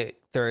say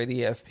 30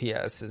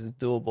 FPS is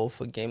doable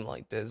for a game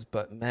like this,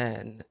 but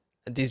man,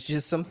 there's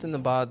just something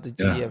about the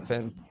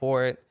GFN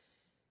port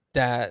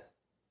that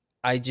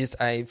I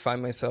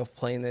find myself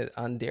playing it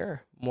on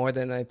there more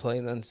than I play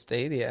it on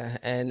Stadia,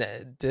 and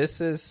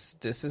this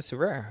is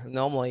rare.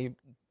 Normally,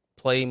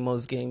 play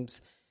most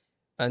games,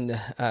 and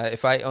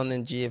if I own a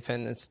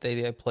GFN and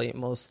Stadia, I play it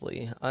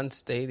mostly on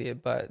Stadia.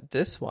 But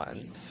this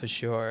one, for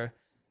sure,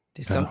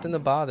 there's something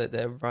about it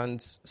that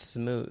runs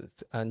smooth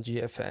on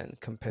GFN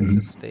compared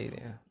to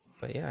Stadia.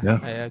 But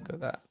I echo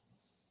that.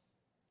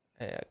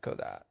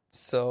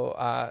 So,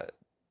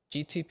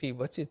 GTP,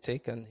 what's your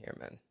take on here,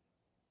 man?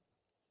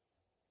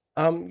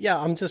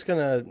 I'm just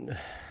gonna.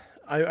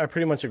 I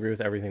pretty much agree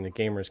with everything that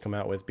gamers come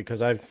out with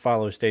because I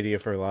follow Stadia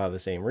for a lot of the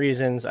same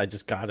reasons. I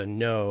just got to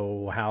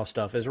know how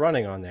stuff is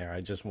running on there.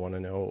 I just want to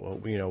know,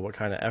 what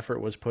kind of effort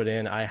was put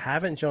in. I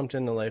haven't jumped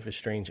into Life is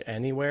Strange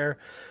anywhere.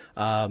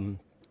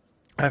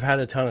 I've had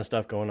a ton of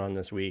stuff going on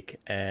this week,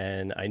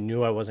 and I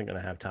knew I wasn't going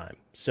to have time.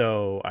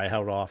 So I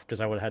held off because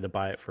I would have had to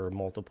buy it for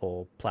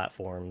multiple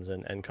platforms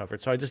and cover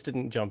it. So I just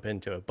didn't jump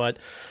into it. But,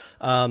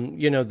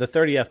 the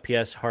 30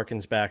 FPS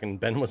harkens back, and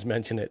Ben was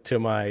mentioning it, to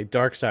my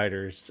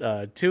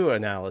Darksiders 2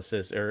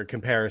 analysis or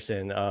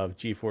comparison of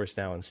GeForce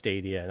Now and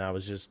Stadia. And I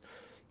was just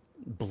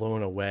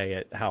blown away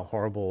at how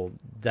horrible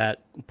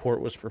that port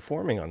was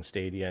performing on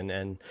Stadia.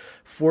 And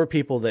for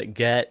people that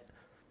get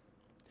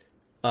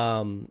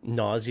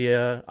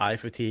nausea, eye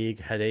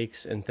fatigue,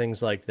 headaches, and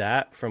things like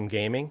that from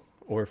gaming,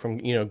 or from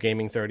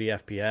gaming 30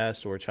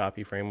 FPS or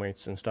choppy frame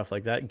rates and stuff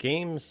like that,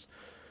 games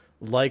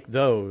like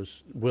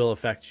those will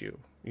affect you.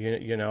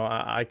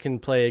 I can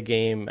play a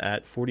game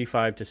at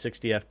 45 to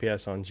 60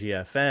 FPS on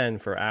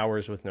GFN for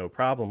hours with no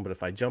problem, but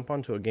if I jump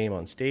onto a game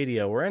on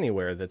Stadia or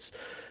anywhere that's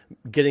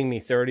getting me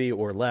 30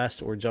 or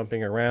less or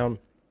jumping around,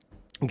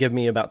 give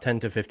me about 10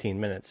 to 15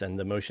 minutes, and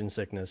the motion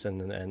sickness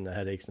and the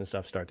headaches and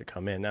stuff start to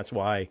come in. That's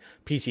why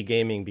PC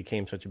gaming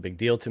became such a big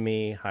deal to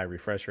me, high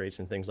refresh rates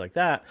and things like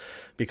that,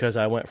 because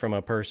I went from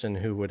a person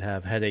who would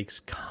have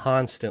headaches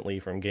constantly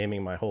from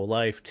gaming my whole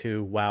life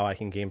to, wow, I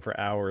can game for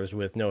hours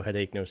with no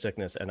headache, no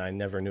sickness, and I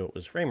never knew it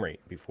was frame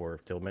rate before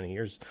till many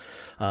years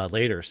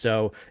later.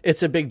 So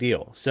it's a big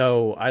deal.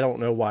 So I don't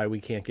know why we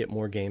can't get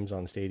more games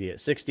on Stadia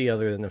at 60,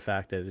 other than the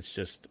fact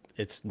that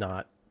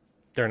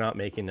they're not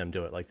making them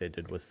do it like they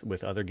did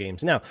with other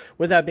games. Now,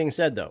 with that being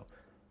said, though,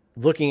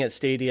 looking at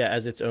Stadia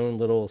as its own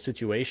little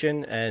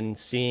situation and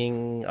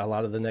seeing a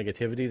lot of the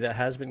negativity that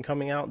has been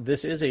coming out,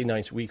 this is a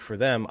nice week for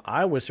them.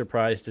 I was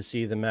surprised to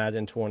see the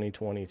Madden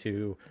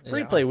 2022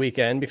 free play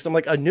weekend, because I'm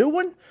like, a new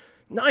one?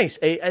 Nice.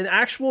 An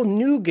actual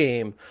new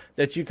game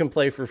that you can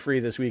play for free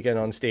this weekend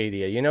on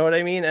Stadia. You know what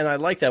I mean? And I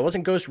like that. It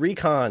wasn't Ghost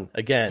Recon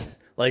again.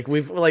 They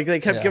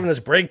kept giving us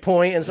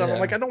Breakpoint and stuff. I'm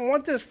like, I don't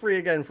want this free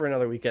again for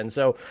another weekend.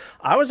 So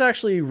I was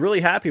actually really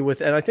happy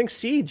with, and I think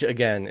Siege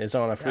again is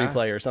on a free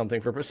play or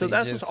something so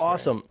that was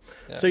awesome.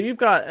 Yeah. So you've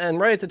got, and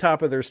right at the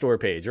top of their store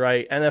page,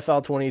 right?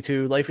 NFL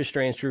 22, Life is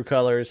Strange, True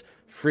Colors,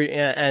 free,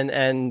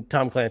 and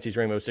Tom Clancy's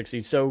Rainbow Six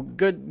Siege. So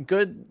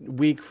good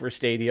week for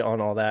Stadia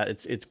on all that.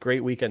 It's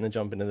great weekend to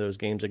jump into those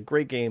games. A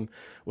great game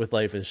with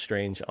Life is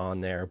Strange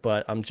on there.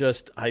 But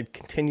I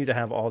continue to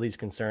have all these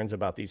concerns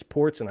about these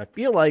ports, and I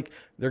feel like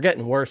they're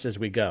getting worse as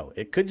we go.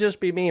 It could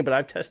just be me, but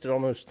I've tested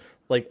almost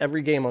like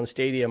every game on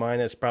Stadia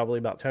minus probably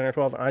about 10 or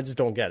 12, and I just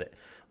don't get it.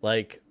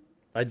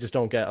 I just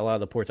don't get a lot of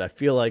the ports. I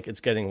feel like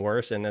it's getting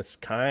worse, and it's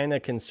kind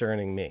of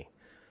concerning me.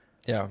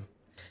 Yeah.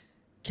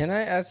 Can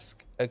I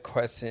ask a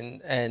question?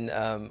 And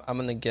I'm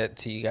going to get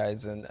to you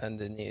guys on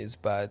the news,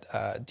 but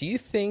do you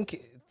think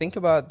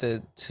about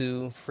the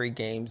 2 free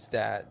games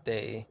that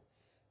they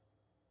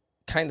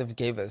kind of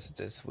gave us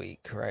this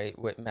week, right?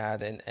 With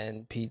Madden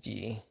and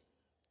PG,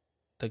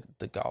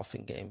 the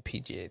golfing game,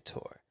 PGA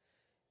Tour.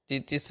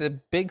 It's a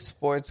big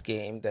sports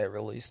game that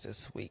released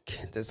this week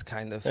that's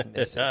kind of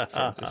missing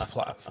from this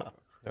platform,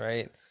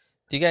 right?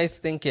 Do you guys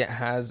think it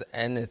has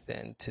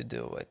anything to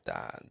do with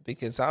that?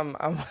 Because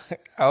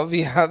I'll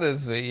be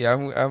honest with you,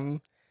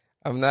 I'm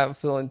not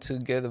feeling too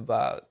good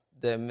about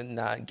them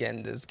not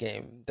getting this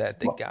game that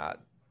they got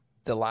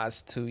the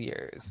last 2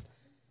 years.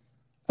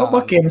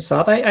 What games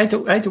are they? I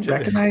don't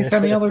recognize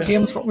any other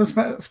games. What was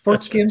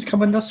sports games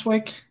coming this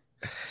week?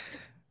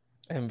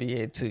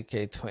 NBA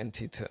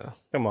 2K22.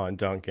 Come on,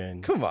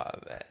 Duncan. Come on,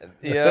 man.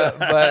 Yeah,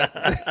 but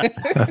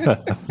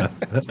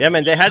yeah,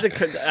 man, they had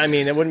to. I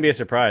mean, it wouldn't be a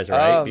surprise,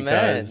 right?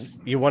 Because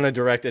you want to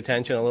direct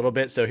attention a little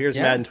bit. So here's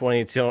Madden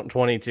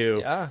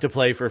 22 to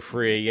play for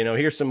free.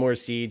 Here's some more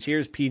Siege.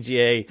 Here's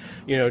PGA,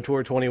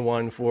 Tour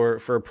 21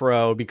 for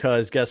Pro.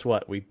 Because guess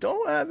what? We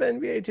don't have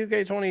NBA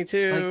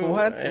 2K22.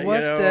 Like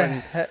what the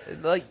heck?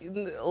 Like,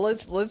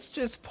 let's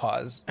just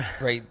pause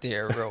right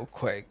there real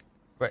quick.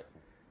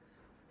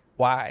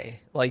 Why?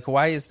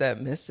 Why is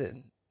that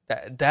missing?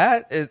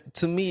 That is,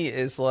 to me,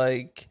 is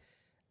like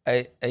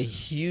a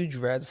huge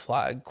red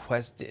flag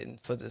question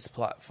for this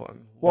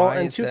platform. Well,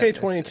 and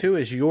 2K22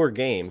 is your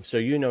game, so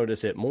you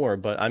notice it more.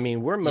 But I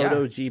mean, we're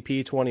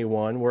MotoGP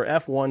 21, we're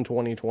F1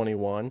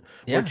 2021,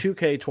 we're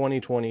 2K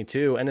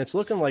 2022, and it's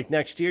looking like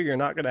next year you're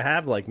not going to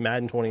have like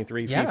Madden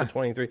 23, FIFA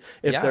 23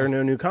 if there are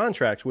no new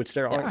contracts, which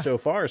there aren't so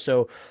far.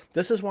 So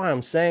this is why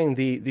I'm saying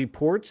the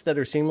ports that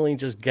are seemingly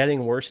just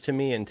getting worse to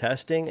me in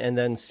testing, and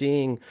then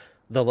seeing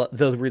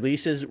the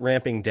releases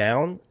ramping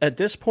down at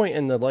this point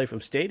in the life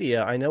of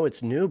Stadia. I know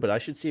it's new, but I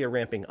should see it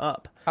ramping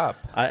up.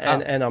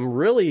 And I'm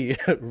really,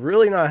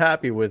 really not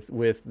happy with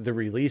the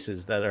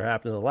releases that are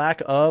happening, the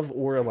lack of,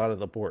 or a lot of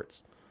the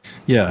ports.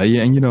 Yeah,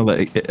 and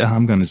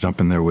I'm going to jump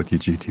in there with you,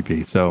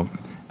 GTP. So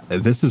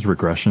this is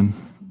regression.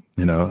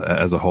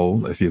 As a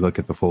whole, if you look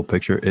at the full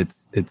picture,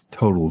 it's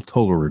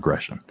total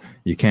regression.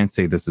 You can't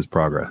say this is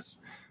progress.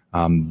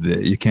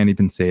 You can't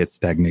even say it's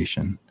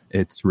stagnation.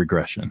 It's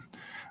regression.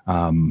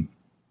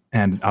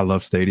 And I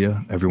love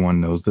Stadia.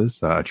 Everyone knows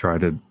this. I try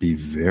to be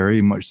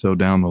very much so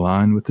down the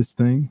line with this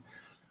thing.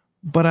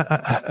 But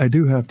I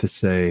do have to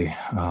say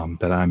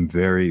that I'm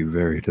very,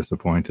 very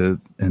disappointed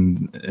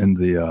in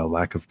the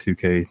lack of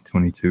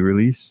 2K22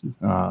 release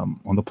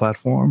on the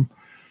platform.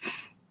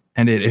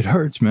 And it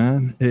hurts,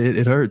 man.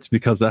 It hurts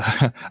because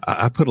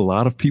I put a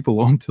lot of people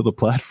onto the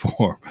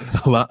platform.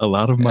 A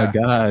lot of my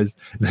guys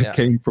that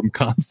came from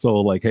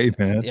console, like, hey,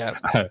 man,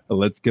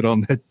 let's get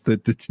on the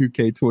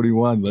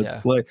 2K21. Let's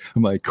play.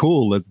 I'm like,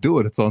 cool, let's do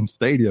it. It's on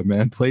Stadia,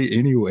 man. Play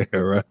anywhere,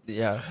 right?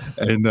 Yeah.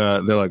 And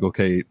they're like,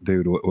 okay,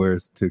 dude,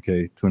 where's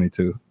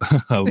 2K22?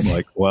 I'm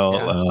like,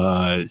 well,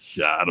 I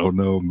don't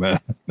know, man.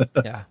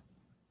 Yeah.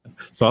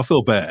 So I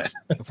feel bad.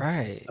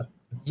 Right.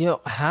 You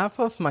know, half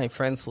of my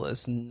friends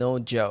list, no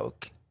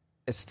joke,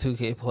 is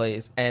 2K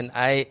plays, and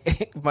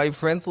my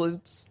friends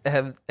list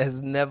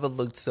has never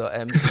looked so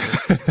empty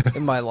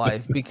in my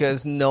life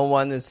because no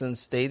one is in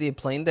Stadia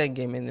playing that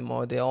game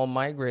anymore. They all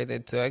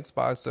migrated to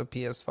Xbox or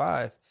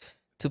PS5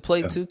 to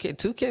play 2K.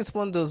 2K is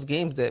one of those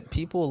games that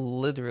people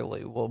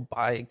literally will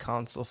buy a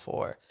console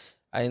for.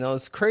 I know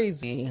it's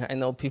crazy. I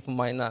know people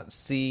might not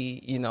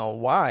see,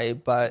 why,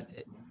 but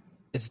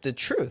it's the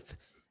truth.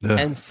 Yeah.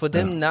 And for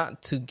them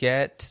not to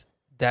get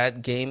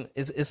that game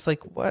it's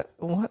like what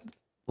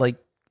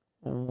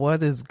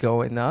is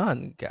going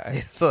on,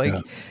 guys? Like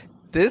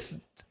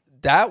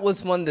that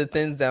was one of the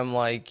things that I'm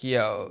like,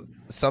 yo,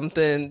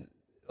 something's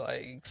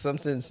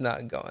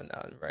not going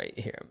on right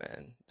here,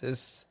 man.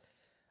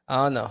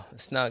 I don't know,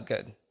 it's not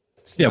good.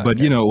 But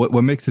good.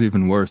 What makes it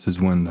even worse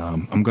is when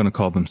I'm going to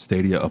call them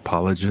Stadia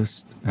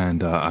apologists,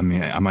 and I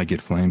might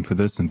get flamed for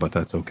this, but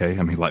that's okay.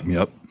 I mean, light me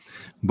up.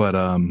 But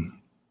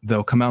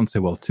they'll come out and say,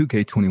 well,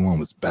 2K21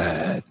 was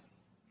bad.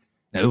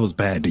 It was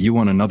bad. Do you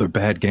want another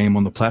bad game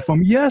on the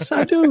platform? Yes,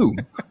 I do.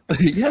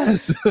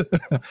 Yes,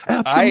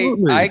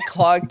 absolutely. I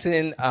clocked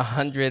in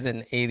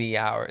 180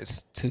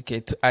 hours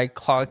 2K. I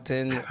clocked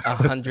in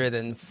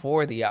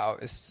 140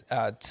 hours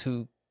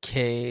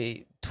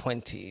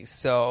 2K20.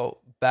 So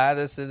bad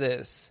as it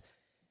is,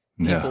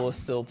 people will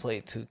still play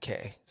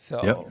 2K.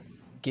 So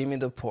give me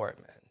the port,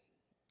 man.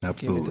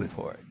 Absolutely. Give me the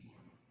port.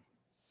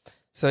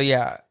 So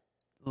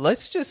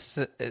let's just.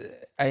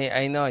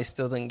 I know I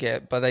still didn't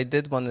get, but I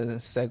did want to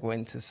segue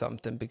into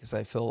something because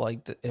I feel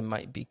like it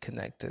might be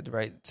connected,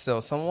 right?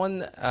 So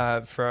someone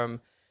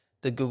from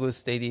the Google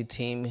Stadia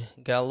team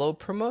got a little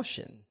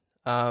promotion.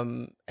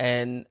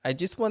 And I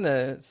just want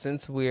to,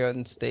 since we're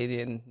on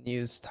Stadia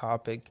news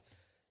topic,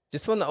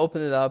 just want to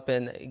open it up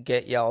and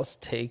get y'all's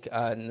take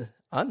on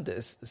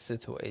this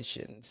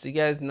situation. So you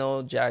guys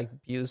know Jack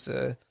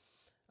Buser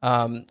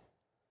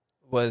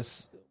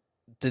was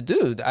the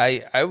dude.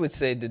 I would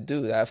say the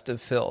dude after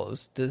Phil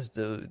was this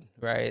dude,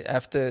 right?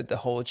 After the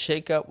whole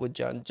shakeup with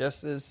John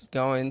Justice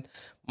going,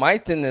 my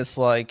thing is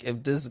like,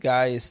 if this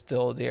guy is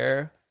still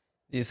there,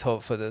 there's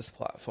hope for this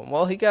platform.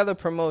 Well, he got a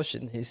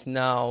promotion. He's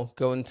now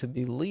going to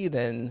be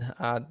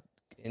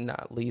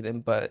not leading,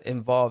 but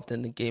involved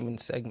in the gaming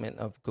segment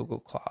of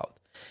Google Cloud.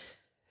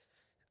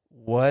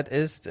 What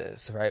is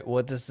this, right?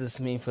 What does this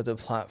mean for the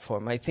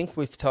platform? I think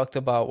we've talked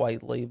about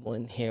white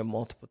labeling here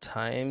multiple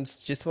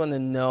times. Just want to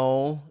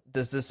know,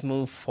 does this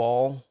move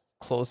fall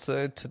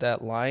closer to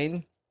that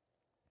line?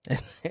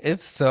 And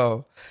if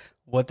so,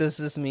 what does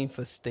this mean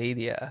for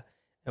Stadia?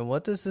 And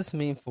what does this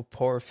mean for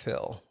poor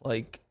Phil?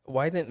 Like,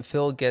 why didn't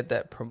Phil get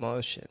that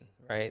promotion,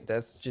 right?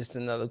 That's just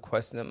another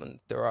question I'm going to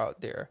throw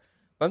out there.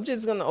 But I'm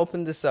just going to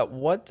open this up.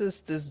 What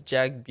does this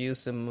Jack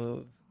Buser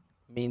move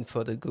mean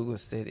for the Google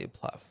Stadia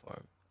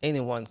platform?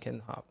 Anyone can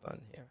hop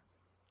on here.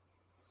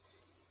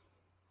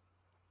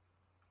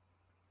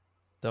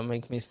 Don't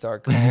make me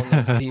start calling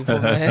them people,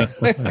 man.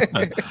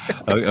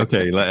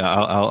 Okay,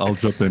 I'll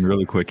jump in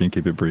really quick and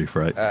keep it brief,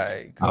 right? All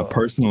right, cool.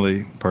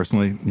 Personally,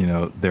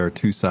 there are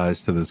two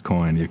sides to this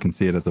coin. You can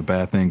see it as a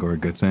bad thing or a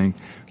good thing.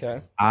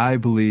 Okay. I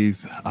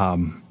believe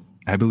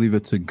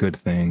it's a good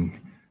thing,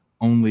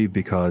 only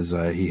because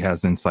he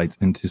has insights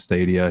into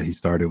Stadia. He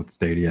started with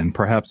Stadia, and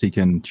perhaps he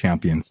can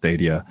champion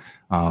Stadia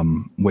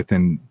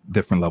within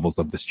different levels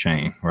of this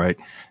chain, right?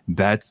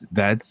 That's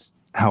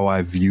how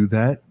I view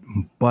that.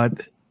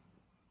 But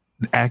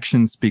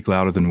actions speak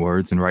louder than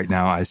words, and right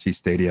now I see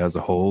Stadia as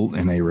a whole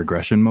in a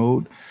regression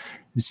mode.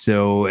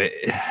 So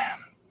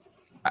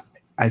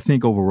I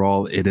think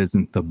overall it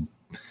isn't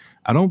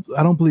I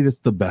don't believe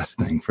it's the best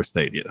thing for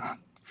Stadia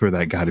for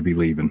that guy to be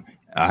leaving.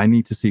 I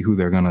need to see who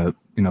they're gonna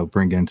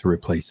bring in to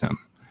replace him,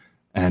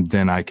 and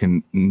then I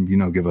can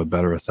give a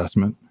better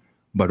assessment.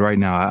 But right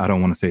now I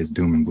don't want to say it's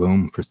doom and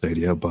gloom for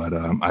Stadia, but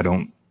I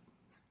don't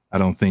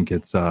think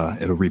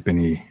it'll reap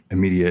any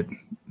immediate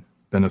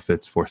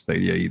benefits for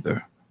Stadia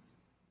either.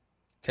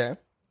 Okay,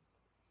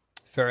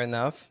 fair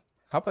enough.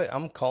 How about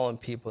I'm calling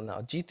people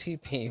now?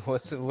 GTP,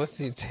 what's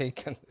your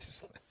take on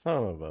this? I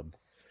don't know, bub.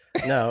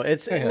 No,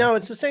 it's no,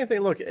 it's the same thing.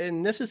 Look,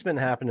 and this has been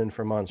happening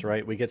for months,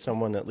 right? We get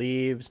someone that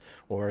leaves,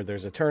 or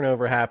there's a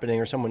turnover happening,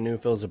 or someone new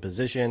fills a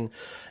position,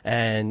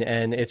 and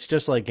it's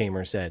just like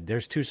Gamer said.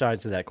 There's two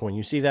sides to that coin.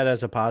 You see that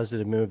as a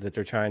positive move that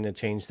they're trying to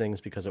change things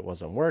because it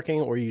wasn't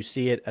working, or you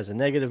see it as a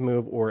negative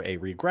move or a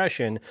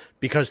regression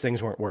because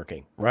things weren't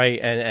working, right?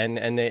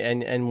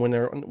 And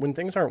when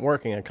things aren't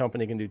working, a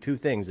company can do two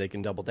things. They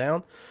can double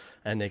down,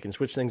 and they can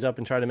switch things up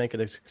and try to make it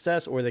a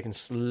success, or they can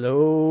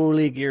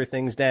slowly gear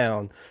things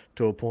down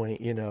to a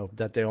point,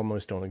 that they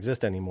almost don't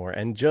exist anymore.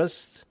 And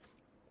just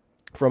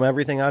from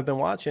everything I've been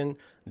watching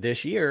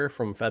this year,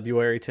 from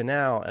February to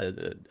now,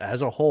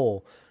 as a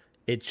whole,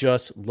 it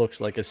just looks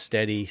like a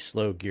steady,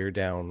 slow gear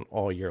down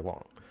all year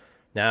long.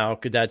 Now,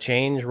 could that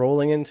change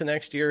rolling into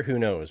next year? Who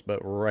knows? But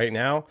right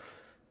now,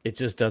 it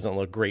just doesn't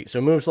look great.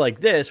 So moves like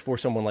this, for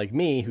someone like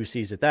me who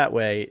sees it that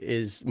way,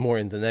 is more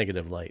in the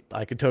negative light.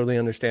 I could totally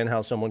understand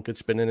how someone could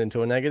spin it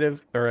into a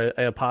negative or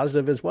a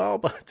positive as well,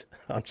 but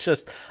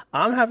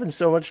I'm having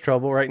so much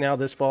trouble right now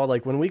this fall.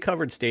 Like when we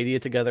covered Stadia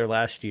together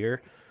last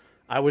year,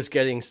 I was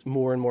getting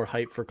more and more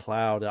hype for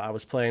cloud. I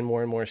was playing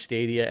more and more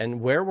Stadia, and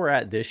where we're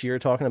at this year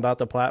talking about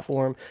the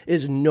platform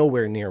is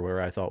nowhere near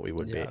where I thought we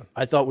would be.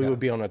 I thought we would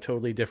be on a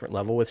totally different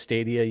level with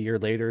Stadia a year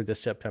later this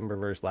September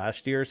versus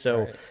last year. So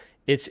right.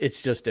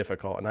 It's just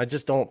difficult, and I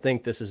just don't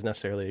think this is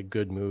necessarily a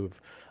good move.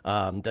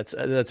 That's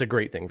a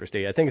great thing for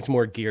Stadia. I think it's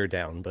more gear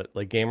down, but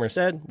like Gamer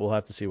said, we'll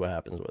have to see what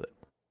happens with it.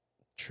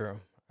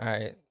 True. All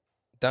right,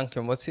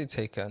 Duncan, what's your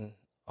take on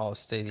all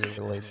Stadia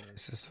related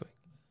news this week?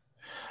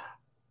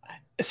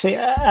 See,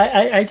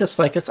 I just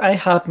like this. I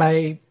had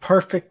my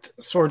perfect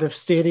sort of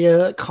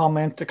Stadia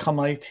comment to come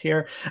out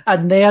here,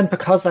 and then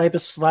because I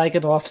was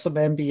slagging off some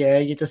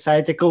NBA, you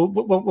decided to go.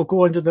 We'll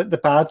go into the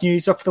bad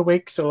news of the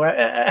week. So,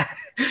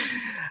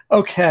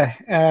 okay,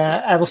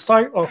 I will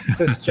start off with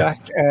this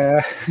Jack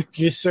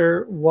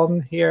Buser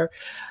one here.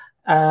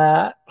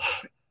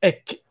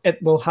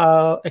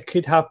 It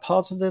could have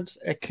positives.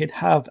 It could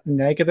have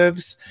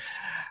negatives.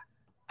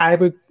 I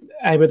would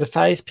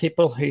advise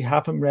people who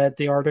haven't read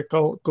the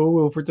article, go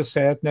over to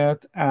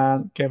ZedNet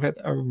and give it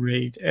a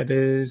read. It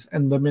is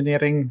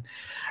illuminating,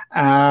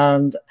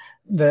 and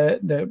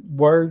the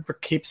word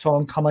that keeps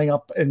on coming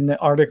up in the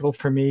article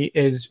for me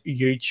is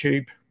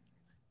YouTube,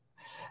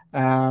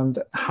 and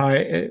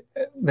how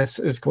this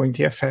is going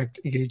to affect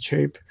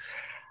YouTube,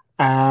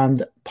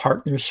 and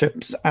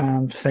partnerships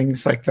and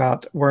things like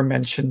that were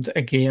mentioned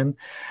again.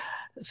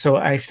 So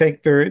I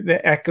think the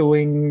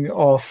echoing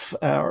of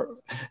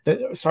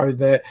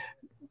the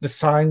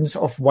signs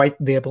of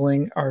white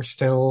labeling are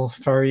still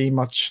very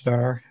much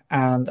there.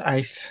 And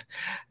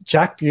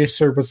Jack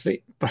Buser was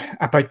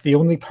about the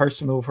only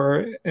person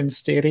over in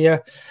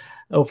Stadia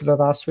over the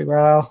last wee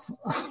while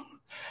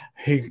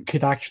who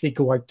could actually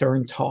go out there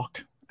and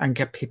talk and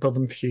get people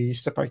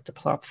infused about the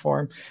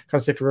platform.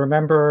 Because if you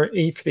remember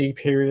E3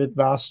 period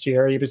last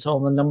year, he was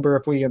on a number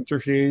of wee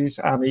interviews,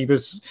 and he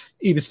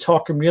was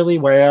talking really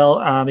well,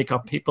 and he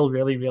got people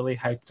really, really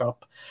hyped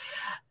up.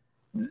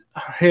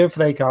 Who have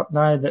they got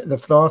now?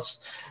 They've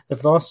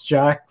lost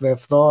Jack,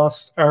 they've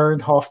lost Aaron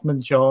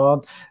Hoffman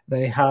John,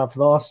 they have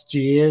lost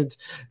Jade,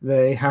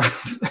 they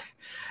have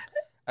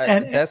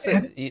that's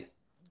a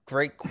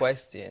great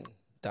question,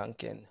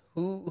 Duncan.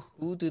 Who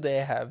do they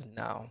have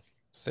now?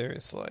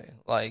 Seriously,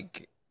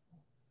 like,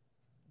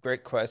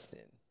 great question.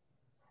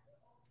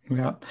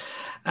 Yeah,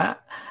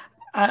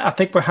 I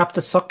think we'll have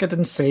to suck it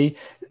and see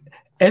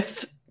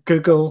if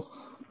Google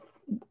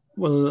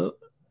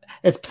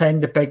is playing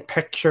the big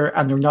picture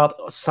and they're not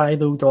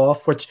siloed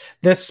off, which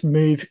this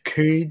move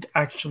could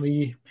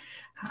actually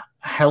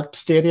help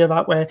Stadia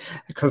that way,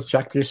 because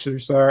Jack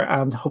Buser's there,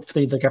 and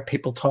hopefully they get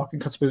people talking,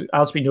 because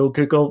as we know,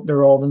 Google,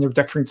 they're all in their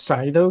different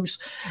silos.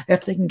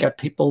 If they can get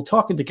people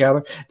talking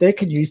together, they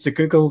can use the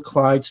Google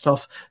Cloud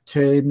stuff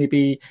to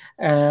maybe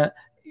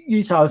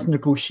use that as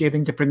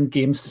negotiating to bring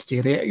games to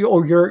Stadia.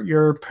 Or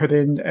you're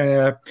putting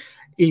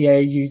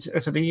EA is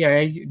it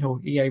EA? No,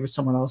 EA was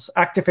someone else.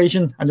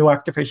 Activision. I know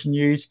Activision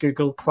used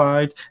Google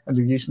Cloud, and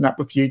they're using that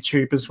with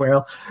YouTube as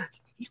well.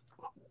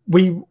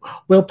 We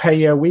will pay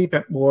you a wee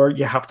bit more.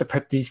 You have to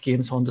put these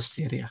games on the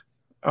Stadia,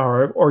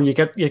 or you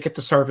get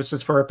the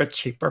services for a bit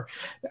cheaper.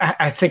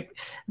 I think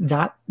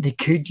that they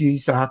could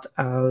use that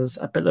as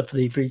a bit of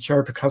leverage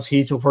here, because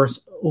he's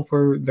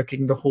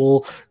overlooking the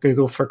whole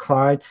Google for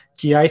Cloud.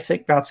 Do I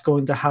think that's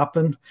going to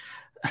happen?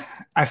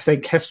 I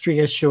think history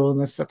has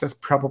shown us that this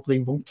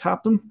probably won't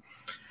happen,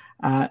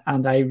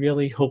 and I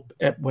really hope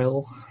it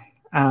will.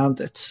 And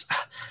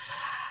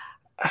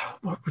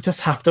we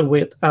just have to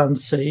wait and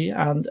see.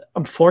 And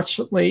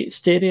unfortunately,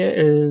 Stadia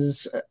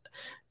is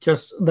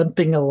just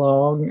limping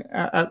along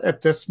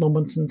at this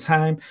moment in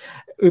time.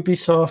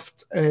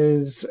 Ubisoft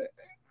is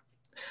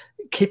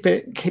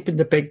keeping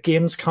the big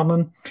games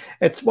coming.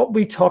 It's what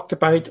we talked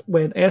about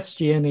when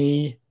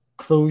SG&E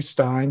closed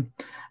down,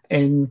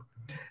 and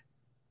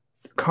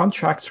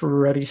contracts were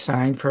already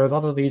signed for a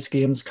lot of these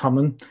games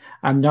coming,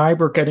 and now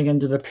we're getting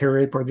into the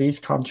period where these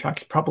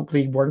contracts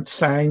probably weren't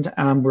signed,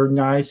 and we're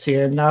now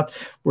seeing that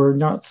we're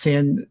not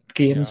seeing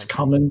games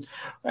coming,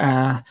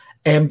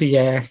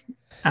 NBA,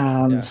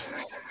 and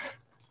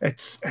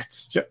it's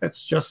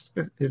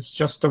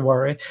just a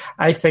worry.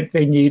 I think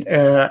they need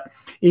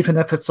even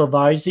if it's a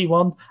lousy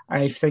one,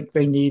 I think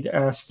they need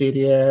a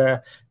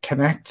Stadia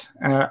Connect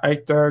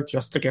out there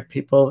just to get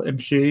people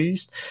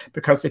infused.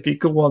 Because if you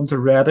go on to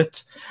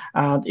Reddit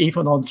and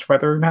even on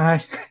Twitter now,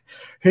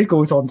 who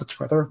goes on to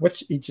Twitter?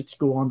 Which idiots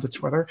go on to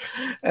Twitter?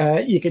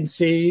 You can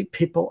see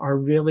people are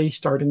really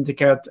starting to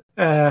get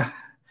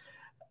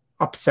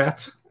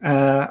upset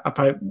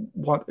about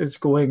what is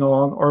going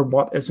on or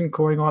what isn't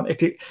going on.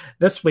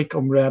 This week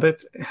on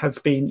Reddit has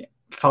been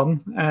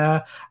fun.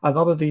 A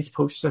lot of these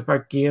posts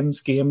about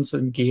games.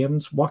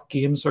 What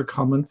games are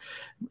coming?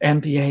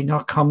 NBA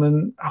not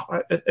coming.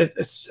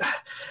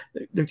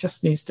 There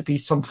just needs to be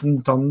something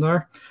done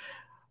there.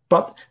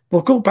 But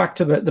we'll go back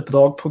to the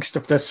blog post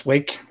of this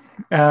week.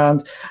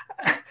 And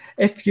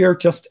if you're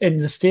just in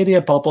the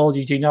Stadia bubble,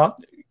 you do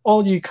not.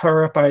 All you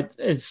care about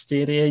is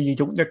Stadia. You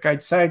don't look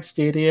outside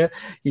Stadia.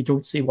 You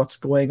don't see what's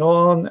going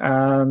on,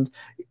 and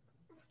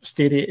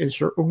Stadia is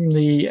your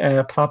only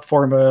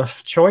platform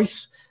of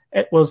choice.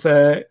 It was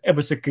a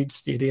good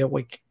Stadia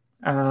week,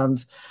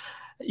 and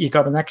you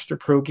got an extra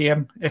pro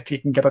game if you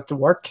can get it to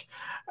work,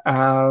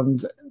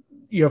 and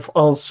you've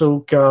also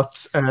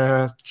got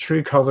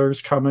True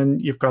Colors coming.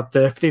 You've got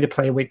the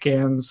free-to-play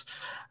weekends.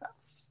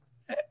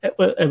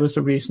 It was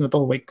a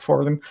reasonable week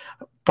for them.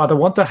 But I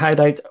want to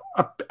highlight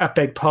a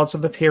big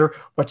positive here,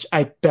 which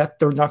I bet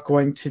they're not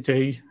going to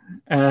do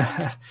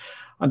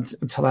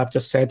until I've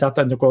just said that,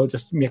 and they're going to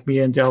just make me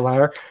into a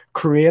liar.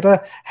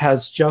 Creata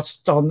has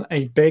just done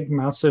a big,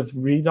 massive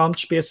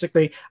relaunch,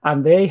 basically,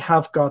 and they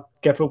have got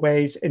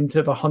giveaways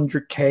into the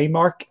 100K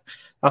mark.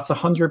 That's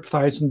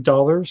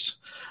 $100,000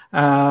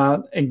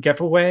 in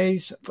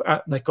giveaways,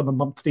 like on a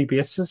monthly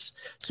basis.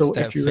 So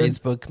if you're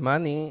Facebook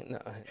money, no.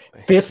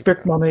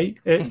 Facebook money,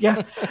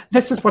 yeah,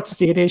 this is what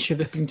Stadia should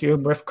have been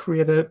doing with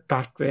Creata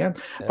back then.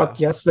 Yeah. But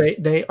yes,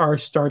 they are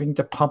starting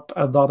to pump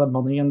a lot of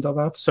money into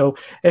that. So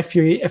if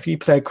you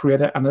play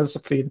Creata, and it's a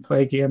free to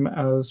play game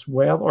as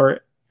well, or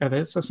it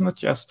is, isn't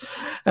it? Yes.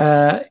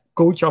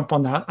 Go jump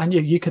on that, and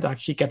you could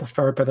actually get a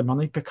fair bit of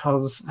money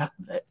because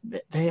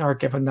they are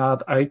giving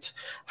that out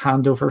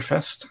hand over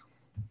fist.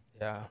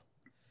 Yeah.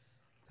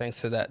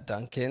 Thanks for that,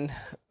 Duncan.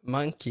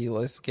 Monkey,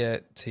 let's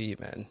get to you,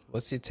 man.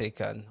 What's your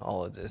take on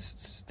all of this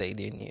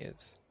Stadia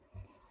news?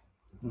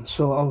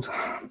 So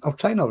I'll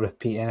try not to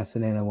repeat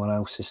anything anyone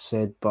else has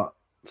said, but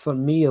for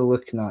me,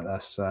 looking at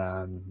this,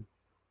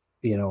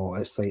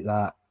 it's like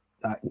that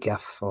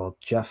GIF or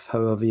GIF,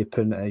 however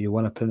you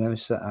want to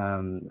pronounce it,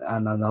 and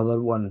another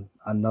one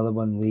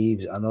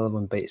leaves, another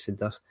one bites the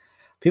dust.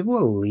 People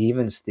are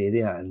leaving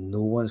Stadia and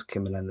no one's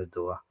coming in the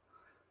door.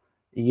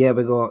 Yeah,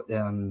 we got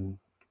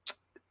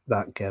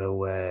that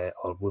girl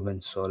or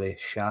woman,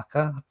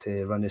 Shaka,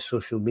 to run the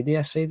social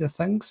media side of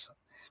things.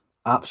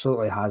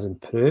 Absolutely has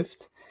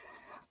improved.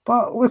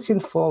 But looking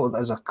forward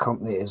as a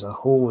company as a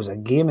whole, as a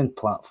gaming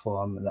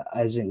platform that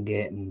isn't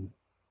getting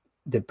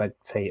the big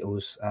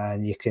titles,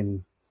 and you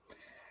can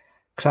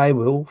cry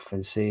wolf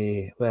and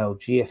say, well,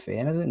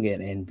 GFN isn't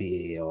getting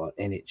NBA or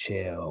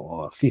NHL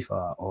or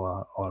FIFA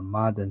or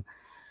Madden,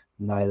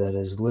 neither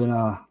is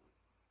Luna.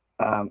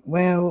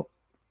 Well,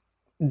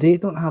 they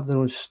don't have their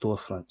own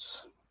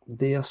storefronts.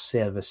 They are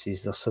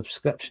services, they're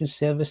subscription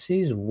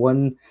services.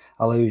 One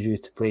allows you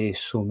to play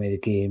so many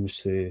games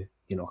through,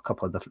 a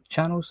couple of different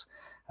channels,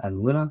 and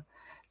Luna.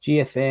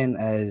 GFN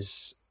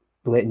is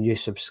letting you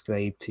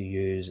subscribe to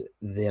use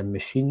their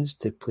machines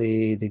to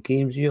play the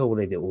games you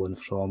already own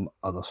from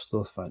other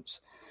storefronts.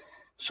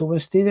 So when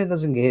Stadia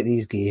doesn't get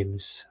these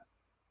games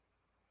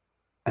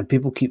and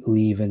people keep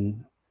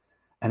leaving,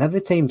 and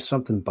every time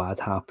something bad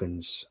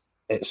happens,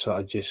 it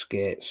sort of just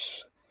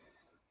gets,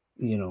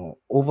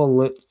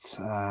 overlooked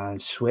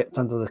and swept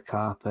under the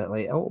carpet,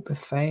 like, oh, it'll be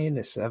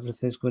fine,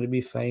 everything's going to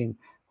be fine.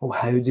 Well,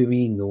 how do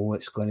we know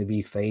it's going to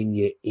be fine?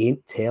 You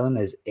ain't telling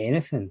us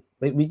anything.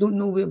 Like, we don't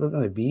know where we're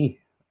going to be,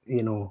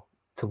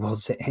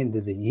 towards the end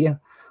of the year.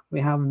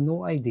 We have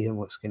no idea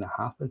what's going to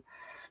happen.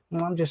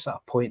 And I'm just at a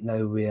point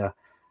now where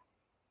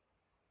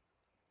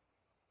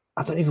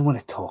I don't even want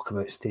to talk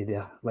about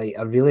Stadia. Like,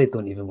 I really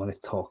don't even want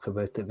to talk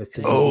about it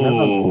because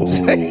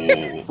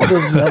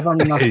there's never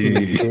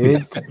nothing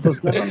good.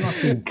 There's never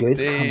nothing good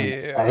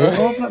coming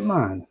out of it,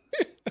 man.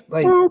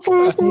 Like,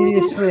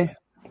 seriously.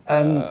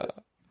 And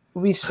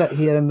we sit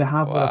here and we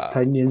have our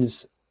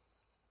opinions,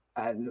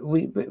 and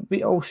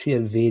we all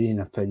share varying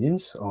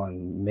opinions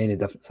on many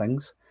different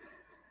things.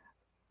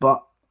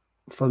 But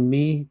for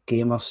me,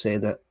 Gamer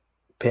said it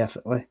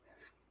perfectly.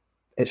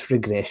 It's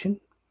regression.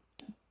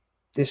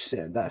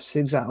 That's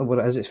exactly what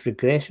it is. It's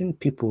regression.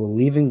 People are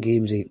leaving,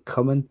 games ain't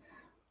coming.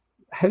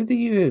 How do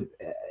you,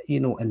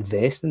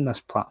 invest in this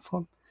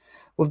platform?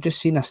 We've just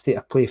seen a state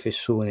of play for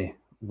Sony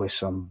with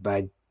some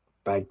big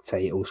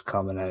titles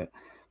coming out,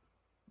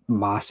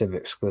 massive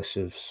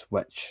exclusives,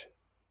 which,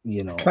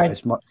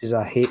 as much as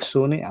I hate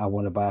Sony, I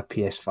want to buy a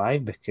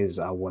PS5 because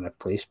I want to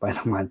play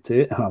Spider-Man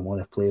 2 and I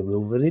want to play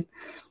Wolverine.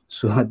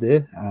 So I do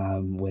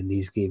when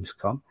these games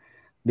come.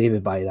 maybe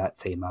by that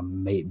time I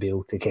might be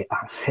able to get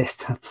access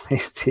to a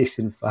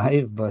PlayStation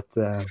 5, but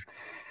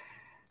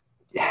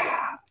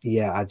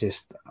yeah,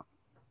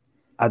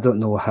 I don't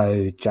know how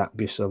Jack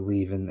Buser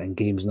leaving and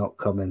games not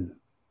coming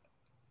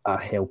are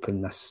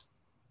helping this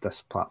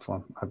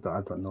platform. I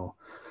don't know.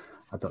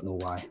 I don't know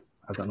why.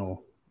 I don't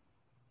know.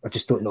 I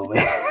just don't know.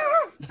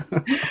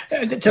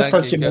 Just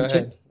as you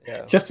mentioned,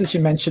 just as you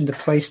mentioned, the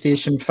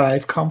PlayStation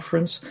 5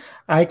 conference,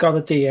 I got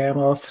a DM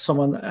of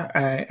someone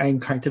I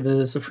encountered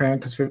as a friend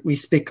because we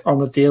speak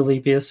on a daily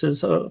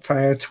basis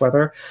via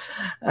Twitter,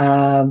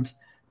 and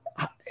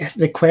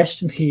the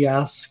question he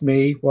asked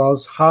me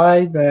was,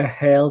 how the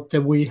hell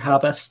do we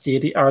have a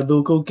Stadia or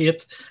logo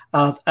gate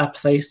at a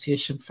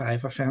PlayStation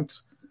 5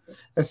 event?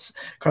 It's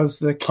because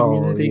the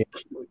community...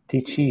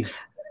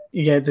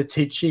 Yeah, the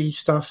Tichy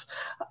stuff.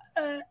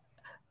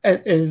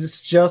 It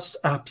is just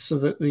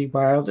absolutely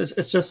wild.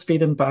 It's just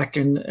feeding back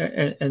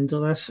into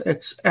this.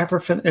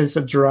 Everything is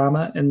a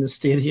drama in the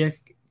Stadia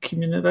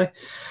community.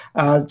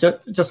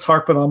 Just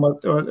harping on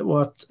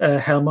what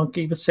Hell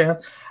Monkey was saying.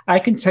 I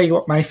can tell you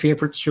what my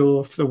favorite show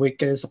of the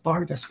week is,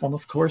 apart this one,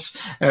 of course,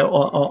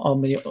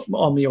 on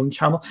my own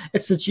channel.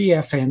 It's the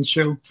GFN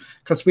show,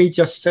 because we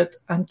just sit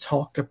and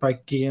talk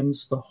about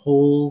games the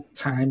whole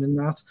time in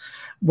that.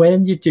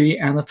 When you do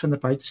anything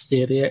about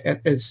Stadia,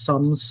 it is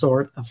some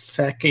sort of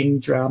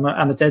fucking drama.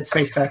 And I did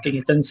say fucking,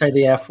 it didn't say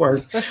the F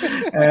word.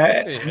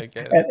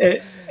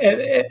 It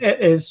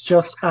is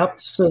just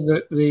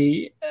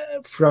absolutely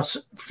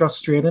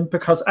frustrating,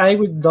 because I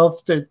would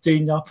love to do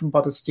nothing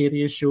but a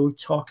Stadia show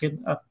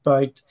talking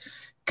about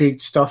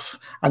good stuff,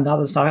 and that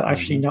is not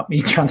actually not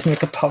me trying to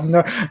make a pun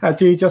there. I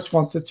do just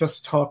want to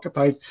just talk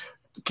about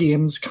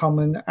games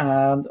coming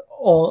and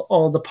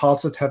all the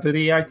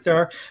positivity out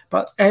there,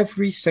 but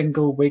every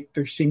single week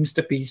there seems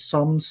to be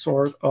some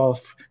sort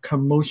of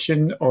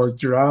commotion or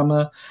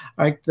drama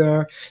out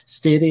there.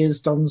 Stadia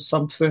has done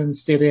something,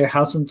 Stadia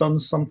hasn't done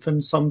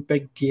something, some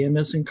big game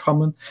isn't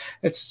coming.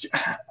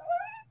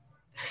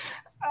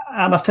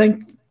 And I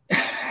think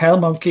Hell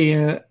Monkey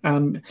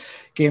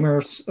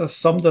Gamers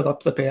summed it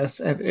up the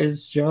best. It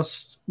is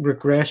just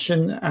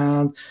regression,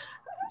 and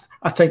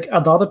I think a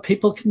lot of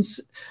people can.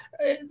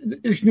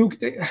 There's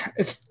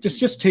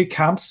just two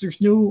camps.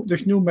 There's no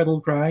middle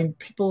ground.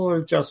 People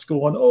are just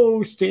going,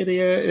 "Oh,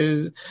 Stadia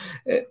is."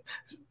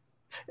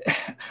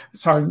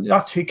 Sorry,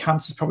 not two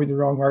camps is probably the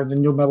wrong word. There's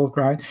no middle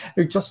ground.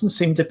 There doesn't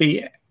seem to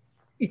be.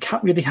 You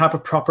can't really have a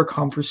proper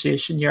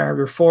conversation. You're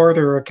either for it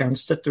or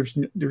against it.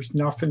 There's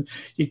nothing.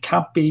 You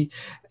can't be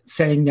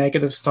saying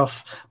negative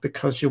stuff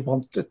because you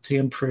want it to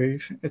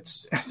improve.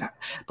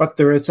 But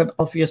there is an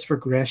obvious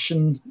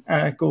regression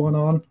going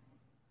on.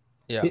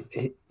 Yeah.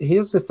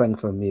 Here's the thing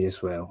for me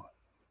as well.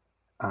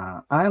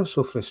 I am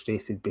so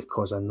frustrated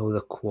because I know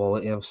the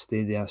quality of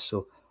Stadia.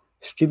 So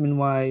streaming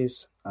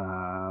wise,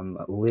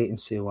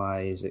 latency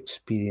wise,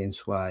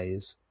 experience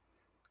wise,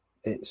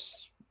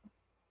 it's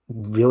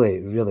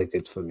really, really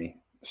good for me.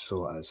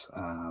 So it is.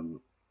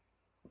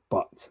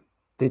 But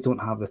they don't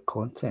have the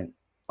content.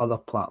 Other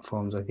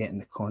platforms are getting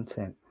the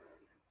content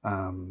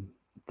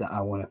that I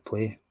want to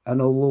play.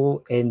 And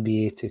although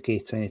NBA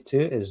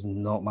 2K22 is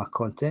not my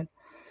content,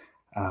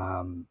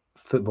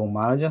 Football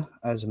Manager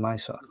is my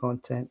sort of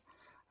content,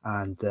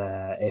 and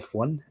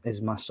F1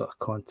 is my sort of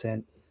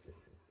content.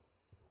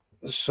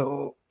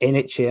 So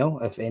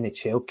NHL, if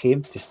NHL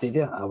came to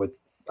Stadia, I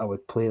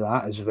would play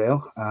that as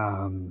well.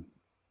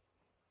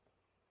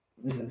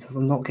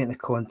 They're not getting the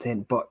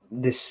content, but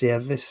the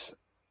service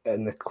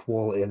and the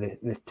quality of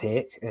the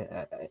tech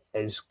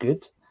is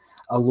good.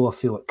 Although I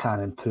feel it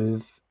can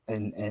improve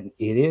in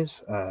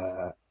areas,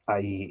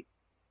 i.e.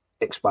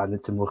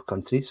 expanded to more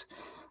countries.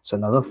 It's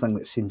another thing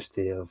that seems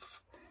to have...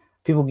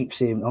 People keep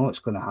saying, oh, it's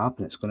going to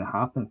happen, it's going to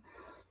happen.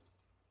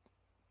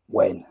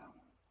 When?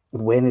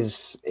 When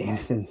is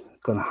anything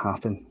going to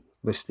happen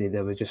with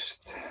Stadia?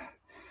 It's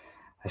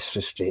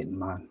frustrating,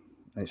 man.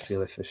 It's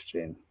really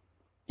frustrating.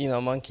 You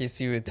know, Monkeys,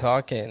 you were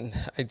talking,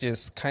 I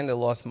just kind of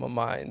lost my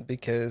mind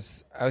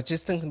because I was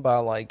just thinking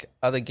about like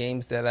other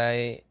games that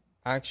I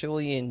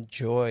actually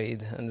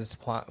enjoyed on this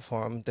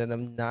platform that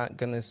I'm not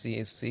going to see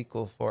a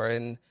sequel for.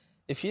 And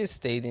if you're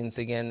stating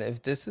again,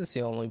 if this is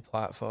the only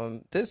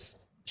platform, this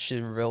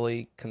should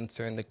really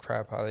concern the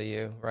crap out of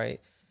you,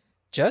 right?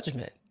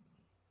 Judgment.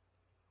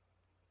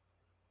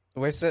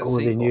 Where's that sequel?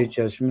 The new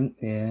Judgment,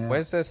 yeah.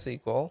 Where's that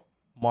sequel?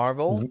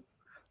 Marvel?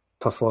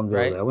 Performed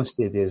really well on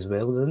Stadia as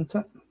well, didn't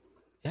it?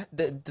 Yeah,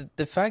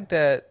 the fact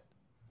that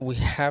we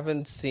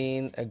haven't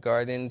seen a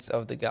Guardians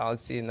of the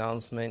Galaxy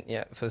announcement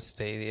yet for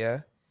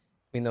Stadia.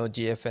 We know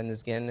GFN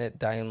is getting it,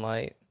 Dying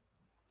Light.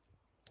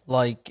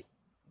 Like,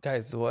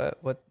 guys,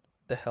 what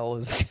the hell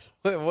is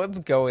what's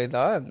going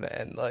on,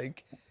 man?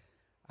 Like,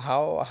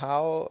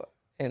 how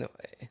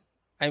anyway?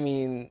 I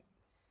mean,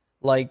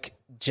 like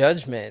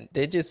Judgment,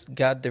 they just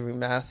got the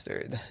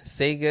remastered.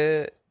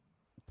 Sega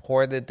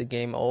ported the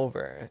game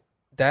over.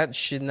 That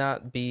should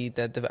not be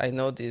that. I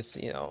know this,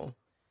 you know,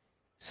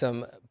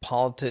 some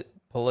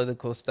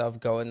political stuff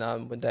going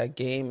on with that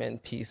game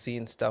and PC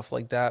and stuff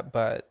like that,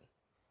 but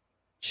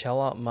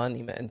shell out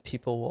money, man.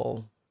 People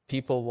will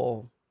people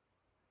will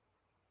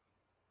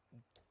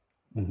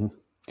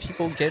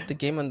people get the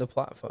game on the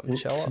platform.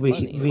 Shell out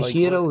money. We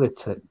hear all the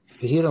time.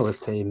 We hear all the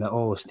time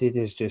that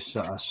Stadia's just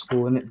sort of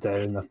slowing it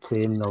down. They're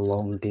playing the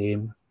long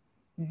game.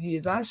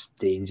 Yeah, that's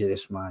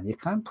dangerous, man. You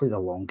can't play the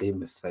long game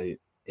without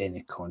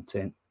any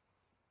content.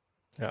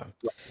 Yeah.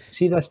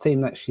 See, this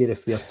time next year,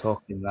 if we're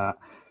talking that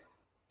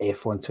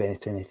F1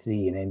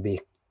 2023 and NBA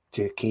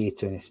 2K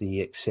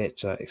 23,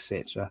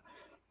 etc.,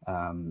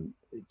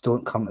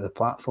 don't come to the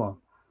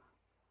platform,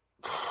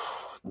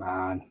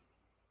 man.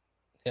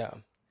 Yeah.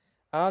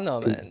 I don't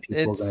know, man.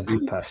 People It's are going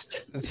to be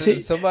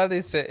pissed.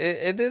 Somebody said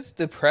it is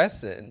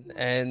depressing,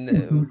 and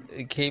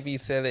KB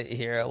said it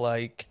here.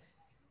 Like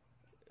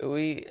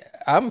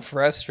I'm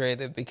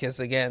frustrated because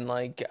again,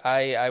 like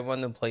I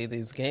want to play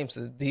these games.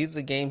 These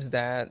are games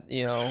that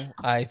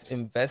I've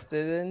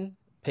invested in,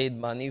 paid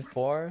money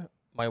for.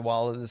 My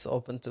wallet is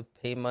open to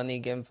pay money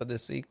again for the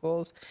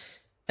sequels,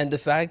 and the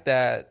fact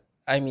that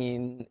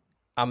I'm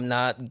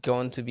not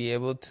going to be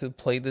able to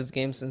play these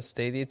games in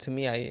Stadia, to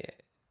me,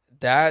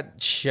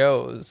 that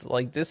shows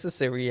like this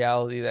is a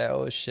reality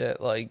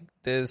that like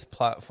this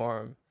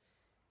platform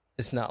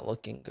is not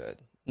looking good.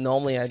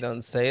 Normally I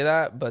don't say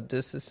that, but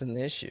this is an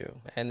issue,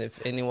 and if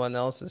anyone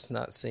else is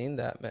not seeing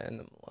that,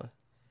 man,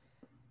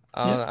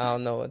 I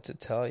don't know what to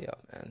tell you,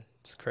 man.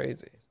 It's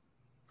crazy.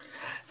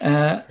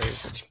 It's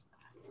crazy.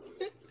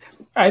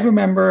 I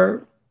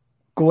remember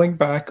going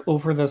back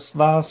over this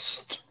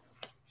last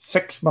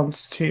 6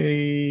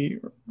 to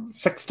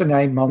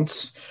 9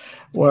 months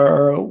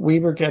where we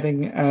were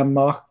getting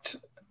mocked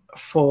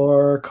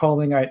for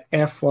calling out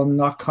F1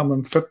 not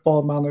coming,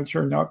 Football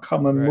Manager not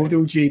coming, right.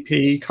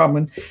 MotoGP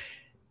coming.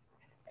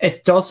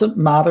 It doesn't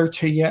matter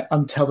to you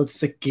until it's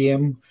the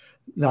game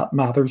that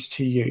matters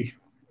to you.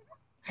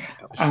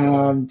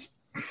 Sure. And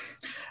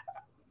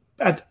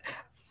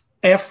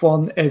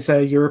F1 is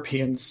a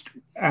European,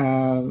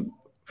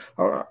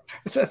 or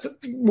it's a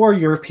more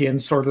European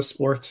sort of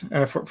sport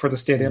for the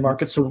Stadia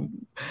market. So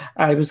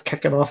I was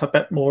kicking off a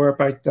bit more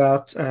about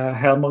that.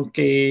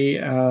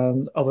 Hellmonkey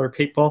and other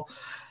people.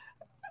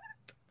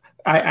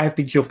 I've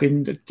been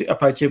joking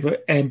about you about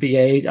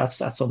NBA.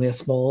 That's only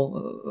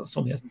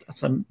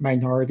a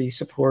minority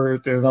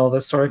support and all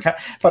this sort of.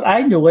 But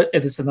I know it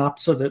is an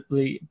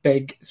absolutely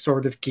big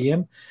sort of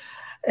game.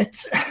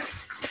 It's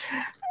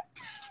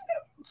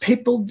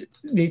people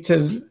need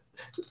to.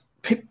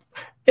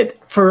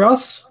 For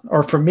us,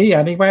 or for me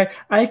anyway,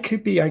 I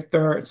could be out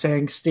there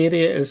saying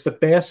Stadia is the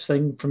best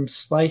thing from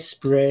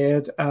sliced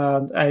bread,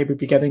 and I would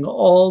be getting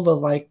all the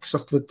likes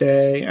of the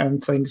day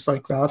and things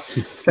like that.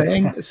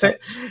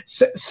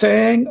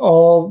 saying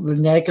all the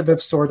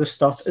negative sort of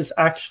stuff is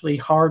actually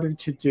harder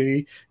to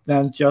do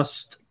than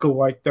just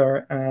go out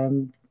there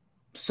and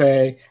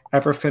say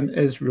everything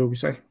is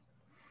rosy.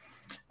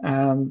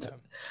 And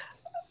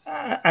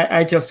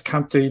I just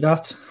can't do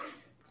that.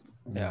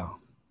 Yeah.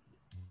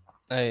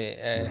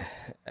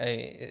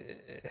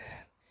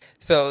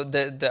 So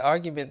the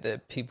argument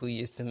that people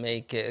used to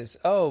make is,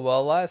 oh,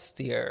 well, last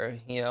year,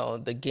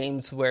 the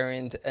games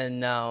weren't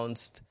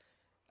announced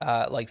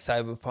like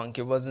Cyberpunk.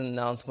 It wasn't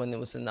announced when it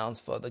was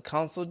announced for the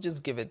console.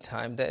 Just give it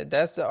time.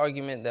 That's the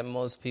argument that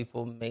most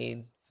people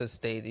made for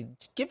Stadia.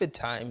 Give it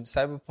time.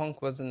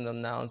 Cyberpunk wasn't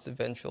announced.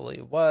 Eventually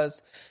it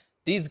was.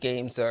 These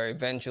games are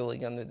eventually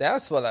going to...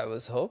 That's what I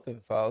was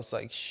hoping for. I was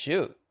like,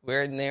 shoot,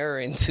 we're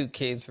nearing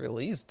 2K's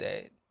release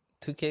date.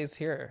 2K's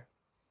here.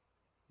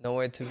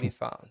 Nowhere to be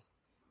found.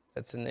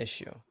 That's an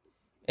issue.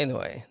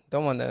 Anyway,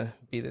 don't want to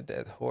beat a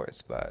dead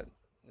horse, but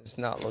it's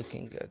not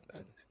looking good,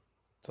 man.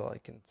 That's all I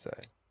can say.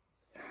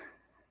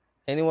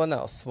 Anyone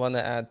else want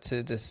to add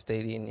to the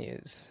Stadia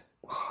news?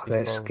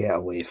 Let's get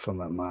away from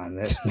it, man.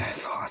 Let's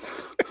move on.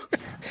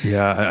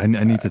 Yeah, I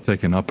need to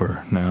take an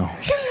upper now.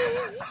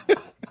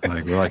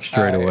 Like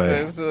straight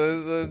away.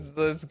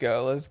 Let's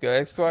go.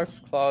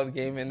 Xbox Cloud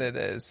Gaming it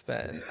is,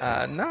 man.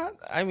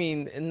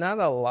 Not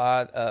a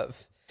lot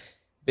of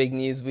big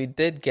news. We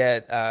did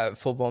get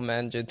Football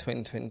Manager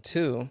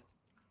 2022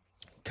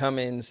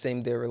 coming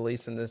same day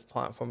release on this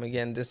platform.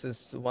 Again, this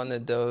is one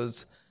of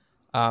those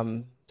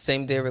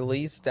same day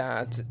release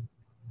that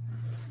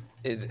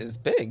is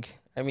big.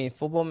 I mean,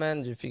 Football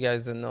Manager, if you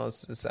guys don't know,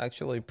 it's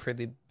actually a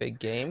pretty big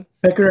game.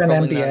 Bigger than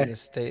Probably NBA. Not in the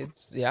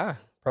States. Yeah.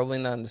 Probably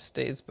not in the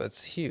States, but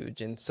it's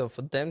huge. And so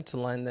for them to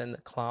land in the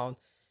cloud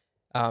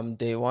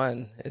day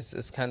one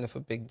is kind of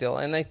a big deal.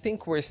 And I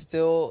think we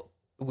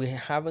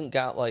haven't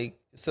got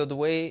so the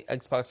way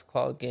Xbox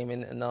Cloud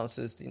Gaming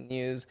announces the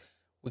news,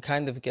 we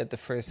kind of get the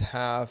first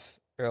half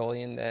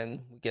early and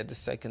then we get the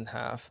second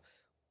half.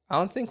 I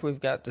don't think we've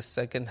got the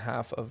second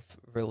half of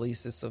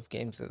releases of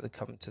games that are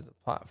coming to the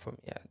platform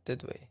yet,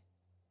 did we?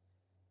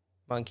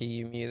 Monkey,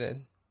 you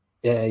muted.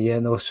 Yeah,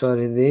 no,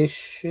 sorry. They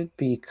should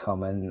be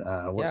coming.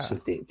 What's the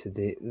date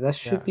today? This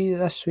should be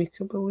this week,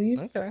 I believe.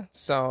 Okay,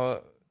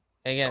 so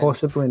again,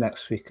 possibly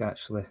next week.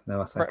 Actually,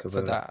 now I think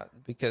about that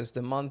because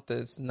the month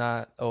is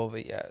not over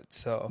yet.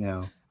 So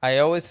no. I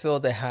always feel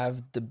they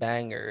have the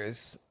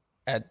bangers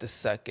at the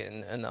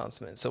second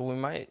announcement. So we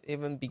might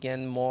even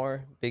begin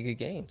more bigger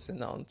games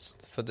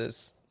announced for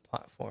this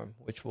platform,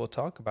 which we'll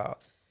talk about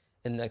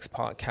in the next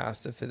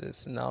podcast if it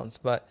is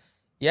announced. But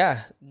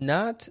yeah,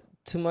 not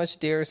too much.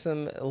 There are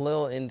some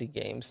little indie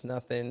games,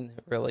 nothing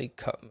really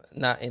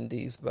not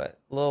indies, but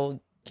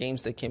little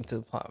games that came to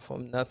the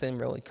platform. Nothing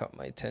really caught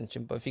my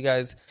attention. But if you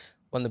guys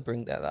want to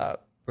bring that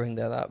up.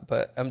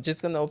 But I'm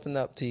just going to open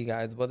up to you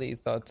guys. What are your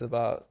thoughts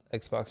about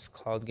Xbox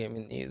Cloud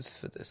Gaming news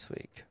for this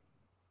week?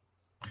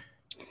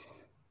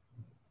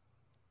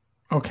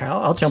 Okay,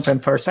 I'll jump in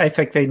first. I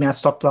think they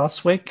messed up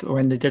last week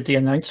when they did the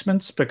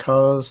announcements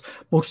because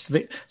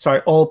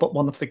all but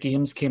one of the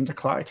games came to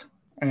cloud.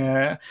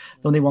 The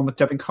only one that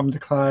didn't come to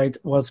cloud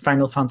was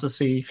Final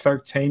Fantasy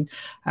 13.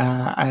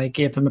 I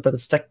gave them a bit of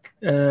stick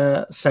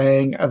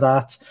saying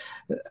that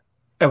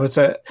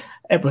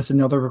it was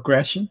another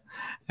regression.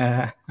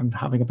 I'm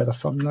having a bit of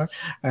fun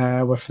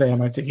there with the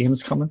amount of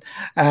games coming,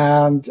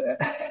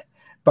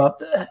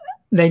 but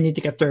they need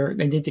to get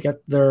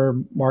their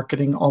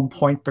marketing on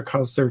point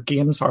because their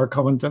games are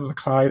coming to the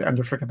cloud and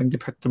they're forgetting to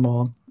put them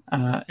on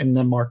in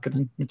the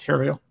marketing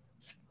material.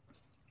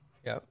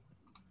 Yep.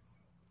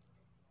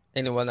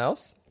 Anyone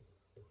else?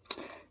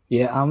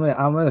 Yeah,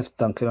 I'm with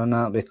Duncan on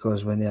that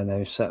because when they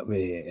announced it,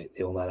 they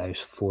only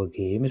announced 4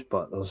 games,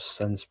 but there's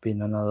since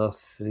been another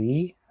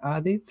 3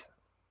 added,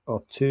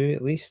 or 2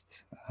 at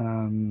least.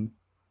 3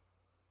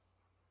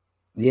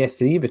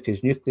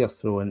 because Nuclear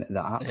Throne, the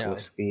Artful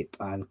Escape,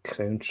 and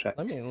Crown Trick.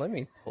 Let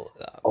me pull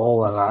it up.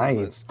 All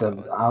arrived.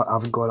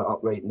 I've got it up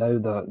right now.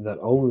 They're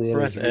all there.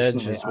 Breath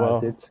Edge as well.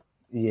 Added.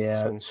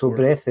 Yeah, so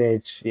Breath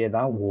Edge,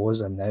 that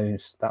was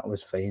announced. That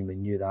was fine. We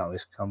knew that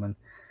was coming.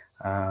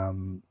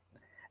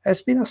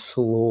 It's been a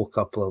slow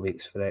couple of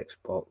weeks for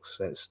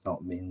Xbox. It's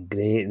not been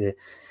great.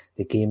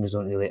 The games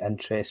don't really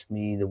interest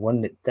me. The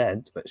one that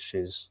did, which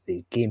is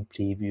the game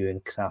preview in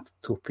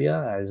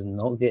Craftopia, is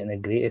not getting the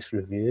greatest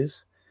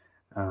reviews.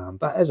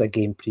 But as a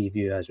game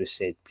preview, as we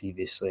said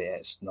previously,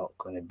 it's not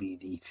going to be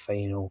the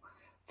final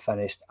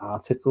finished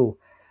article.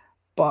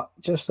 But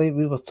just like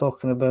we were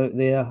talking about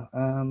there,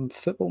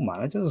 Football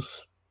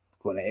Manager's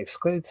going to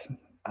xCloud.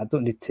 I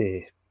don't need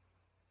to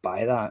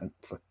buy that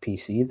for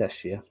PC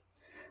this year.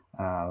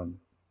 I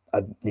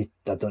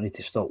don't need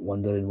to stop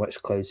wondering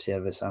which cloud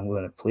service I'm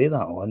going to play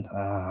that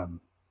on.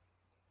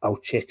 I'll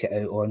check it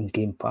out on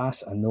Game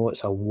Pass. I know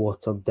it's a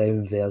watered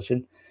down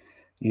version,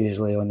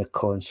 usually on the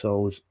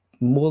consoles,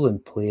 more than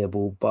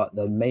playable, but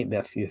there might be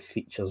a few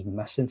features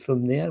missing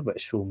from there,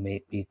 which will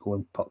make me go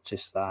and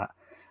purchase that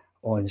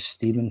on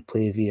Steam and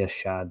play via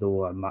Shadow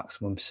or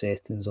maximum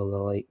settings or the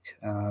like.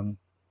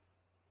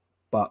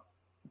 But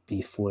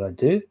before I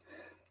do,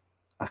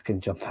 I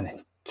can jump in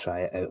and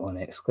try it out on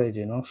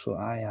xCloud, so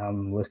I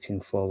am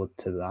looking forward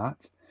to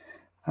that.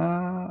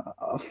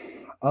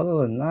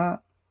 Other than that,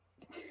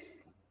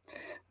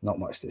 not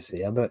much to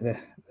say about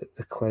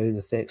the cloud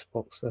with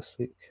Xbox this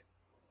week.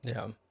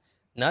 Yeah,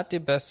 not the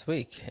best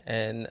week,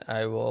 and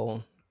I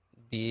will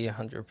be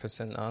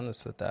 100%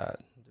 honest with that.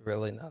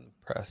 Really not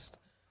impressed,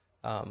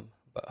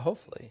 but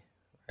hopefully,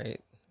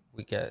 right,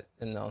 we get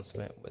an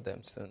announcement with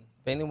them soon.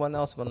 If anyone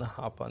else want to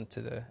hop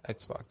onto the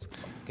Xbox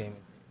gaming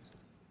news?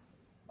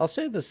 I'll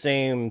say the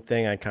same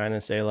thing I kind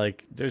of say,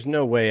 like, there's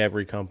no way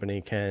every company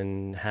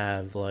can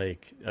have,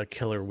 like, a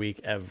killer week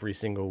every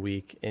single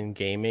week in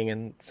gaming,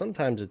 and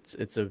sometimes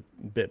it's a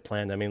bit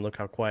planned. I mean, look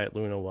how quiet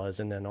Luna was,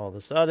 and then all of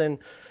a sudden,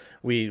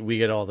 we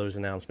get all those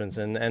announcements,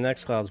 and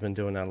xCloud's been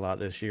doing that a lot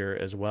this year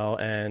as well,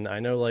 and I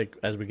know, like,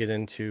 as we get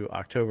into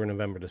October,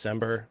 November,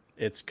 December,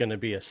 it's going to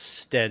be a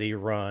steady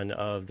run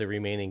of the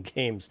remaining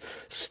games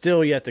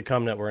still yet to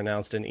come that were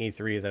announced in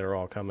E3 that are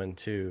all coming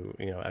to,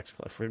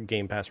 xCloud, for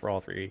Game Pass for all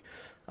three,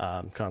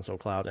 console,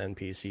 cloud, and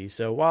PC.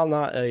 So while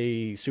not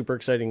a super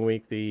exciting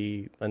week,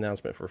 the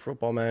announcement for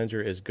Football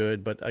Manager is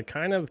good, but I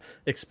kind of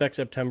expect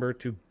September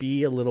to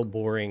be a little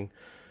boring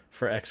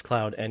for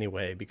xCloud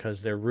anyway,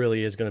 because there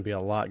really is going to be a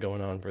lot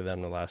going on for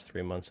them the last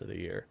 3 months of the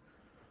year.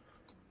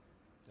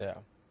 Yeah,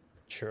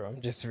 true.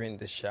 I'm just reading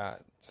the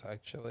chat. It's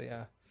actually,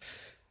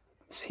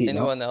 Heating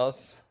anyone up.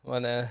 else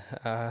want to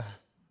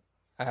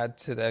add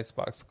to the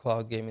Xbox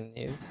Cloud gaming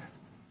news?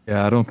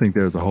 Yeah, I don't think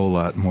there's a whole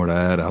lot more to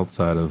add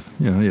outside of,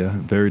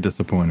 very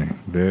disappointing.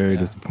 Very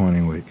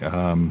disappointing week.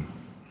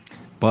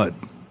 But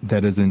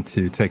that isn't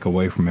to take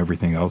away from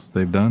everything else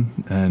they've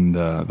done and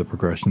the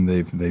progression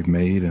they've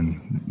made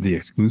and the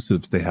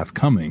exclusives they have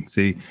coming.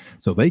 See,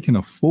 so they can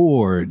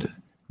afford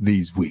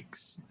these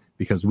weeks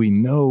because we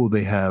know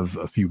they have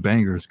a few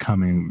bangers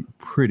coming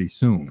pretty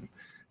soon.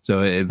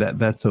 So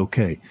that's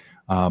okay.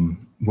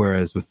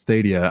 Whereas with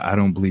Stadia, I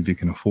don't believe you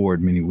can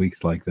afford many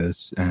weeks like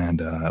this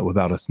and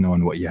without us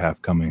knowing what you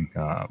have coming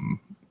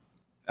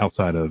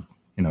outside of,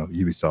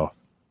 Ubisoft.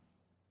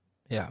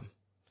 Yeah.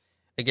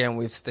 Again,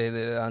 we've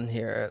stated on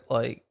here,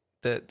 like,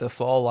 the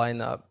fall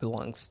lineup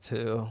belongs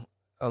to,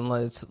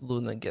 unless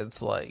Luna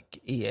gets, like,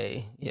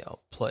 EA,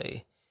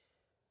 play.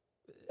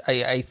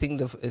 I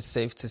think it's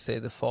safe to say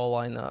the fall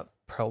lineup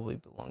probably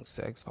belongs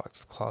to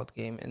Xbox Cloud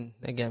Gaming.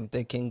 Again,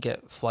 they can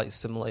get Flight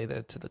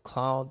Simulator to the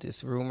cloud.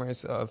 There's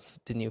rumors of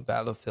the new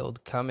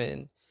Battlefield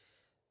coming.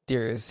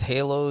 there's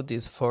Halo,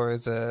 there's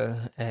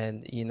Forza,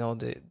 and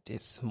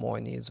there's more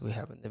news we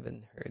haven't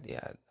even heard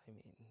yet. I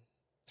mean,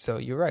 so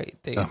you're right.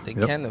 They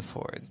can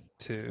afford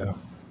to. Yeah.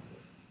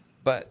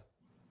 But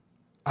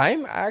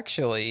I'm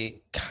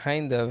actually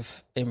kind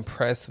of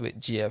impressed with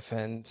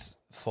GFN's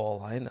fall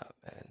lineup,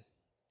 man.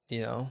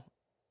 You know,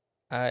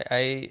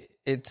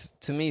 it's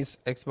to me it's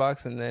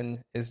Xbox, and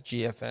then it's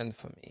GFN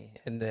for me,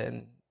 and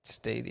then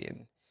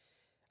Stadium.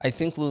 I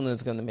think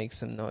Luna's gonna make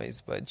some noise,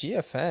 but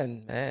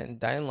GFN, man,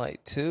 Dying Light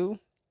 2,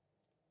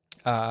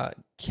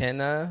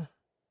 Kena,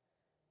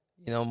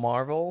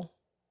 Marvel,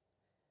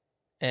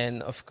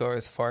 and of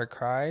course Far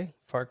Cry.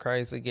 Far Cry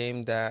is a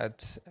game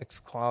that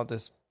xCloud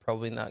is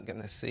probably not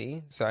gonna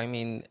see. So I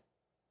mean,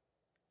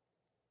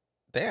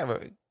 they have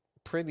a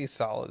pretty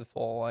solid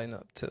fall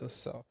lineup too.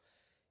 So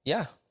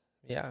yeah,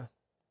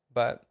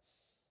 but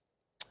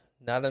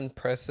not an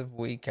impressive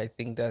week. I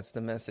think that's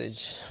the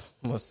message.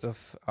 Most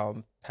of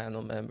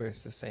panel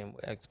members the same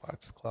with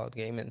Xbox Cloud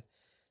Gaming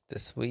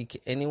this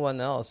week.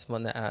 Anyone else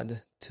want to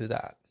add to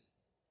that?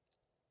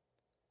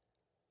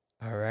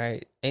 All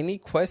right. Any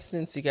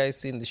questions you guys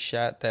see in the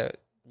chat that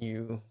we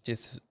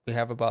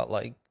have about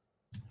like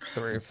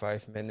 3 or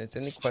 5 minutes?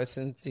 Any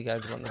questions you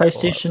guys want to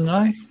PlayStation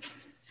Now?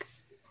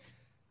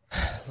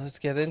 Let's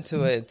get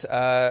into it.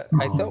 I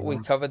thought we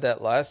covered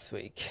that last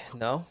week.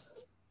 No?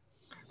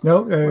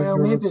 No, Well,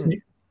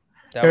 maybe.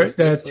 That was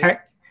this week?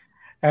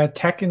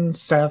 Tekken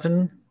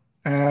 7,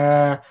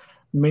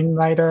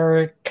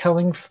 Moonlighter,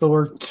 Killing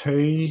Floor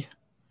 2,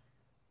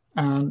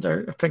 and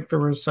I think there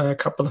was a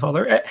couple of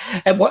other.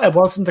 It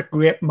wasn't a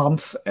great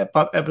month,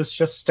 but it was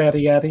just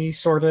steady Eddie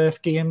sort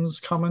of games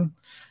coming.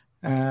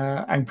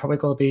 I'm probably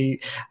going to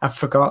be. I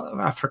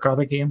forgot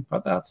a game,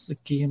 but that's the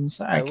games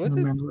that I can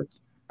remember.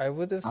 I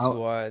would have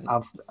sworn.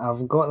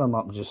 I've got them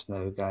up just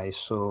now, guys.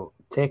 So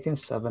Tekken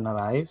 7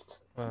 arrived.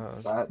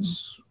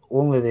 That's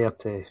only there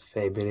to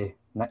February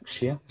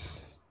next year.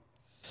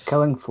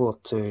 Killing Floor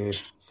 2,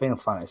 Final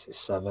Fantasy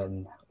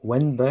 7,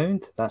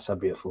 Windbound. That's a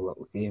beautiful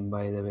little game,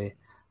 by the way.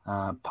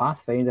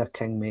 Pathfinder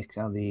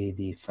Kingmaker, the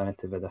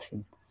definitive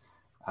edition.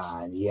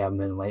 And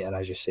Moonlighter,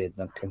 as you said,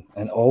 Duncan.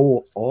 And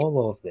all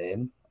of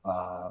them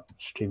are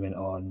streaming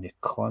on the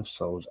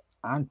consoles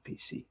and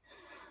PC.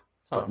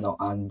 But not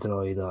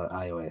Android or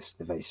iOS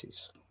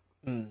devices,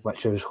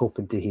 which I was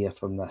hoping to hear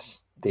from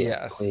this day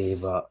of play,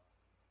 but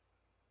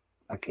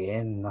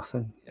again,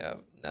 nothing. Yeah,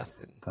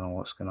 nothing. Don't know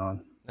what's going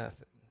on.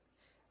 Nothing.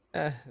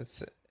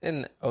 It's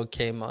an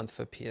okay month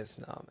for PS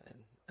Now,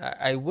 man.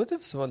 I would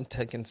have sworn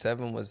Tekken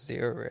 7 was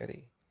there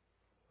already,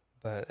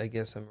 but I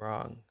guess I'm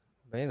wrong.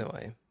 But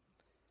anyway,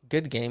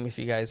 good game if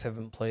you guys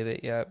haven't played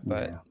it yet,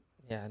 but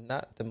yeah,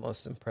 not the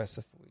most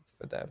impressive week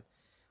for them.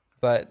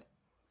 But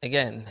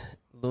again,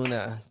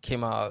 Luna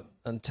came out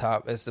on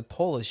top, as the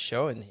poll is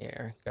showing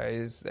here,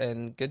 guys.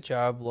 And good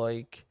job,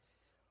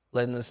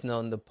 letting us know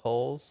in the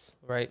polls,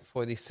 right?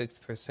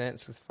 46%,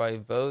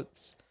 65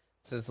 votes.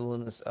 Says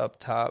Luna's up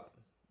top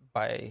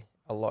by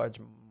a large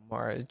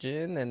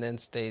margin. And then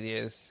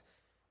Stadia's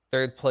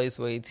third place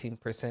with 18%.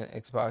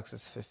 Xbox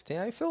is 15%.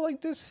 I feel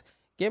like this,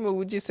 Gamer,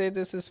 would you say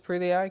this is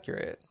pretty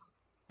accurate?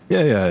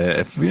 Yeah.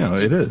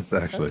 It is,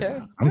 actually. Okay,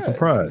 I'm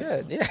surprised.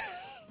 Good, yeah.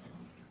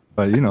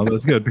 But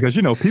that's good because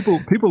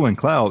people in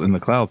the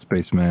cloud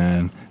space,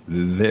 man,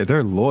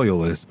 they're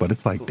loyalists. But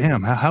it's like,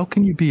 damn, how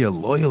can you be a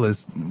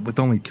loyalist with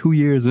only 2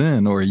 years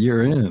in or a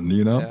year in?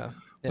 Yeah.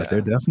 But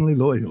they're definitely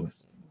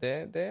loyalists.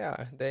 They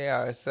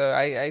are. So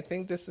I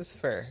think this is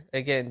fair.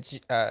 Again,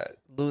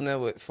 Luna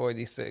with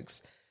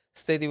 46,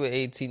 Stadia with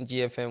 18,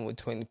 GFN with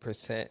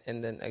 20%,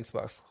 and then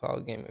Xbox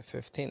Cloud Game with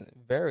 15.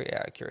 Very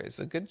accurate.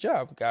 So good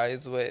job,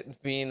 guys,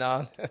 with being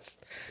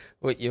honest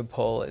with your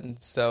polling.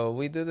 So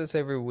we do this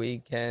every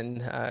week,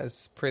 and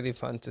it's pretty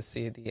fun to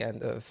see at the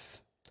end of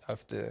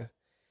the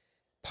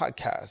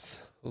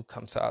podcast who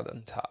comes out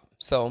on top.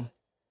 So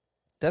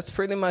that's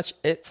pretty much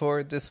it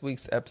for this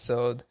week's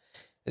episode.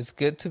 It's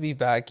good to be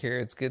back here.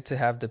 It's good to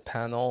have the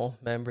panel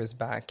members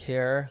back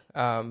here.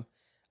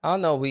 I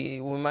don't know, we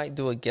might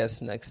do a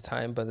guest next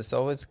time, but it's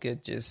always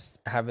good just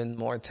having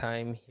more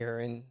time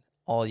hearing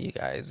all you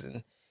guys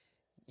and,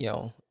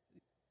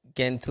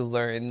 getting to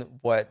learn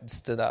what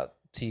stood out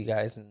to you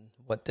guys and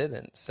what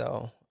didn't.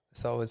 So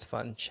it's always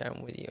fun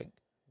chatting with you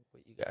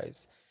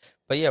guys.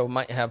 But yeah, we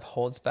might have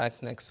Holds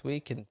back next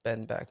week and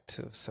Ben back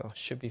too. So it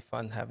should be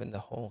fun having the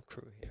whole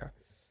crew here.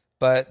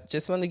 But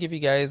just want to give you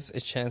guys a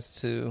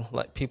chance to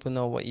let people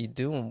know what you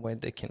do and where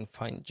they can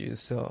find you.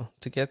 So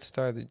to get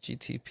started,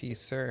 GTP,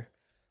 sir,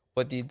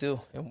 what do you do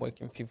and where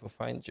can people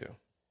find you?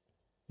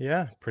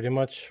 Yeah, pretty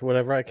much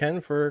whatever I can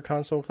for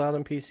console, cloud,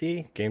 and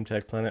PC. Game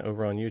Tech Planet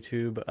over on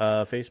YouTube,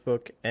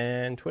 Facebook,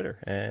 and Twitter.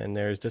 And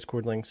there's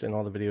Discord links in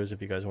all the videos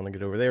if you guys want to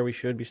get over there. We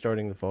should be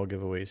starting the fall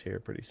giveaways here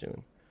pretty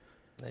soon.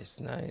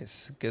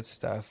 Nice. Good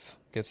stuff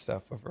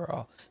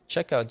overall.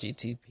 Check out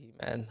GTP,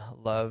 man.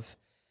 Love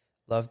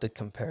the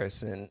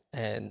comparison.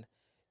 And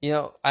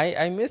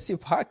I miss your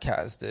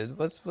podcast, dude.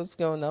 What's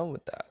going on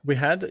with that? We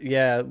had,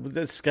 yeah,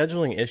 the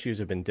scheduling issues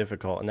have been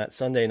difficult, and that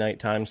Sunday night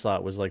time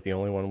slot was like the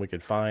only one we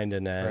could find,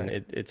 and then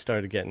Right. it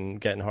started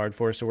getting hard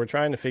for us. So we're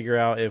trying to figure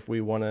out if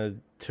we want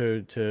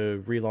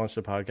to relaunch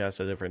the podcast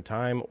at a different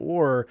time,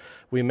 or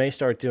we may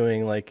start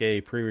doing like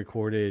a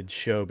pre-recorded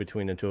show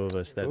between the two of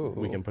us that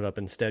we Ooh. can put up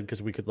instead,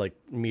 because we could like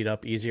meet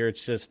up easier.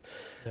 It's just,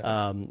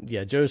 Yeah.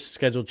 yeah, Joe's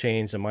schedule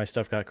changed and my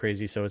stuff got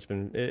crazy, so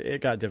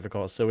it got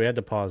difficult. So we had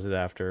to pause it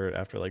after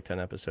like 10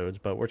 episodes,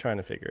 but we're trying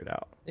to figure it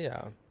out.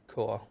 Yeah.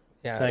 Cool.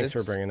 Yeah. Thanks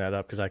for bringing that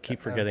up, because I keep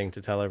forgetting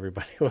to tell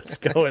everybody what's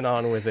going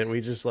on with it.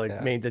 We just like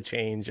Yeah. made the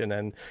change and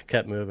then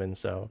kept moving.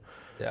 So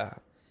Yeah.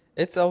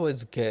 It's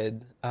always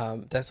good.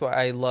 That's why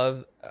I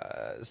love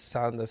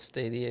Sound of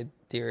Stadia.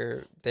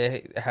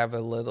 They have a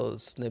little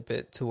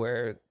snippet to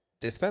where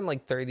they spend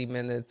like 30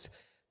 minutes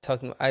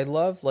talking. I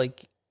love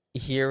like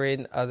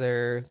hearing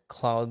other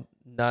cloud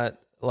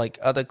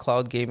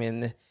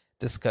gaming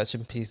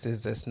discussion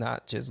pieces that's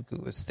not just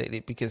Google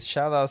Stadia, because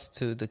shout outs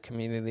to the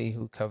community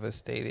who covers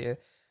Stadia.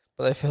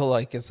 But I feel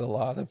like it's a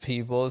lot of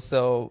people.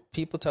 So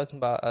people talking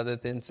about other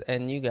things,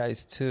 and you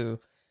guys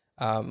too.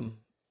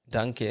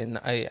 Duncan,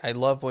 I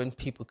love when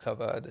people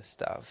cover other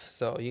stuff.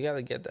 So you got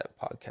to get that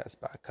podcast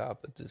back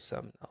up and do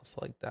something else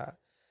like that.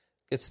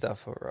 Good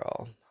stuff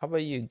overall. How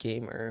about you,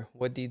 gamer?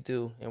 What do you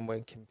do, and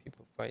where can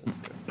people find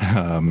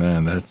you?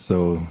 Man, that's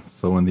so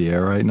in the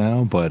air right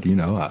now. But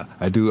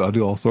I do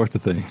all sorts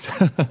of things.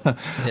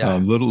 Yeah.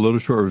 Little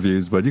short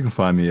reviews, but you can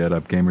find me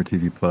at Gamer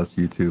TV Plus,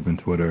 YouTube, and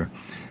Twitter.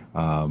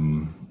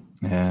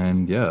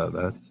 And yeah,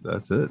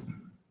 that's it.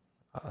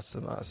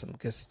 Awesome.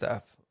 Good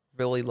stuff.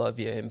 Really love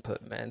your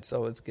input, man. It's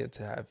always good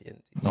to have you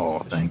in these. Oh,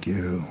 thank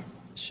you.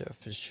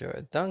 For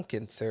sure.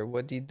 Duncan, sir,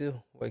 what do you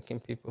do? Where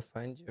can people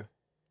find you?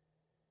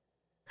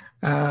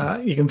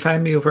 You can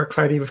find me over at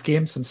Cloudy with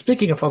Games. And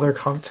speaking of other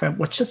content,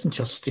 which isn't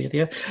just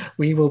Stadia,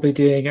 we will be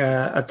doing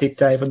a deep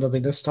dive into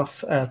this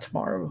stuff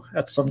tomorrow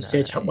at some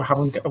stage. We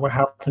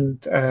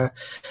haven't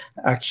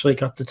actually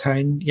got the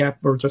time yet.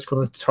 We're just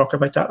going to talk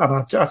about that. And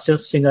I've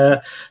just seen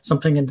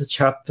something in the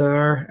chat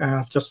there.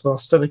 I've just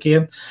lost it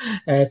again.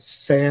 It's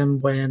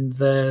saying when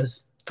the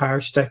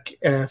Fire Stick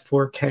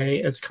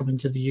 4K is coming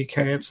to the UK.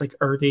 It's like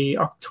early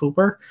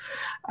October,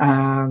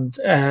 and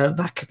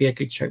that could be a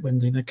good shout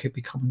when it could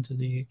be coming to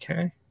the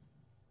UK.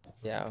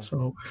 Yeah.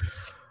 So,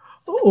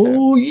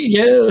 oh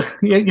yeah.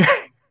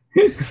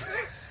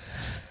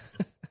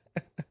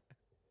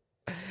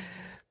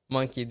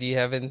 Monkey, do you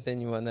have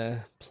anything you want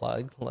to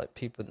plug? Let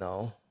people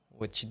know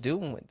what you do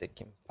and where they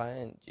can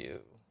find you.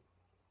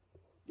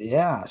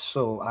 Yeah,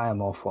 so I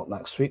am off work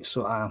next week,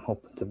 so I am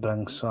hoping to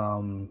bring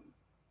some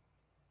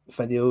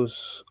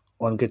videos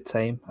on good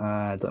time.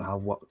 I don't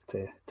have work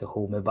to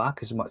hold me back.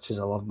 As much as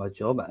I love my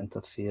job, it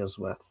interferes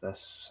with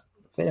this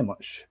very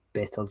much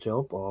better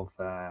job of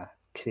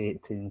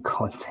creating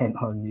content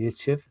on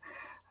YouTube.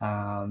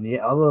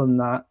 Other than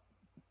that,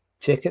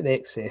 check out the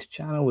XS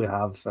channel. We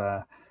have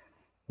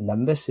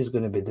Nimbus is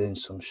going to be doing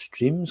some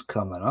streams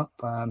coming up.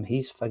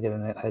 He's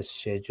figuring out his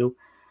schedule.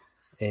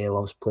 He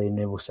loves playing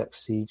Rainbow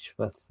Six Siege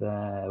with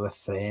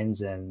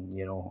friends, and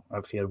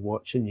if you're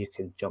watching, you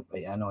can jump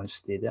right in on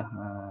Stadia.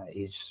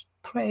 He's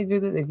pretty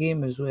good at the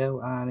game as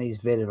well, and he's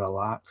very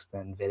relaxed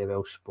and very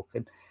well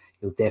spoken.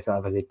 You'll definitely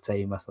have a good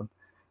time with him.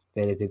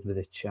 Very good with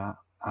the chat,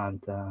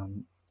 and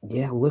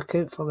look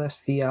out for this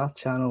VR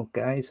channel,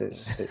 guys.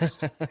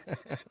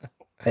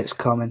 It's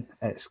coming.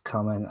 It's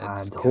coming,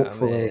 and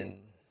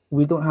hopefully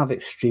we don't have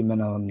extreme in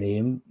our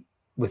name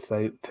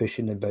without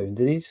pushing the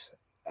boundaries.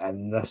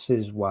 And this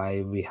is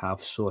why we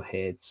have sore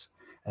heads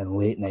and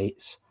late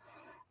nights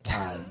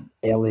and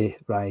early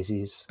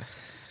rises,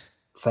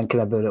 thinking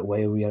about it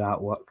while we're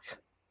at work,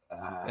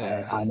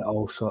 and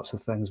all sorts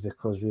of things,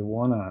 because we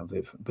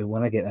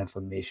wanna get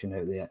information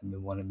out there, and we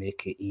want to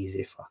make it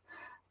easy for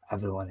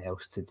everyone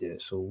else to do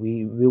it. So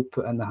we will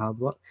put in the hard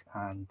work,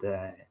 and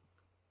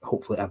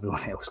hopefully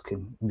everyone else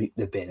can reap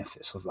the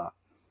benefits of that.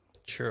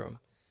 True.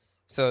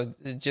 So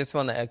just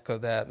want to echo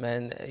that,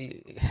 man.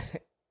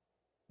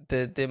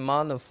 The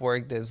amount of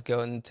work that's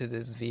going into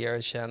this VR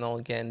channel,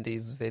 again,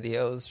 these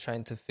videos,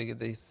 trying to figure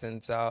these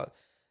things out.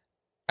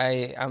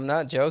 I'm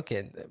not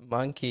joking.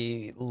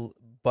 Monkey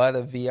bought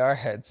a VR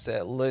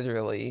headset.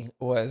 Literally,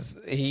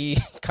 he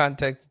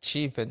contacted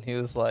Chief and he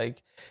was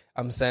like,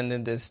 "I'm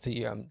sending this to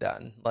you. I'm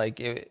done." Like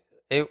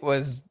it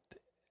was.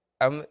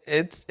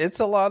 It's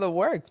a lot of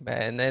work,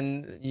 man.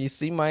 And you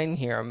see mine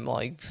here. I'm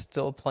like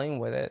still playing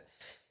with it.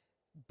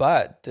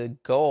 But the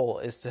goal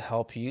is to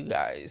help you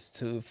guys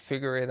to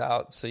figure it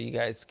out so you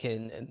guys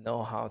can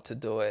know how to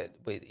do it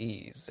with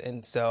ease.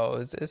 And so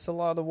it's a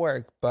lot of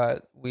work,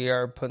 but we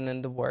are putting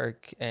in the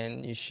work,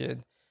 and you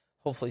should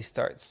hopefully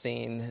start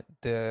seeing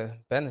the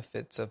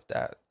benefits of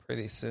that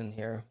pretty soon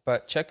here.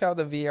 But check out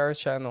the VR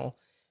channel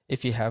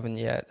if you haven't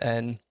yet.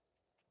 And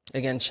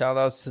again, shout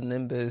outs to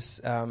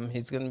Nimbus.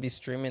 He's going to be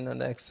streaming on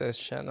the XS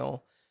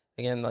channel.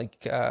 Again,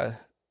 like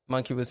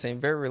Monkey was saying,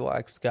 very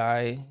relaxed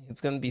guy. He's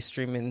going to be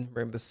streaming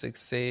Rainbow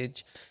Six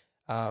Siege.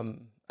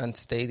 on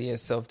Stadia.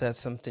 So if that's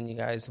something you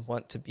guys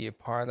want to be a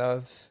part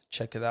of,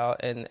 check it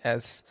out. And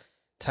as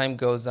time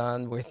goes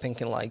on, we're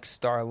thinking like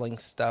Starlink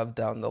stuff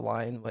down the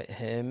line with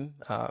him.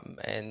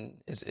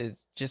 And it's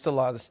just a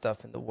lot of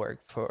stuff in the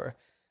work for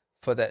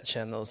that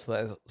channel as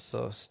well.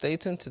 So stay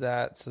tuned to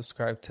that.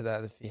 Subscribe to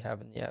that if you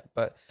haven't yet.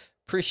 But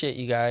appreciate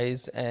you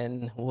guys,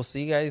 and we'll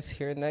see you guys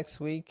here next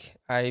week.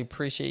 I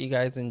appreciate you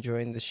guys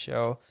enjoying the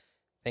show.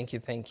 Thank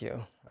you.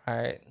 All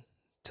right.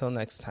 Till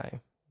next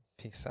time.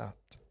 Peace out.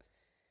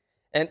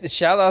 And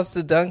shout outs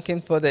to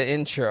Duncan for the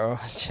intro.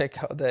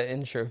 Check out the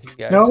intro if you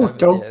guys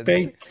don't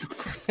be.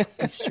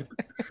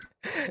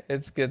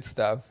 It's good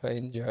stuff. I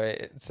enjoy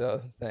it.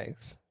 So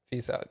thanks.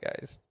 Peace out,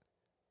 guys.